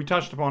 We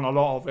touched upon a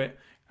lot of it.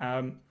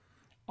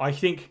 I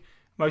think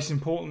most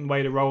important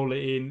way to roll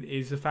it in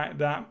is the fact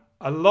that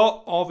a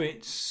lot of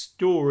its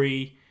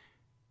story,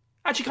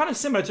 actually kind of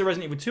similar to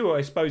Resident Evil 2,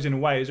 I suppose, in a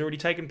way, has already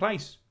taken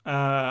place.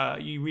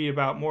 You read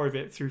about more of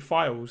it through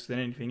files than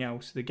anything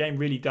else. The game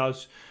really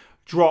does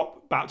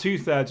drop about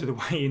 2/3 of the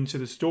way into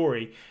the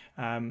story.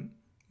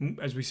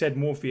 As we said,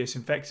 Morpheus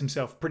infects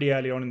himself pretty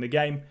early on in the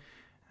game,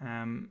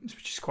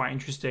 which is quite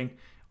interesting.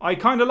 I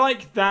kind of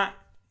like that.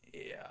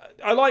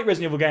 I like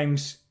Resident Evil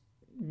games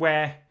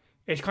where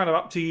it's kind of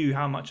up to you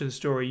how much of the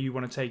story you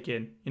want to take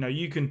in.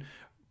 You can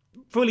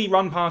fully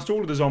run past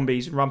all of the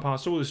zombies and run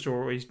past all the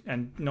stories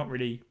and not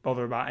really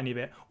bother about any of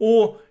it.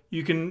 Or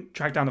you can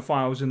track down the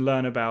files and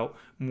learn about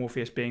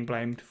Morpheus being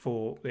blamed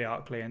for the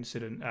Arklay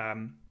incident,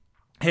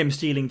 him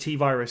stealing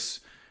T-Virus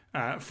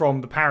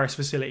from the Paris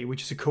facility,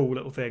 which is a cool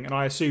little thing. And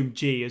I assume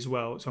G as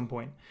well at some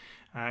point.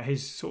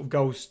 His sort of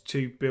goals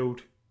to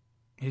build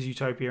his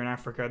utopia in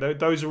Africa.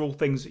 Those are all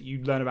things that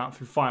you learn about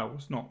through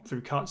files, not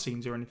through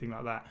cutscenes or anything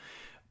like that.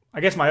 I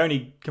guess my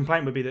only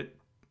complaint would be that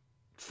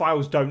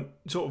files don't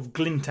sort of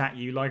glint at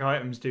you like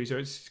items do, so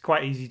it's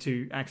quite easy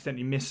to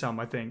accidentally miss some,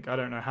 I think. I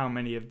don't know how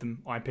many of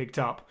them I picked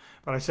up,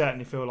 but I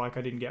certainly feel like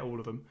I didn't get all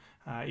of them,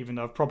 even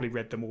though I've probably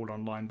read them all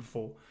online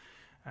before.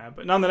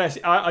 But nonetheless,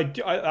 I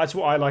that's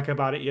what I like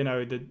about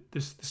it.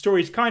 The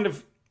story is kind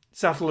of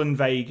subtle and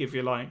vague, if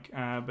you like,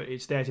 but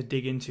it's there to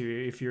dig into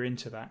if you're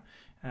into that.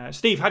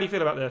 Steve, how do you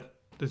feel about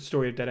the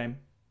story of Dead Aim?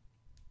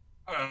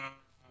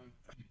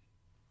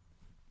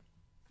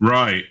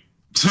 Right.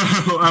 So,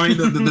 I mean,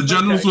 the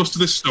general thrust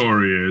of this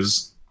story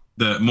is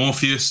that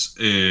Morpheus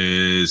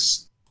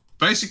is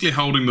basically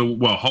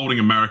holding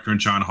America and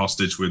China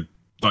hostage with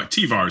like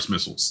T-Virus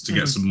missiles to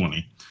get some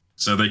money,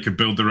 so they could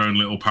build their own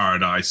little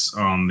paradise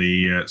on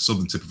the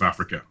southern tip of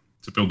Africa,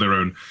 to build their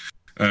own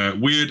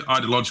weird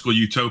ideological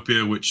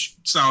utopia, which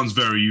sounds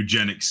very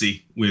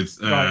eugenicsy with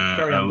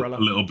a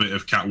little bit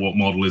of catwalk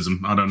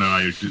modelism. I don't know how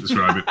you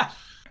describe it.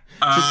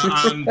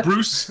 And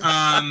Bruce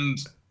and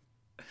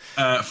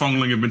Fong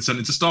Ling have been sent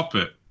in to stop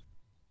it,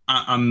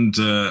 and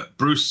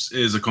Bruce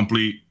is a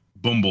complete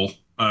bumble.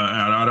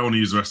 I don't want to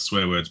use the rest of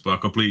the swear words, but a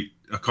complete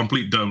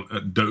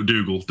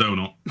Dougal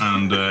donut,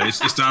 and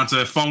it's down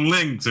to Fong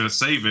Ling to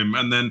save him.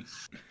 And then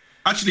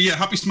Actually, yeah,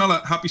 Happy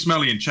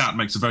Smelly in chat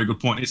makes a very good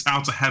point. It's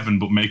Outer Heaven,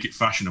 but make it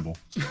fashionable.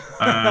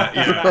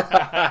 Yeah.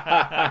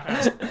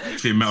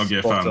 Actually, Metal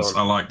Gear Spot fans, on.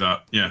 I like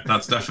that. Yeah,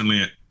 that's definitely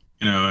it.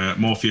 You know,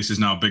 Morpheus is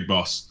now Big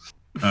Boss.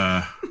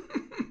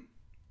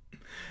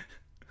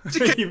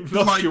 You've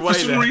lost your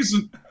way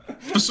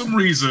For some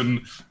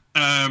reason,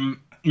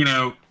 you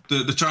know,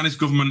 the Chinese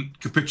government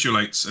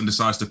capitulates and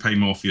decides to pay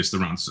Morpheus the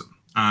ransom.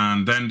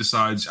 And then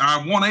decides,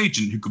 our one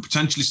agent who could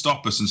potentially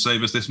stop us and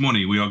save us this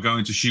money, we are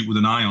going to shoot with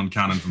an ion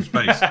cannon from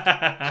space.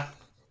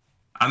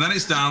 And then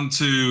it's down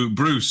to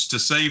Bruce to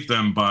save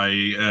them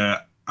by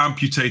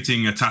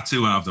amputating a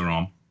tattoo out of their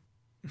arm.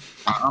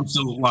 I'm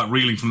still like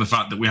reeling from the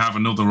fact that we have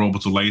another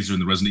orbital laser in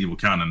the Resident Evil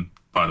canon,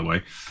 by the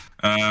way.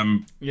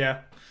 Yeah.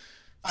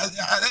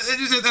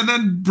 And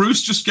then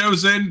Bruce just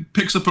goes in,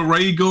 picks up a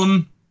ray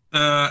gun.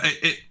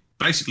 It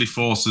basically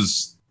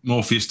forces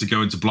Morpheus to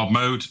go into blob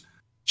mode,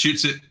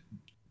 shoots it.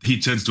 He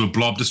turns to a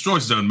blob,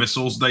 destroys his own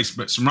missiles. They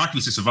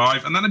miraculously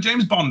survive, and then a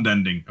James Bond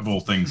ending of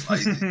all things.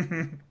 Like,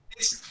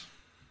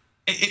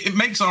 it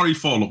makes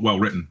RE4 look well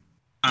written,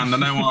 and I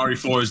know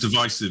RE4 is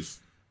divisive,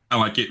 and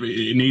like it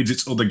needs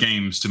its other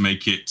games to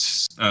make it,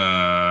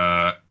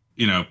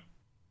 you know,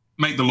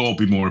 make the lore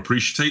be more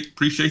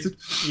appreciated.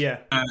 Yeah.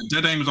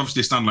 Dead Aim is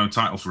obviously a standalone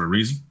title for a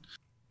reason.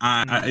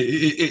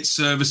 It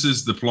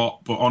services the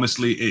plot, but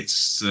honestly,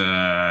 it's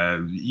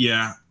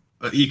yeah.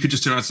 You could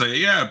just turn around and say,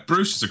 yeah,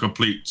 Bruce is a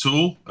complete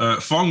tool.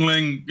 Fong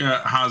Ling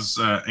has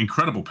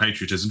incredible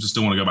patriotism to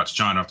still want to go back to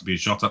China after being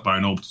shot at by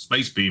an orbital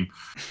space beam.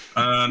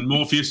 And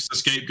Morpheus, the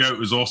scapegoat,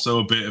 was also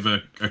a bit of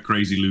a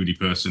crazy loony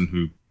person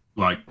who,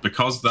 like,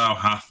 because thou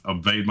hath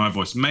obeyed my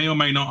voice, may or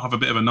may not have a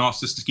bit of a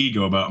narcissistic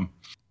ego about him.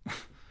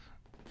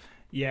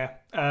 Yeah.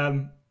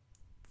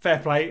 Fair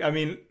play. I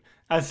mean,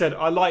 as I said,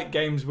 I like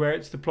games where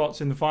it's the plots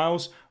in the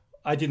files.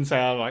 I didn't say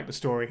I like the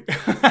story.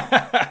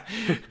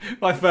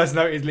 My first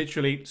note is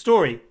literally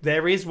story.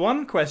 There is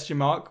one question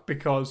mark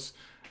because,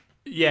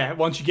 yeah,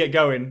 once you get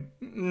going,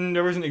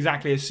 there isn't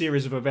exactly a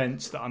series of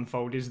events that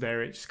unfold, is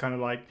there? It's kind of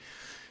like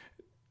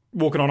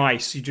walking on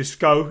ice. You just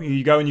go,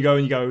 you go, and you go,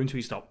 and you go until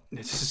you stop.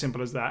 It's just as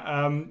simple as that.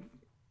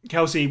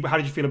 Kelsey, how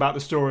did you feel about the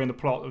story and the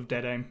plot of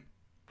Dead Aim?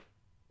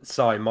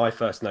 Si, my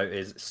first note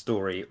is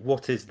story.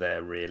 What is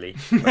there really?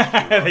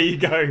 There you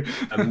go.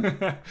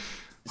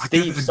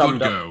 Steve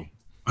summed up.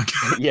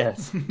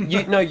 Yes,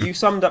 you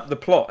summed up the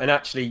plot, and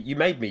actually, you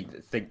made me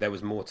think there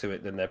was more to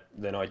it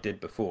than I did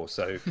before.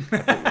 So I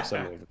think your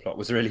summary of the plot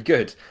was really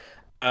good.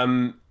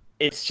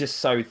 It's just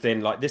so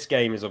thin. Like, this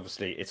game is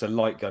obviously it's a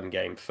light gun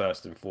game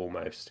first and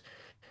foremost.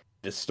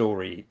 The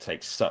story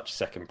takes such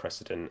second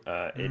precedent.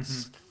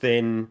 It's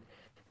thin.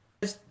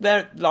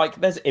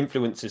 There's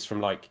influences from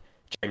like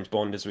James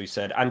Bond, as we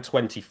said, and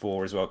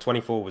 24 as well.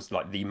 24 was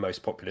like the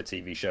most popular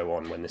TV show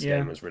on when this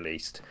game was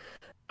released.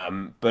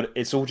 But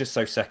it's all just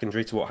so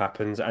secondary to what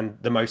happens, and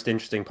the most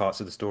interesting parts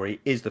of the story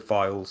is the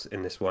files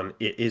in this one.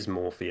 It is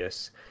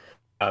Morpheus.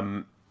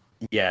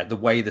 Yeah, the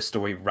way the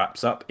story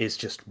wraps up is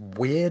just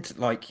weird.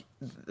 Like,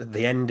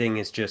 the ending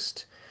is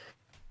just...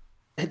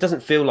 It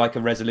doesn't feel like a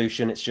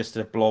resolution. It's just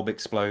a blob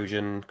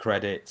explosion,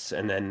 credits,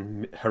 and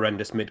then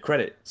horrendous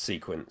mid-credit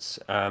sequence.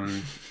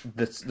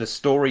 The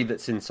story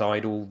that's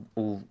inside all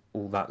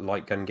that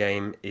light gun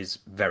game is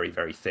very,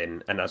 very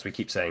thin. And as we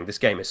keep saying, this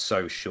game is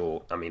so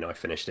short. I mean, I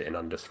finished it in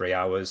under 3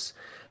 hours.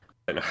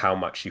 I don't know how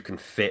much you can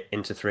fit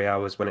into 3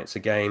 hours when it's a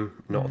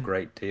game. Not a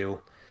great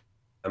deal.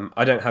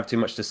 I don't have too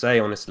much to say,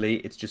 honestly.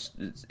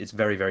 It's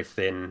very, very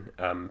thin.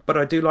 But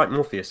I do like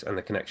Morpheus and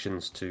the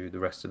connections to the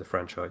rest of the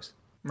franchise.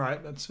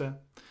 Right, that's fair.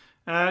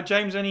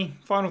 James, any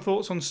final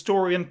thoughts on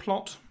story and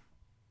plot?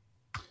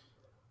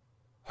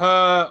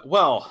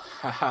 Well,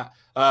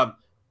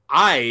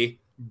 I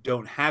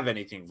don't have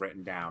anything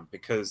written down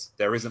because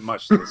there isn't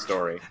much to the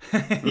story.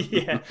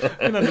 Yeah, I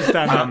can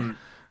understand that.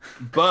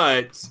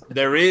 But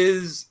there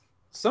is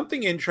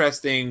something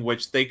interesting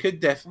which they could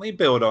definitely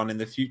build on in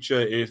the future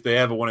if they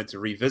ever wanted to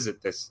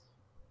revisit this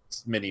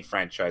mini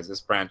franchise,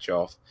 this branch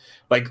off.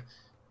 Like,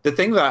 the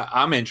thing that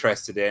I'm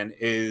interested in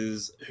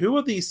is who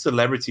are these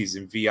celebrities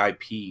and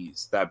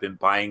VIPs that have been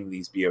buying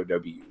these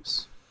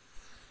BOWs?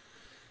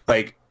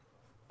 Like,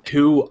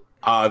 who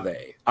are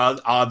they?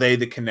 Are they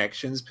the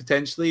connections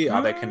potentially?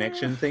 Are there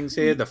connection things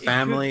here? The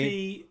family? It could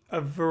be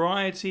a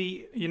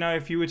variety. You know,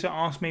 if you were to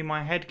ask me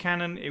my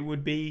headcanon, it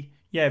would be,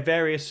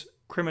 various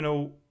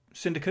criminal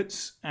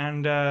syndicates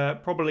and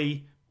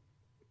probably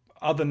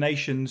other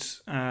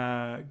nations'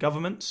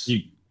 governments.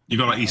 You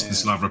got like Eastern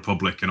Slav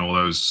Republic and all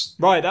those.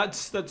 Right,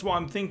 that's what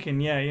I'm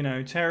thinking. Yeah, you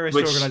know, terrorist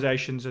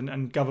organizations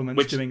and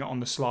governments doing it on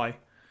the sly.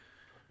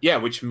 Yeah,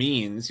 which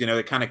means, you know,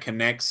 it kind of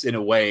connects in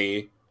a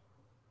way.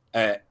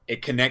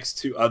 It connects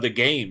to other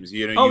games.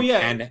 You know,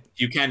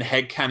 you can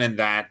headcanon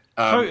that.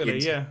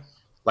 Totally, yeah.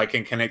 Like,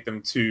 and connect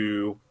them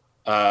to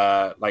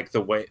like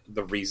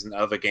the reason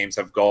other games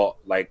have got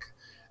like,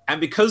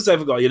 and because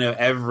they've got, you know,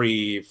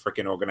 every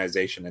freaking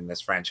organization in this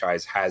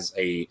franchise has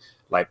a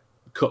like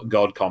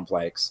god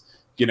complex.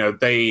 You know,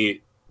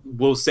 they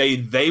will say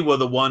they were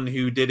the one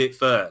who did it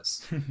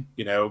first,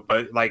 you know,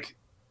 but like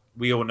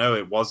we all know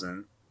it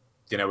wasn't.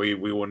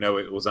 we all know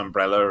it was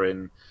Umbrella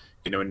in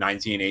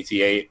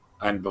 1988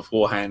 and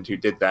beforehand who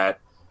did that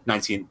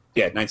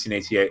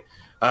 1988.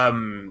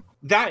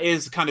 That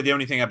is kind of the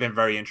only thing I've been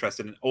very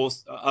interested in,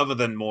 also, other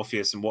than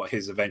Morpheus and what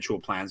his eventual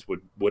plans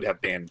would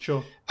have been.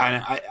 Sure.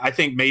 And I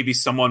think maybe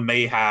someone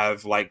may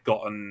have like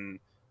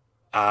gotten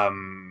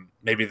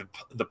maybe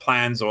the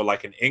plans or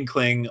like an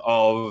inkling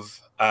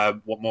of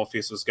what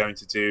Morpheus was going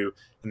to do,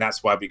 and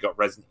that's why we got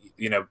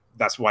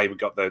that's why we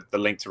got the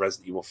link to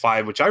Resident Evil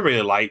 5, which I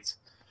really liked.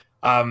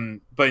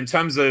 But in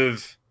terms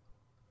of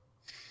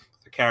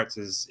the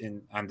characters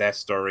and their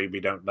story, we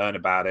don't learn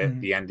about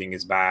it. The ending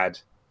is bad.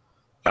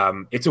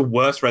 It's a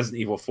worse Resident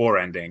Evil 4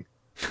 ending.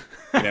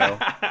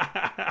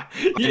 Yeah,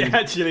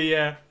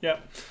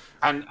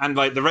 And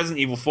like the Resident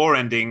Evil 4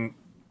 ending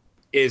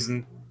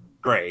isn't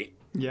great.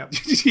 Yeah.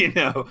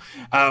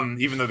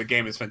 Even though the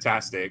game is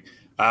fantastic.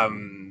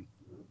 Oh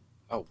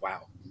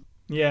wow.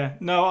 Yeah.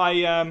 No,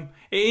 it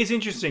is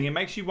interesting. It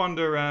makes you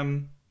wonder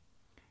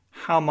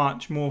how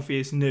much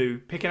Morpheus knew.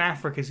 Picking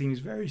Africa seems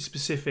very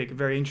specific,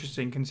 very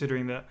interesting,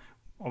 considering that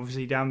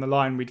obviously down the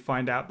line we'd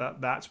find out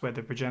that that's where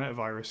the progenitor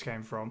virus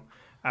came from.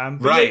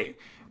 Right.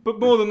 But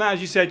more than that,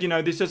 as you said,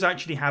 this does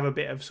actually have a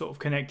bit of sort of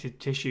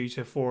connected tissue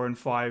to 4 and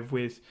 5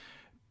 with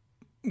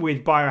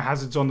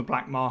biohazards on the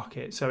black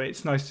market. So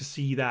it's nice to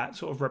see that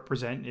sort of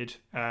represented,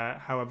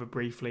 however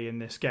briefly, in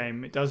this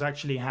game. It does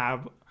actually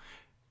have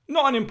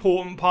not an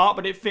important part,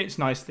 but it fits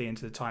nicely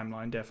into the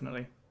timeline,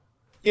 definitely.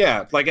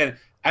 Yeah, like, and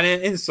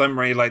in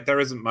summary, like, there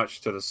isn't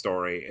much to the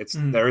story.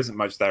 There isn't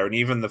much there, and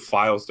even the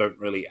files don't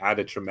really add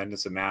a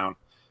tremendous amount.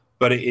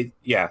 But it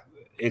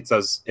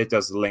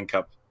does link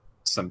up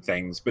some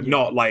things, but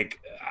not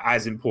like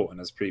as important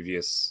as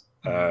previous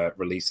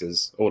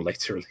releases or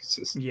later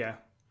releases. Yeah.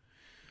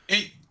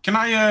 Can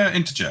I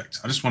interject?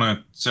 I just want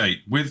to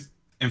say, with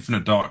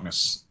Infinite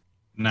Darkness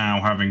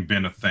now having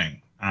been a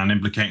thing and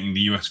implicating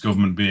the US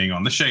government being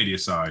on the shadier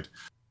side,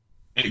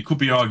 it could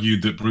be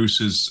argued that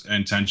Bruce's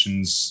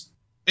intentions,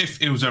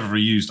 if it was ever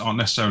reused, aren't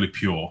necessarily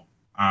pure.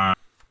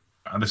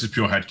 This is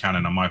pure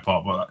headcanon on my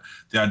part, but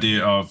the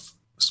idea of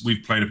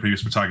we've played a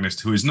previous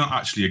protagonist who is not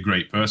actually a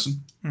great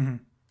person,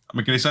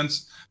 make any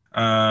sense,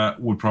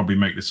 would probably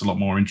make this a lot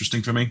more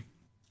interesting for me.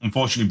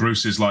 Unfortunately,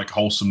 Bruce is like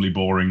wholesomely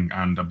boring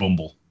and a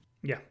bumble.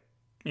 Yeah,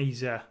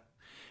 he's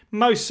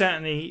most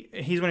certainly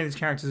he's one of these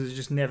characters that's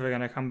just never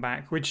going to come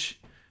back, which,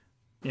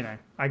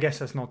 I guess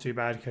that's not too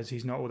bad because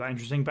he's not all that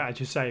interesting. But as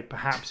you say,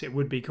 perhaps it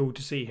would be cool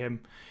to see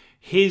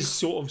his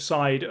sort of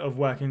side of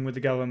working with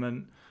the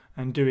government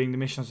and doing the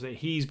missions that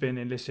he's been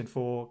enlisted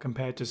for,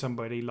 compared to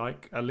somebody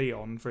like a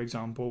Leon, for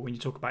example. When you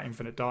talk about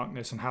Infinite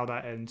Darkness and how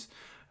that ends,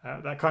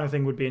 that kind of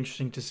thing would be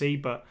interesting to see.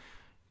 But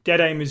Dead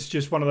Aim is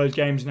just one of those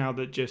games now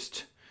that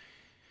just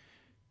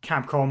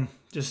Capcom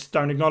just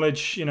don't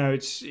acknowledge.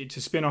 It's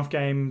a spin-off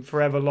game,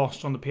 forever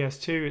lost on the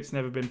PS2. It's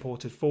never been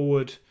ported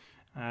forward,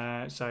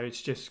 so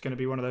it's just going to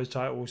be one of those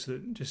titles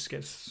that just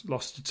gets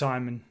lost to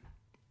time and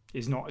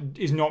is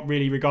not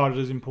really regarded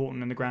as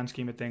important in the grand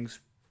scheme of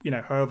things.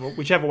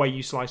 Whichever way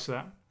you slice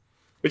that.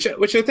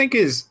 Which I think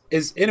is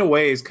in a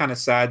way is kind of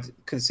sad,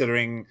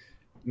 considering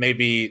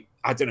maybe,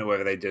 I don't know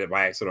whether they did it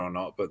by accident or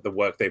not, but the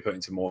work they put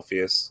into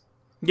Morpheus.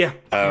 Yeah.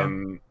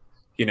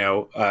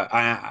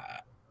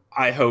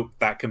 I hope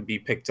that can be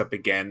picked up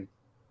again,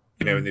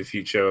 in the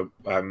future,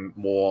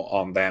 more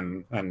on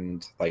them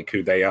and like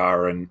who they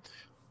are and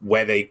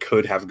where they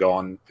could have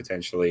gone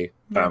potentially,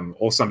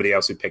 or somebody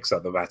else who picks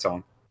up the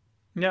baton.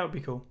 Yeah, that would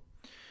be cool.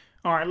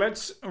 All right,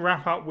 let's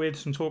wrap up with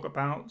some talk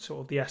about sort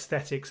of the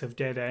aesthetics of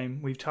Dead Aim.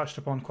 We've touched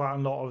upon quite a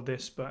lot of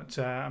this, but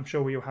I'm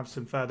sure we'll have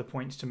some further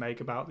points to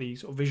make about the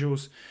sort of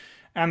visuals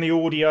and the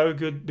audio,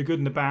 the good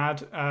and the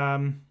bad.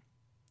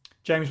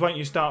 James, why don't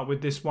you start with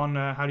this one?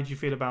 How did you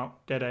feel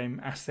about Dead Aim,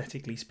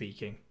 aesthetically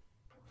speaking?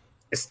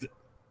 It's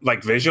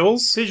like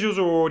visuals? Visuals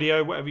or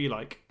audio, whatever you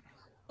like.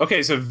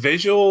 Okay, so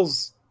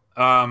visuals,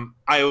 I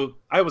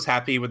was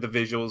happy with the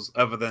visuals,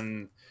 other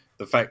than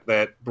the fact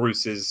that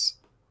Bruce's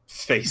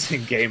face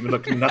in game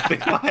looked nothing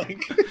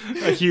like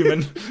a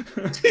human.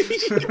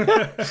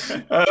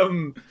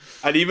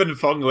 And even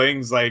Fong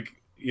Ling's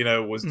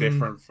was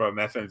different from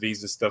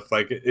FMVs and stuff.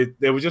 Like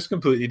they were just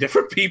completely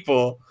different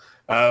people.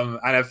 And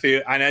I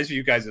feel, and as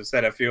you guys have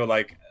said, I feel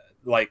like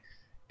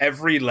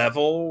every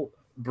level,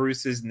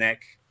 Bruce's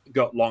neck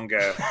got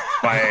longer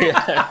by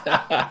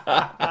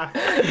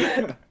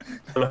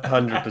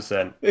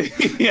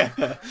 100%. Yeah.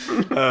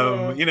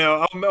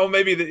 Or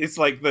maybe it's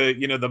like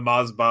the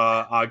Mars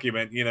bar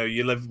argument.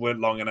 You live with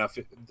long enough.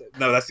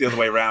 No, that's the other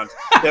way around.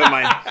 Never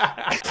mind.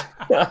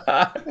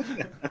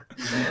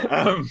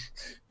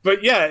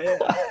 But yeah.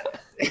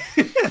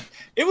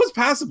 It was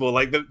passable.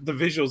 Like the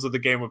visuals of the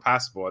game were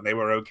passable, and they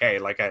were okay.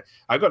 Like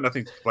I got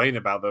nothing to complain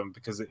about them,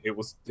 because it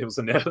was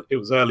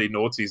early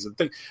noughties and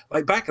things.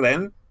 Like back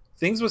then,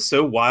 things were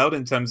so wild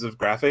in terms of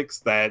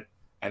graphics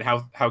and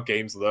how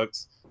games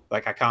looked.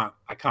 Like I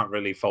can't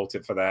really fault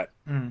it for that.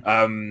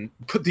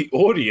 But the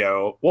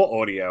audio, what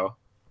audio?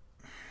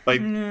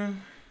 Like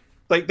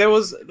there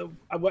was,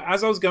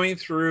 as we were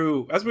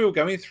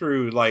going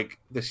through like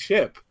the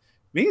ship,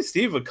 me and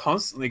Steve were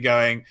constantly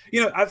going,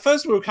 at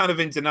first we were kind of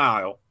in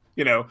denial.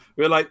 We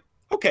were like,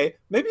 okay,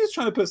 maybe he's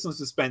trying to put some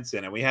suspense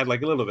in, and we had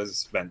like a little bit of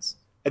suspense.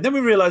 And then we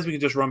realized we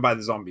could just run by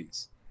the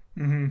zombies.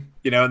 Mm-hmm.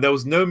 And there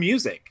was no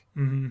music.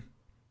 Mm-hmm.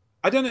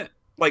 I don't know,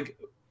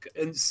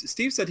 and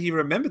Steve said he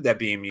remembered there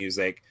being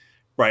music,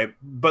 right?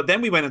 But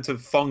then we went into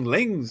Fong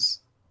Ling's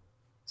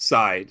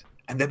side,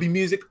 and there'd be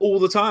music all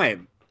the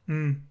time.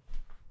 Mm.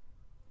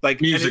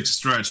 Music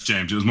stretch,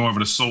 James. It was more of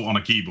an assault on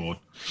a keyboard.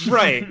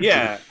 Right,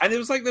 yeah. And it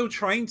was like they were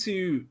trying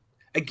to,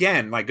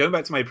 again, like going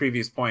back to my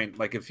previous point,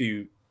 like a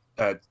few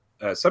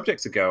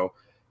subjects ago,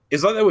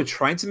 is like they were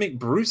trying to make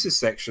Bruce's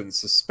section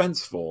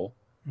suspenseful,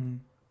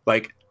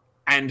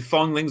 and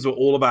Fong Ling's were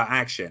all about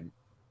action.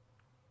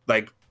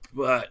 But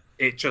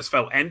it just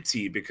felt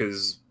empty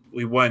because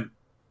we weren't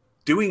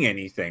doing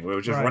anything. We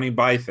were just running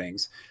by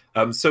things.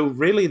 So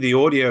really the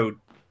audio,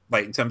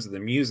 like in terms of the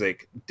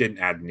music, didn't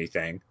add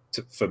anything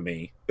for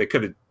me. They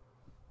could have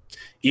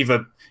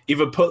either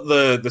put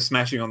the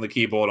smashing on the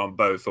keyboard on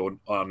both or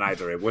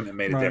neither. It wouldn't have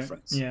made a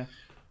difference. Yeah.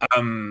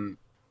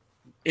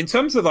 In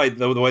terms of like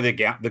the way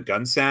the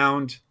gun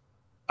sound,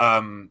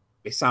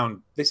 they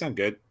sound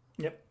good.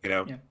 Yep.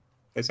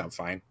 They sound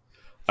fine.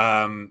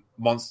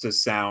 Monsters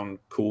sound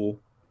cool.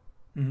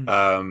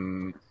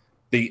 Mm-hmm.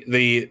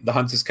 The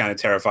hunters kind of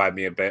terrified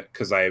me a bit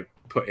because I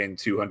put in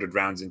 200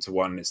 rounds into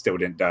one and it still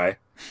didn't die.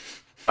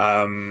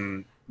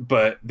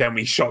 But then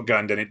we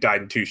shotgunned and it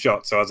died in 2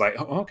 shots. So I was like,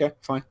 oh, okay,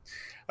 fine.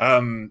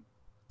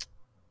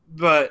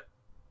 But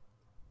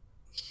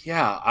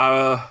yeah,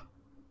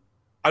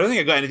 I don't think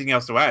I got anything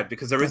else to add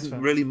because there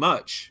isn't really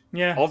much.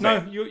 Yeah, of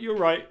it. You're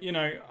right.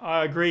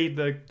 I agree.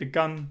 The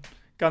gun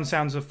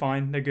sounds are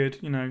fine. They're good.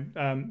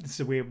 This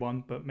is a weird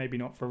one, but maybe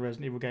not for a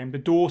Resident Evil game. The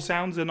door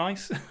sounds are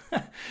nice.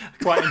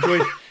 quite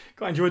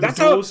enjoyed the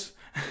doors.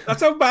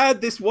 That's how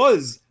bad this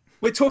was.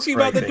 We're talking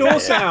about the door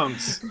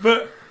sounds.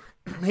 But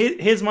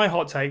here's my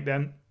hot take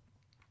then.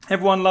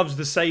 Everyone loves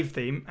the save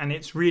theme, and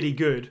it's really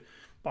good.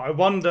 But I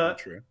wonder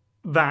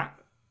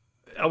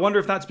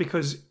if that's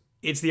because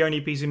it's the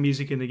only piece of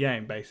music in the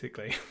game,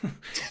 basically.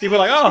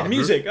 People are like,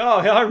 music. Oh,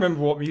 I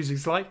remember what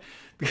music's like.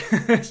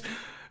 Because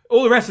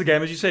all the rest of the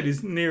game, as you said,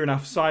 is near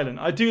enough silent.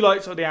 I do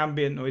like sort of the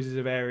ambient noises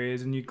of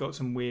areas, and you've got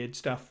some weird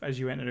stuff as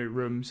you enter new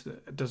rooms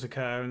that does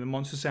occur, and the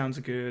monster sounds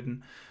are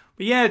good.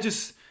 But yeah,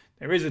 just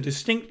there is a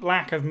distinct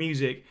lack of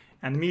music,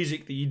 and the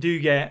music that you do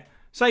get,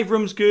 save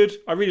room's good.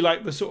 I really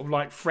like the sort of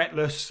like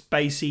fretless,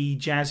 bassy,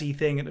 jazzy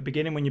thing at the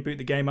beginning when you boot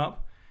the game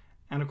up.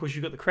 And of course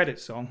you've got the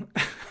credits song.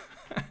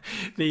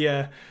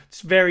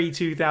 It's very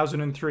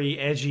 2003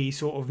 edgy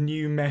sort of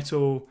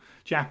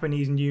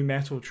Japanese new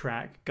metal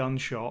track,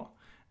 Gunshot.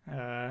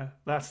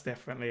 That's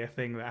definitely a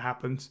thing that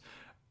happens.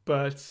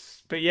 But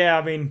yeah,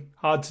 I mean,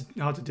 hard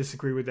to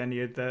disagree with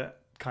any of the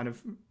kind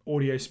of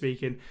audio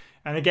speaking.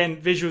 And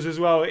again, visuals as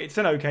well. It's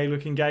an okay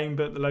looking game,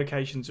 but the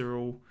locations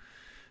are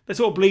they're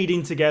sort of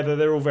bleeding together.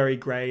 They're all very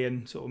grey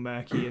and sort of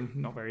murky and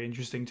not very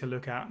interesting to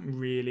look at,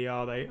 really,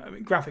 are they? I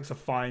mean, graphics are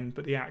fine,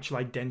 but the actual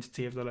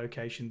identity of the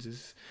locations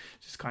is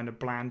just kind of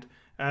bland.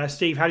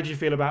 Steve, how did you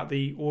feel about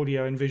the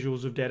audio and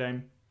visuals of Dead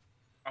Aim?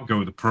 I'll go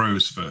with the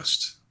pros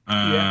first.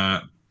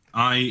 I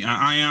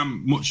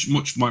am much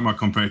like my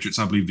compatriots.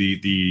 I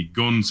believe the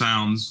gun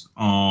sounds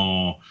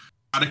are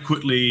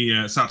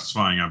adequately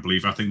satisfying. I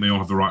believe. I think they all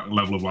have the right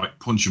level of like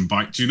punch and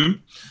bite to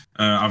them.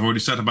 I've already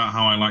said about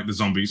how I like the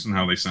zombies and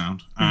how they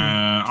sound.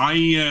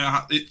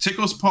 It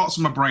tickles parts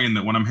of my brain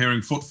that when I'm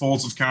hearing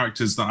footfalls of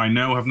characters that I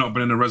know have not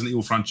been in a Resident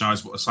Evil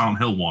franchise but a Silent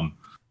Hill one.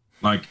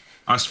 Like,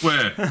 I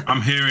swear,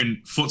 I'm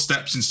hearing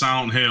footsteps in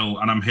Silent Hill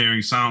and I'm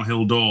hearing Silent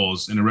Hill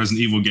doors in a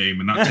Resident Evil game,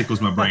 and that tickles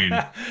my brain.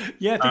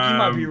 Yeah, I think you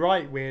might be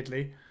right,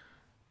 weirdly.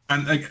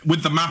 And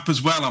with the map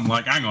as well, I'm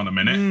like, hang on a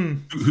minute.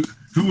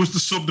 Who was the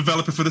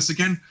sub-developer for this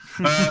again?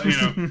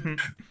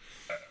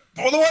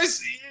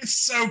 Otherwise,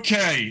 it's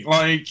okay.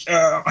 Like,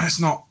 it's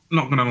not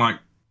going to, like,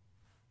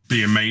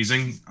 be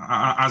amazing.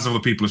 As other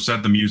people have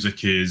said, the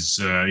music is,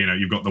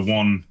 you've got the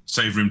one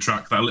save room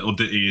track, that little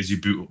ditty as you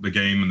boot up the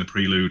game and the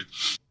prelude,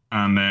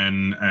 and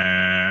then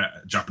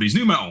Japanese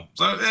new metal.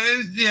 So,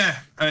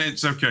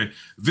 it's okay.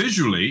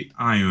 Visually,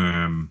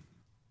 I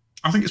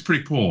think it's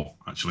pretty poor,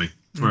 actually,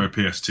 for a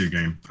PS2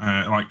 game.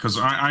 Because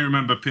I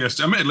remember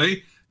PS2,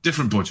 admittedly,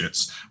 different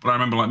budgets, but I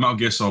remember, like, Metal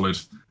Gear Solid,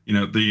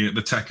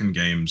 the Tekken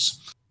games,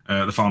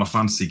 the Final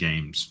Fantasy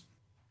games.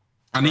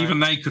 And even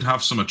they could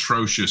have some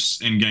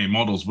atrocious in-game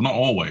models, but not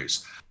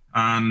always.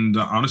 And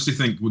I honestly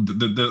think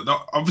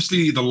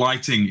obviously the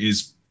lighting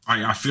is,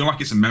 I feel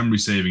like it's a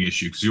memory-saving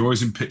issue because you're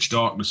always in pitch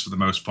darkness for the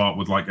most part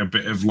with like a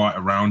bit of light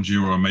around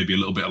you or maybe a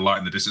little bit of light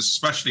in the distance,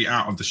 especially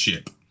out of the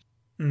ship.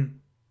 No,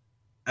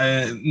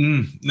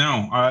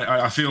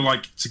 I feel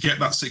like to get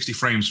that 60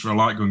 frames for a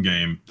light gun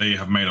game, they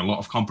have made a lot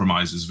of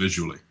compromises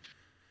visually.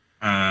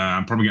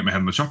 I'm probably getting my head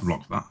on the chopper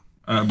block for that.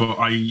 But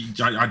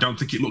I don't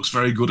think it looks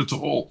very good at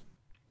all.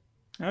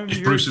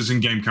 If Bruce's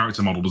in-game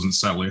character model doesn't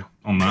sell you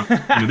on that.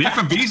 The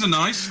FMVs are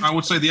nice. I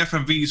would say the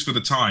FMVs for the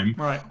time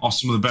are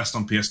some of the best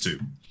on PS2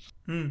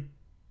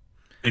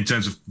 in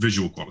terms of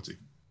visual quality.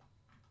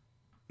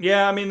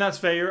 Yeah, I mean, that's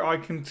fair. I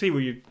can see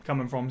where you're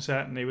coming from,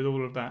 certainly, with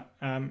all of that.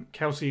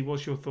 Kelsey,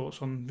 what's your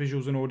thoughts on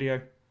visuals and audio?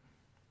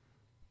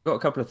 Got a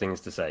couple of things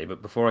to say,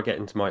 but before I get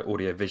into my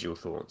audio-visual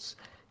thoughts,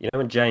 you know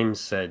when James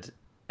said,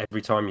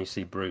 every time you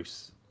see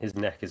Bruce, his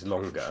neck is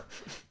longer?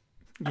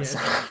 Yes.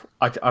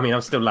 I mean,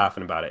 I'm still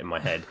laughing about it in my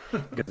head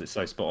because it's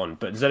so spot on.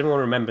 But does anyone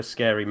remember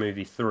Scary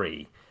Movie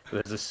 3?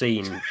 There's a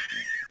scene,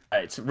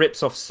 it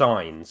rips off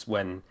signs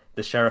when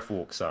the sheriff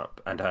walks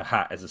up and her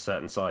hat is a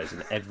certain size,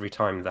 and every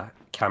time the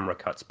camera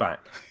cuts back,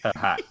 her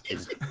hat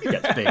gets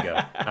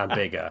bigger and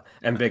bigger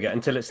and bigger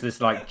until it's this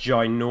like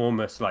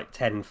ginormous, like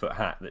 10-foot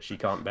hat that she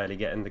can't barely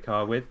get in the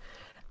car with.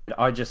 And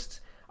I'm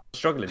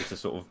struggling to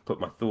sort of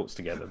put my thoughts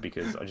together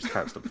because I just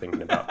can't stop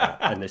thinking about that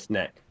and this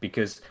neck.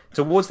 Because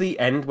towards the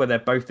end, where they're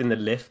both in the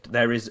lift,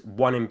 there is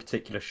one in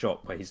particular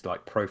shot where he's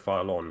like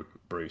profile on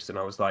Bruce, and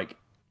I was like,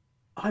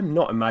 I'm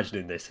not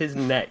imagining this. His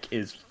neck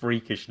is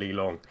freakishly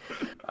long.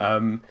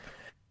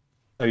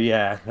 So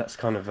yeah, that's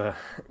kind of a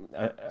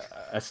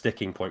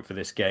sticking point for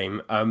this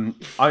game. I'm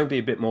going to be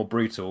a bit more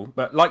brutal,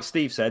 but like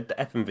Steve said, the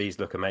FMVs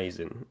look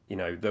amazing. You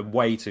know, they're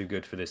way too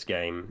good for this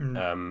game.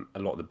 A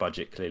lot of the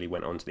budget clearly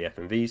went onto the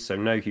FMVs, so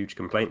no huge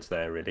complaints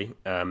there, really.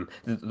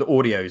 The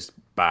audio's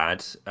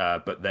bad,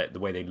 but the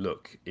way they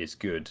look is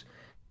good.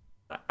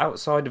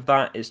 Outside of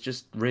that, it's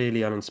just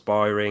really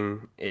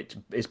uninspiring.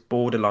 It's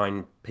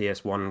borderline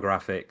PS1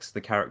 graphics.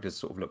 The characters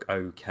sort of look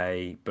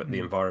okay, but the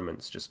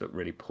environments just look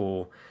really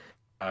poor.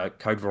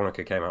 Code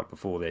Veronica came out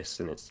before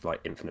this, and it's like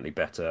infinitely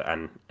better.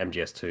 And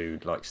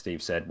MGS2, like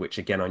Steve said, which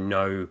again I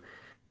know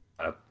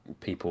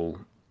people.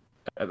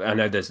 I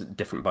know there's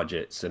different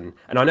budgets, and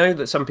I know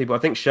that some people. I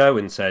think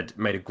Sherwin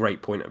made a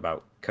great point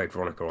about Code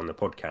Veronica on the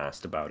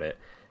podcast about it,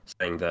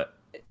 saying that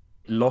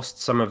lost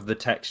some of the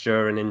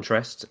texture and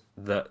interest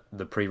that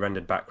the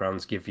pre-rendered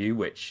backgrounds give you,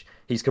 which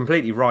he's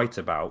completely right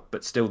about,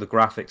 but still the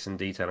graphics and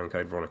detail in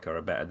Code Veronica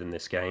are better than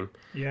this game.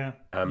 Yeah.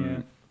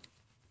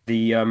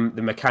 The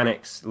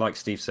mechanics, like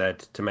Steve said,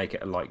 to make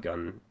it a light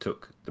gun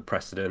took the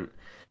precedent.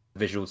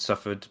 The visuals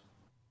suffered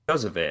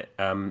because of it.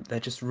 They're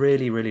just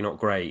really, really not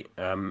great.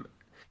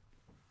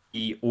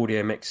 The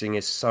audio mixing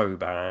is so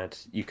bad.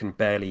 You can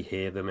barely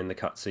hear them in the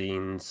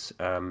cutscenes.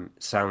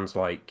 Sounds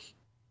like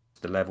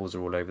the levels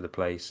are all over the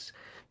place.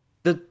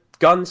 The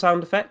gun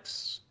sound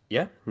effects,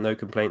 yeah, no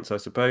complaints, I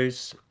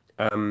suppose.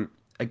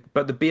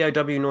 But the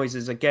BOW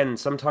noises, again,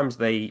 sometimes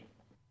they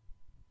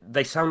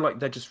sound like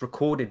they're just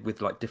recorded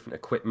with like different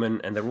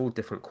equipment, and they're all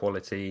different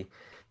quality.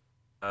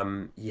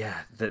 The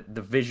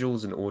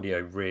visuals and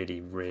audio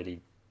really,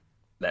 really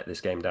let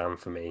this game down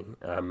for me.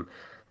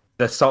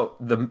 The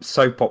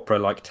soap opera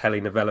like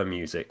telenovela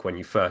music when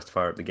you first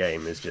fire up the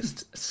game is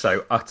just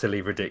so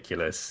utterly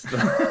ridiculous.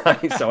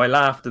 So I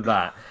laughed at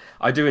that.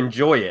 I do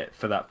enjoy it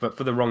for that, but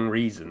for the wrong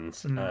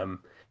reasons. Then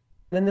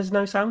there's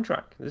no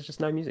soundtrack. There's just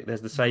no music.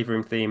 There's the save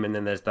room theme, and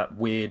then there's that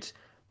weird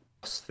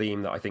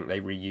theme that I think they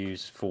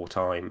reuse 4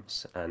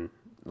 times, and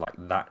like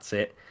that's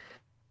it.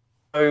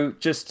 So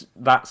just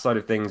that side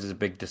of things is a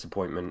big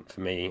disappointment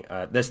for me.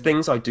 There's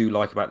things I do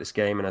like about this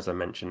game, and as I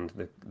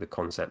mentioned, the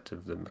concept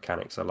of the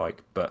mechanics I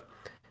like, but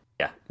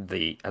yeah,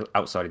 the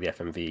outside of the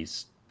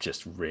FMVs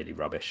just really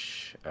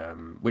rubbish,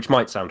 which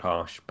might sound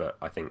harsh, but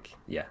I think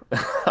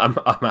I'm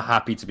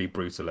happy to be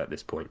brutal at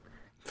this point.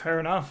 Fair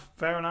enough.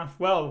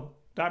 Well,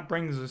 that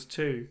brings us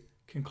to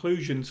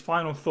conclusions,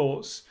 final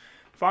thoughts,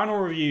 final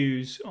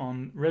reviews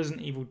on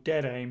Resident Evil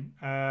Dead Aim.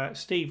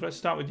 Steve, let's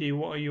start with you.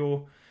 What are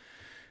your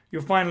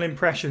final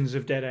impressions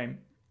of Dead Aim?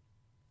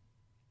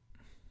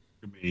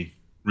 We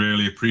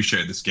really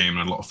appreciate this game and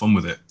had a lot of fun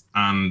with it,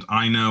 and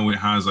I know it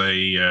has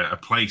a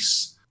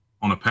place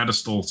on a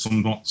pedestal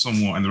somewhat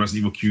in the Resident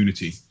Evil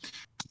community,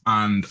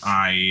 and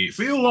I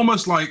feel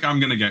almost like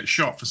I'm going to get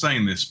shot for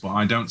saying this, but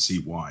I don't see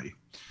why.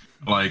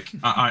 Like,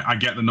 I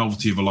get the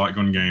novelty of a light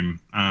gun game,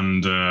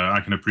 and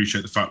I can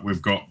appreciate the fact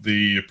we've got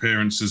the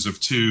appearances of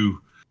 2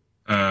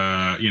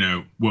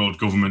 world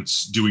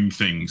governments doing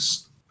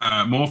things.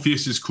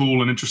 Morpheus is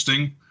cool and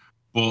interesting,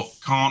 but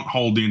can't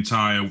hold the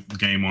entire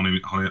game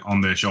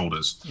on their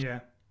shoulders.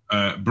 Yeah.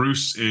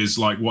 Bruce is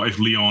like, what if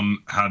Leon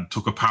had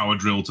took a power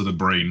drill to the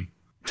brain?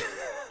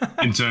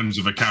 In terms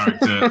of a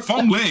character.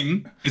 Fong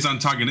Ling is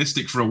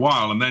antagonistic for a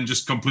while and then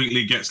just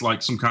completely gets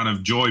like some kind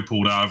of joy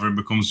pulled out of her and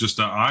becomes just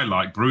a I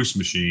like Bruce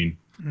machine.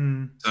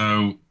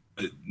 So,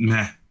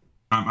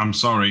 I'm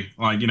sorry.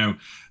 Like,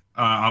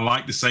 I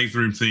like the save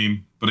room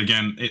theme, but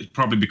again, it's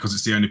probably because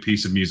it's the only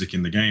piece of music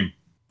in the game,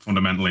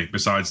 fundamentally,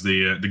 besides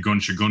the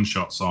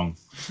Gunshot song.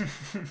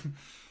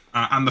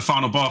 And the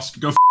final boss,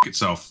 go f***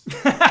 itself.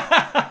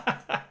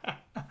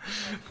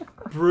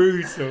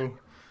 Brutal.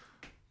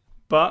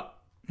 But,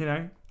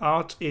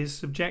 art is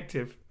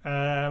subjective.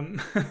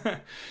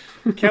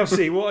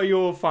 Kelsey, what are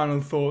your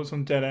final thoughts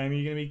on Dead Aim? Are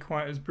you going to be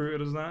quite as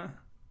brutal as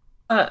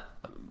that?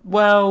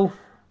 Well,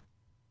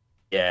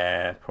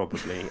 yeah,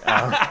 probably.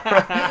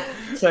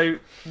 So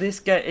this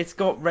game, it's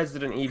got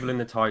Resident Evil in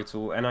the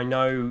title, and I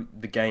know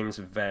the games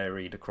have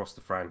varied across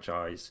the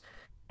franchise.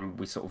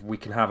 we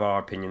can have our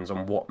opinions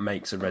on what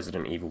makes a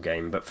Resident Evil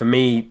game, but for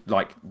me,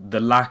 like, the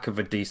lack of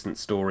a decent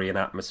story and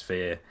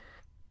atmosphere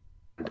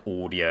and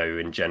audio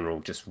in general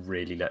just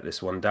really let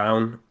this one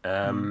down.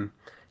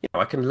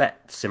 I can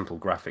let simple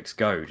graphics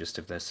go just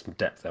if there's some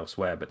depth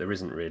elsewhere, but there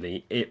isn't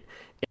really. It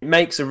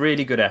makes a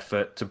really good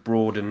effort to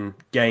broaden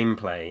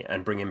gameplay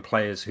and bring in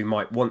players who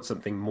might want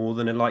something more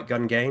than a light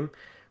gun game,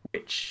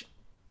 which,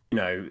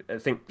 I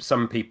think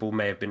some people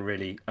may have been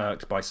really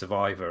irked by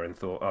Survivor and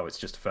thought, oh, it's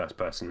just a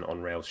first-person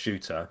on-rails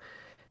shooter.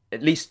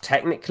 At least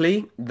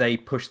technically, they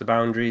push the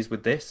boundaries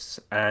with this,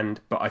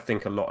 but I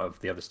think a lot of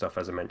the other stuff,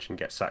 as I mentioned,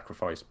 gets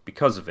sacrificed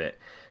because of it.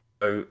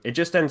 So it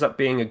just ends up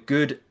being a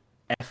good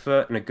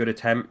effort and a good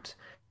attempt.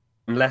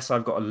 Unless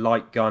I've got a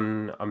light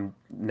gun, I'm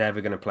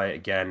never going to play it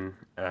again.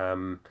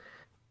 You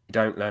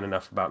don't learn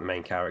enough about the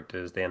main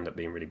characters. They end up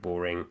being really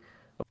boring.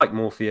 I like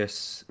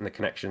Morpheus and the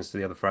connections to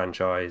the other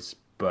franchise,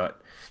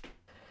 but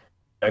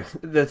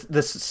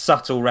the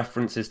subtle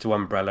references to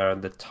Umbrella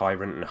and the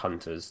Tyrant and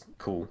Hunters,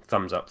 cool.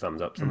 Thumbs up,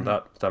 thumbs up, thumbs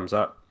up, thumbs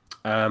up.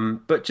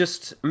 But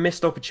just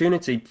missed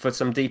opportunity for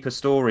some deeper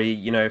story.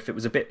 If it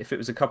was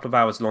a couple of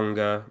hours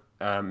longer,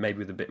 maybe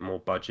with a bit more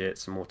budget,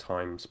 some more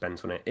time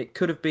spent on it, it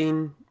could have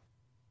been,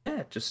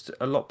 just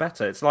a lot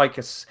better. It's like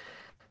a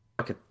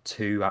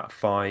 2 out of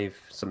 5,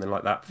 something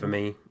like that for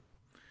me.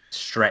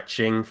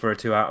 Stretching for a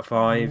 2 out of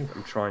 5.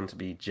 I'm trying to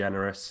be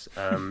generous.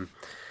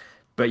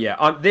 But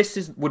yeah,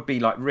 this would be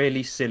like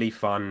really silly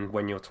fun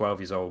when you're 12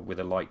 years old with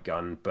a light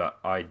gun. But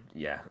I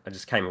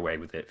just came away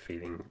with it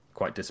feeling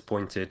quite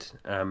disappointed.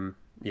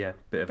 Bit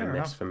of a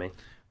miss for me.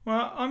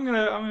 Well, I'm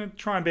gonna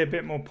try and be a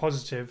bit more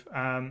positive.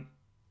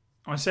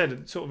 I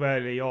said sort of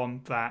early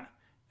on that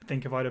I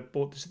think if I'd have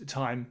bought this at the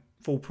time,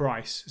 full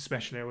price,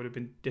 especially, I would have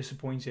been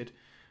disappointed.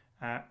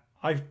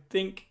 I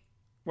think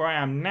where I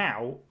am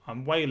now,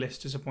 I'm way less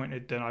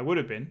disappointed than I would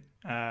have been.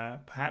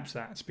 Perhaps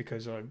that's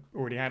because I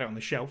already had it on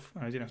the shelf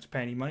and I didn't have to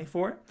pay any money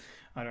for it.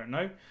 I don't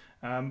know.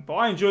 But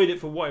I enjoyed it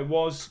for what it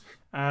was.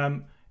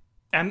 And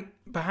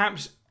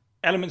perhaps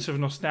elements of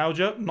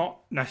nostalgia, not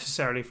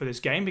necessarily for this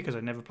game because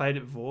I'd never played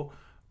it before,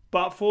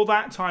 but for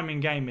that time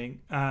in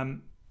gaming.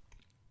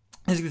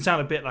 This can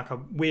sound a bit like a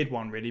weird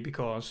one, really,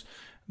 because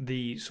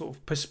the sort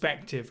of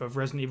perspective of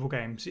Resident Evil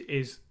games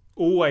is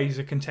always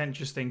a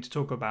contentious thing to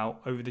talk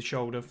about, over the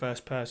shoulder,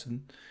 first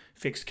person,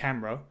 fixed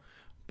camera.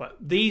 But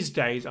these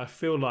days, I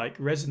feel like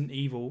Resident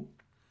Evil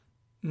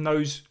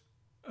knows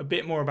a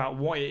bit more about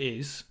what it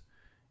is,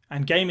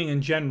 and gaming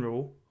in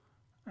general,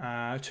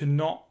 to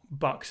not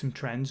buck some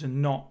trends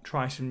and not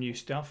try some new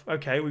stuff.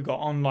 Okay, we've got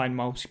online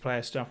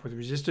multiplayer stuff with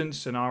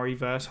Resistance and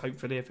RE-verse,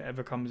 hopefully, if it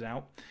ever comes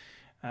out.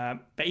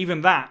 But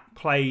even that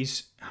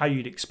plays how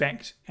you'd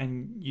expect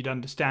and you'd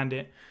understand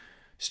it.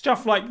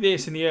 Stuff like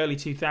this in the early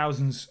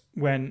 2000s,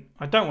 when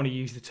I don't want to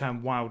use the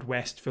term Wild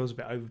West, feels a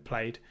bit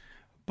overplayed,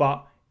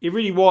 but it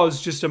really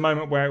was just a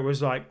moment where it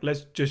was like,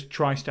 let's just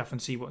try stuff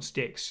and see what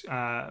sticks.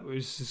 It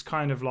was just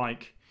kind of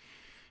like,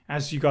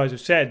 as you guys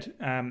have said,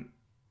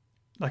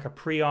 like a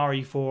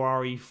pre-RE4,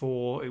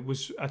 RE4. It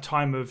was a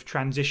time of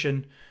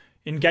transition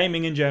in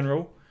gaming in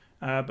general,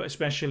 but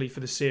especially for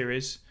the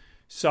series.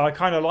 So I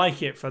kind of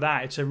like it for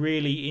that. It's a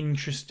really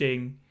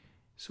interesting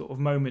sort of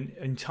moment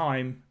in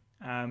time,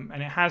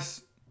 and it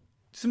has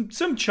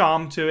some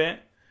charm to it.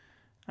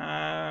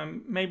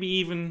 Maybe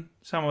even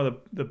some of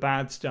the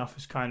bad stuff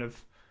is kind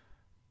of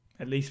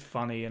at least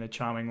funny in a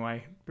charming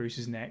way.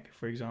 Bruce's neck,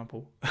 for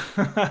example.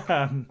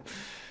 But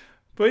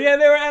yeah,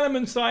 there are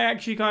elements that I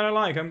actually kind of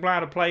like. I'm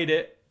glad I played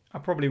it. I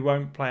probably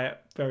won't play it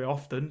very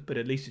often, but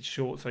at least it's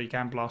short, so you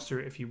can blast through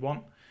it if you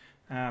want.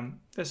 There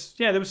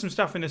was some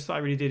stuff in this that I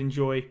really did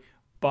enjoy,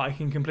 but I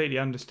can completely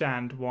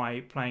understand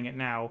why playing it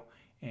now,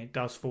 it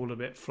does fall a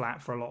bit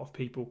flat for a lot of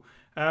people.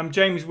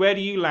 James, where do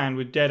you land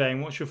with Dead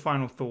Aim? What's your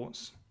final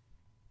thoughts?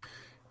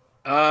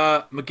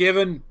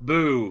 McGivern,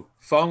 boo.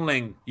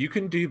 Fongling, you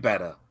can do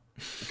better.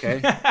 Okay?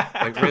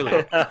 Like,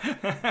 really.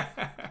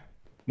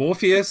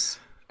 Morpheus,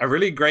 a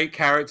really great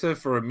character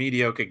for a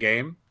mediocre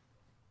game.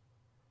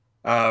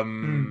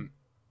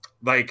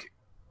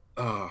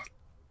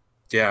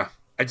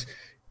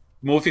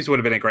 Morpheus would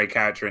have been a great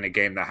character in a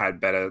game that had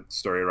better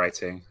story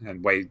writing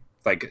and way,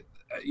 like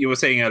you were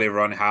saying earlier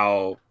on,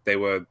 how they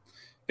were,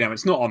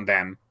 it's not on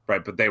them,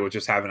 right? But they were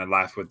just having a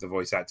laugh with the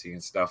voice acting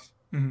and stuff.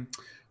 Mm-hmm.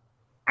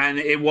 And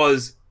it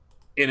was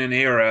in an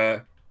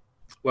era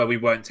where we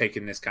weren't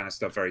taking this kind of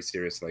stuff very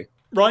seriously.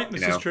 Right,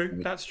 this is true.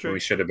 That's true. We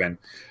should have been.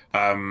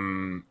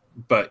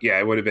 But yeah,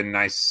 it would have been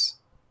nice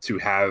to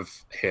have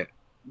hit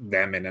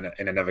them in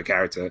another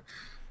character,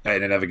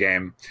 in another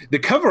game. The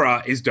cover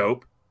art is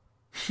dope,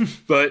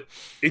 but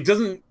it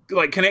doesn't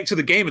like connect to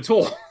the game at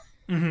all.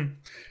 Mm-hmm.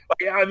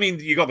 Like, I mean,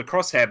 you got the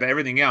crosshair, but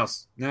everything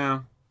else,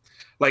 no.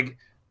 Like,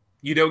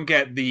 you don't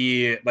get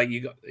the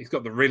it's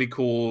got the really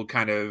cool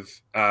kind of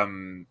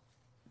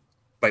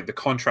like the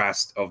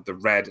contrast of the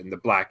red and the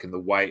black and the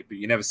white, but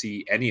you never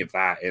see any of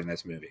that in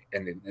this movie.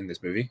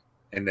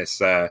 In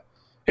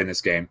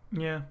this game.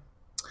 Yeah.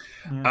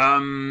 I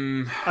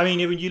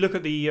mean, when you look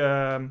at the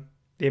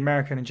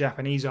American and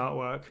Japanese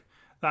artwork,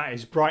 that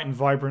is bright and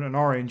vibrant and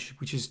orange,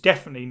 which is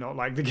definitely not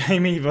like the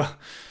game either.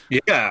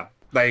 Yeah,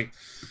 like,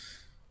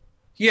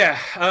 yeah.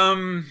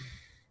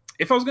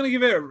 If I was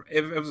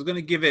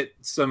gonna give it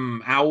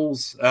some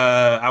owls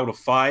out of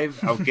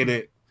 5, I'll give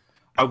it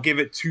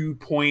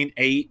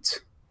 2.8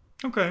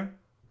 Okay.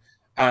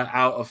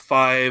 out of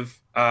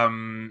 5.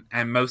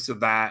 And most of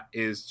that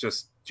is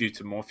just due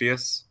to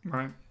Morpheus.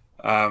 Right.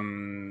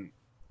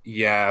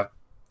 Yeah,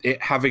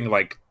 it having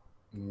like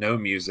no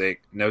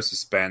music, no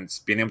suspense,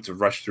 being able to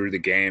rush through the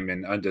game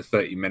in under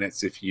 30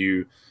 minutes if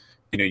you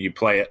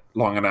play it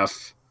long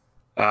enough.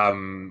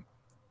 Yeah,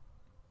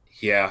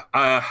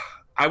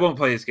 I won't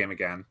play this game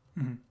again.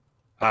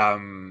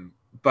 Mm-hmm.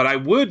 But I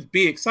would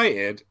be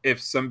excited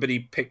if somebody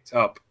picked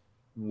up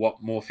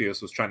what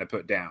Morpheus was trying to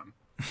put down.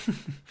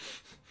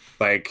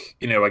 Like,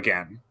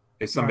 again,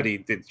 if somebody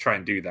did try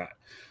and do that.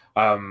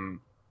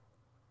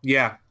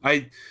 Yeah,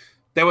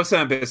 there were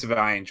certain bits of it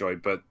I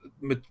enjoyed, but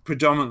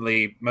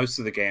predominantly most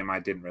of the game I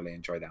didn't really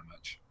enjoy that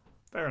much.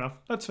 Fair enough.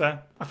 That's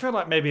fair. I feel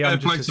like maybe I'm Fair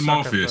just play a to sucker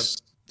Morpheus.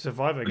 for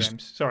Survivor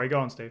games. Sorry, go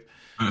on, Steve.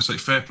 It's like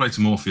fair play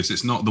to Morpheus.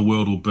 It's not the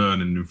world will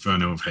burn in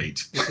Inferno of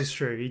Hate. This is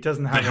true. He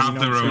doesn't have They have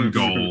their own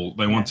goal.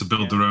 They want to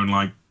build their own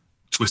like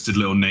twisted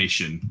little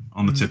nation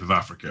on the tip of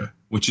Africa,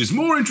 which is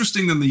more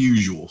interesting than the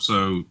usual.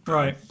 So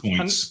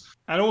points.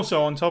 And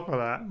also on top of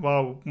that,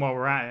 while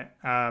we're at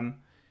it,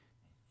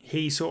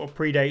 he sort of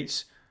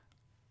predates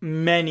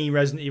many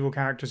Resident Evil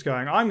characters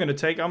going, I'm going to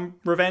take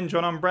revenge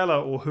on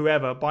Umbrella or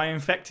whoever by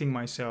infecting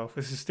myself.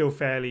 This is still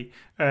fairly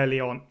early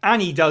on.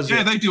 And he does it.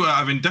 Yeah, they do it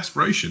out of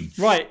desperation.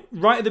 Right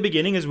at the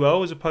beginning as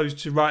well, as opposed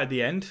to right at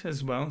the end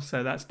as well.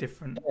 So that's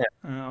different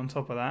on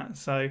top of that.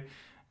 So,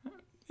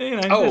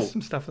 there's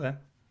some stuff there.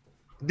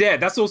 Yeah,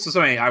 that's also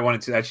something I wanted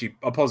to actually,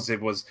 a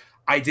positive was,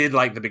 I did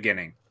like the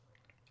beginning.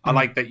 I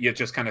like that you're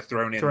just kind of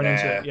thrown in there.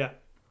 Into it, yeah.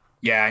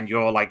 Yeah, and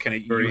you're like,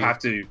 you're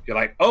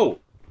like, oh,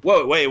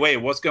 whoa, wait,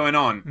 what's going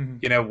on?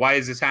 Mm-hmm. Why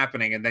is this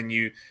happening? And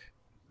then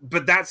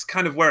but that's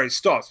kind of where it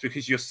stops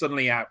because you're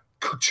suddenly at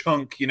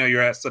chunk,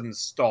 you're at a sudden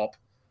stop.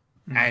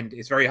 Mm-hmm. And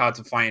it's very hard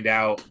to find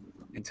out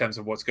in terms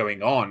of what's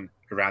going on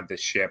around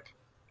this ship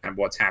and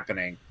what's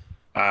happening.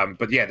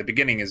 But yeah, the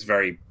beginning is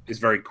very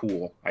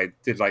cool. I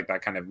did like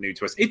that kind of new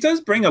twist. It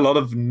does bring a lot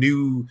of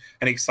new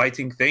and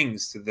exciting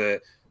things to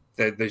the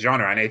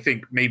genre. And I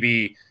think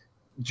maybe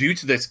due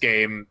to this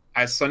game,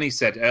 as Sonny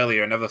said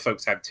earlier, and other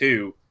folks have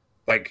too,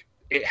 like,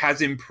 it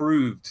has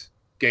improved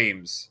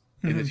games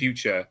in the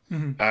future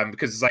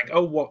because it's like,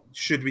 oh, what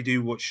should we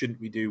do? What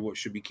shouldn't we do? What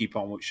should we keep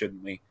on? What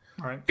shouldn't we?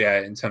 Right. Yeah,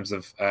 in terms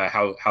of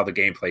how the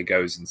gameplay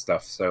goes and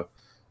stuff. So,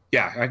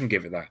 yeah, I can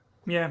give it that.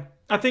 Yeah,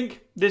 I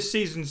think this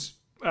season's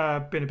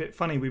been a bit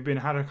funny. We've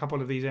had a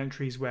couple of these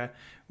entries where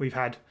we've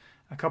had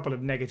a couple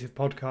of negative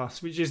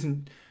podcasts, which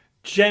isn't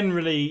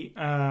generally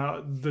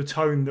the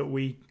tone that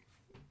we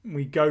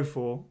go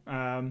for.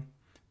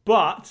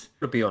 But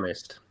To be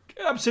honest.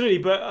 Absolutely,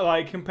 but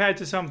like compared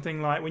to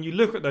something like when you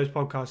look at those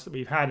podcasts that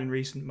we've had in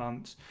recent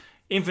months,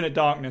 Infinite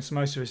Darkness,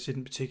 most of us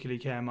didn't particularly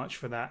care much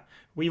for that.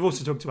 We've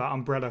also talked about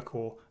Umbrella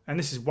Corps, and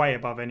this is way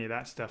above any of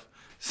that stuff.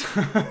 So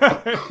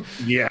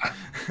Yeah.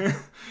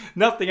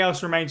 nothing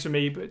else remains for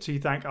me but to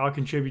thank our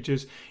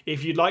contributors.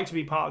 If you'd like to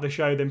be part of the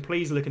show, then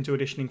please look into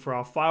auditioning for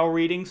our file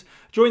readings.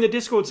 Join the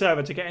Discord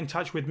server to get in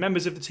touch with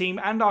members of the team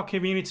and our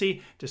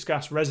community,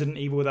 discuss Resident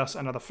Evil with us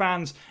and other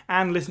fans,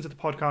 and listen to the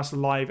podcast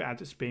live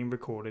as it's being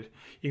recorded.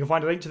 You can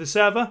find a link to the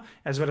server,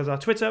 as well as our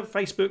Twitter,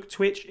 Facebook,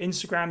 Twitch,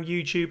 Instagram,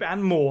 YouTube,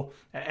 and more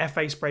at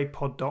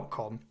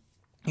faspraypod.com.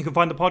 You can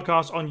find the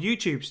podcast on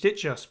YouTube,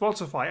 Stitcher,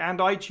 Spotify, and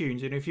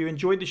iTunes. And if you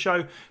enjoyed the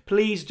show,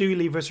 please do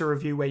leave us a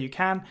review where you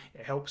can.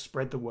 It helps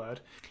spread the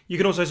word. You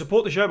can also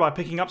support the show by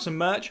picking up some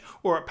merch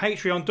or at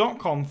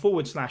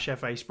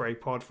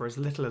patreon.com/FASprayPod for as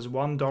little as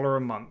 $1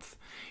 a month.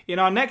 In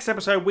our next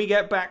episode, we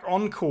get back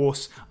on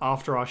course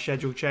after our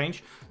schedule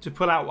change to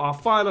pull out our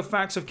file of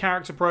facts of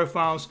character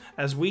profiles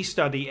as we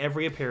study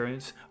every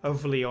appearance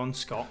of Leon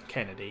Scott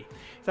Kennedy.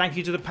 Thank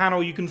you to the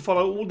panel. You can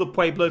follow all the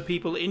Pueblo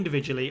people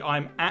individually.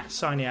 I'm at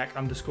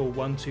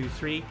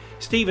Cyniac_123.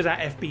 Steve is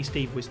at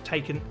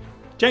FBSteveWasTaken.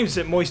 James is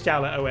at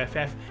Moistowl at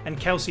OFF. And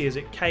Kelsey is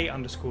at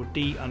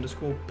K_D_B_.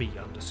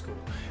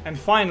 And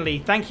finally,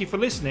 thank you for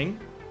listening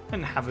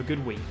and have a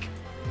good week.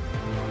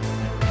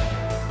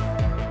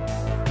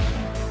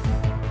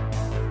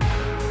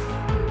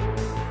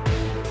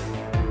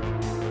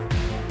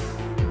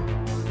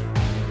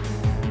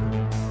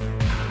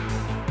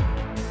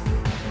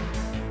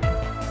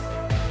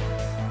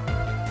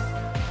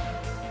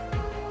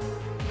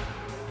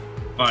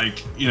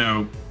 Like,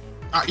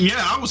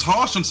 I was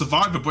harsh on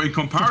Survivor, but in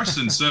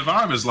comparison,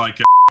 Survivor's like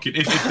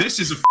if this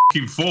is a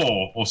fucking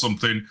 4 or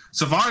something,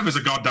 Survivor's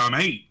a goddamn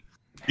 8.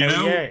 You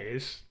know? Yeah, it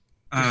is.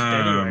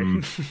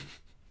 Anyway.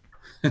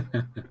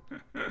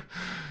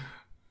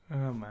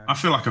 Oh man. I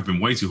feel like I've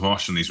been way too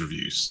harsh on these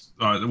reviews.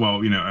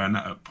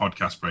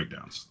 Podcast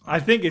breakdowns.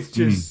 I think it's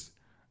just,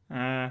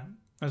 as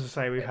I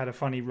say, we've had a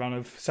funny run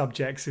of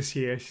subjects this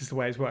year. It's just the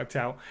way it's worked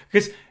out.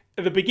 Because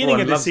at the beginning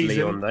of the season,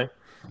 Leon, though.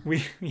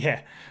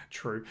 Yeah,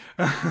 true.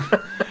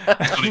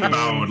 Sonic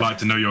Bow would like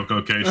to know your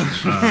location.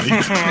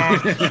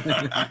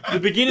 The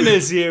beginning of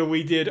this year,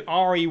 we did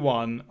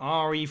RE1,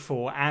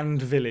 RE4,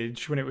 and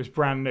Village when it was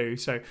brand new.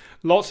 So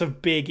lots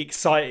of big,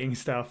 exciting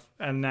stuff.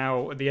 And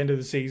now at the end of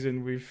the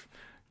season, we've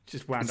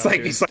just wound up.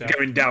 It's like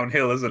going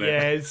downhill, isn't it?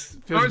 Yeah, it's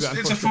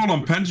a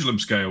full-on pendulum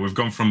scale. We've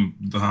gone from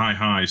the high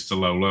highs to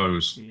low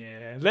lows.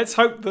 Yeah, let's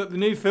hope that the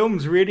new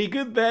film's really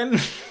good then.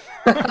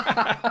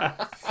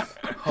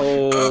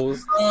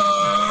 Holes.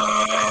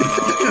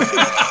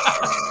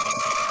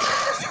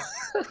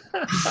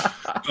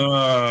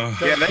 Don't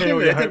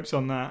kill your hopes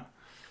on that.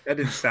 That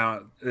didn't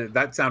sound.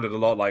 That sounded a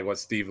lot like what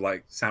Steve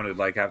sounded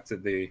like after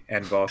the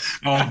end boss.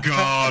 Oh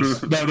God!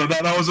 No,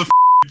 that was a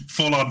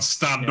full-on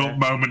stand-up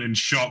moment in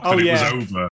shock that it was over.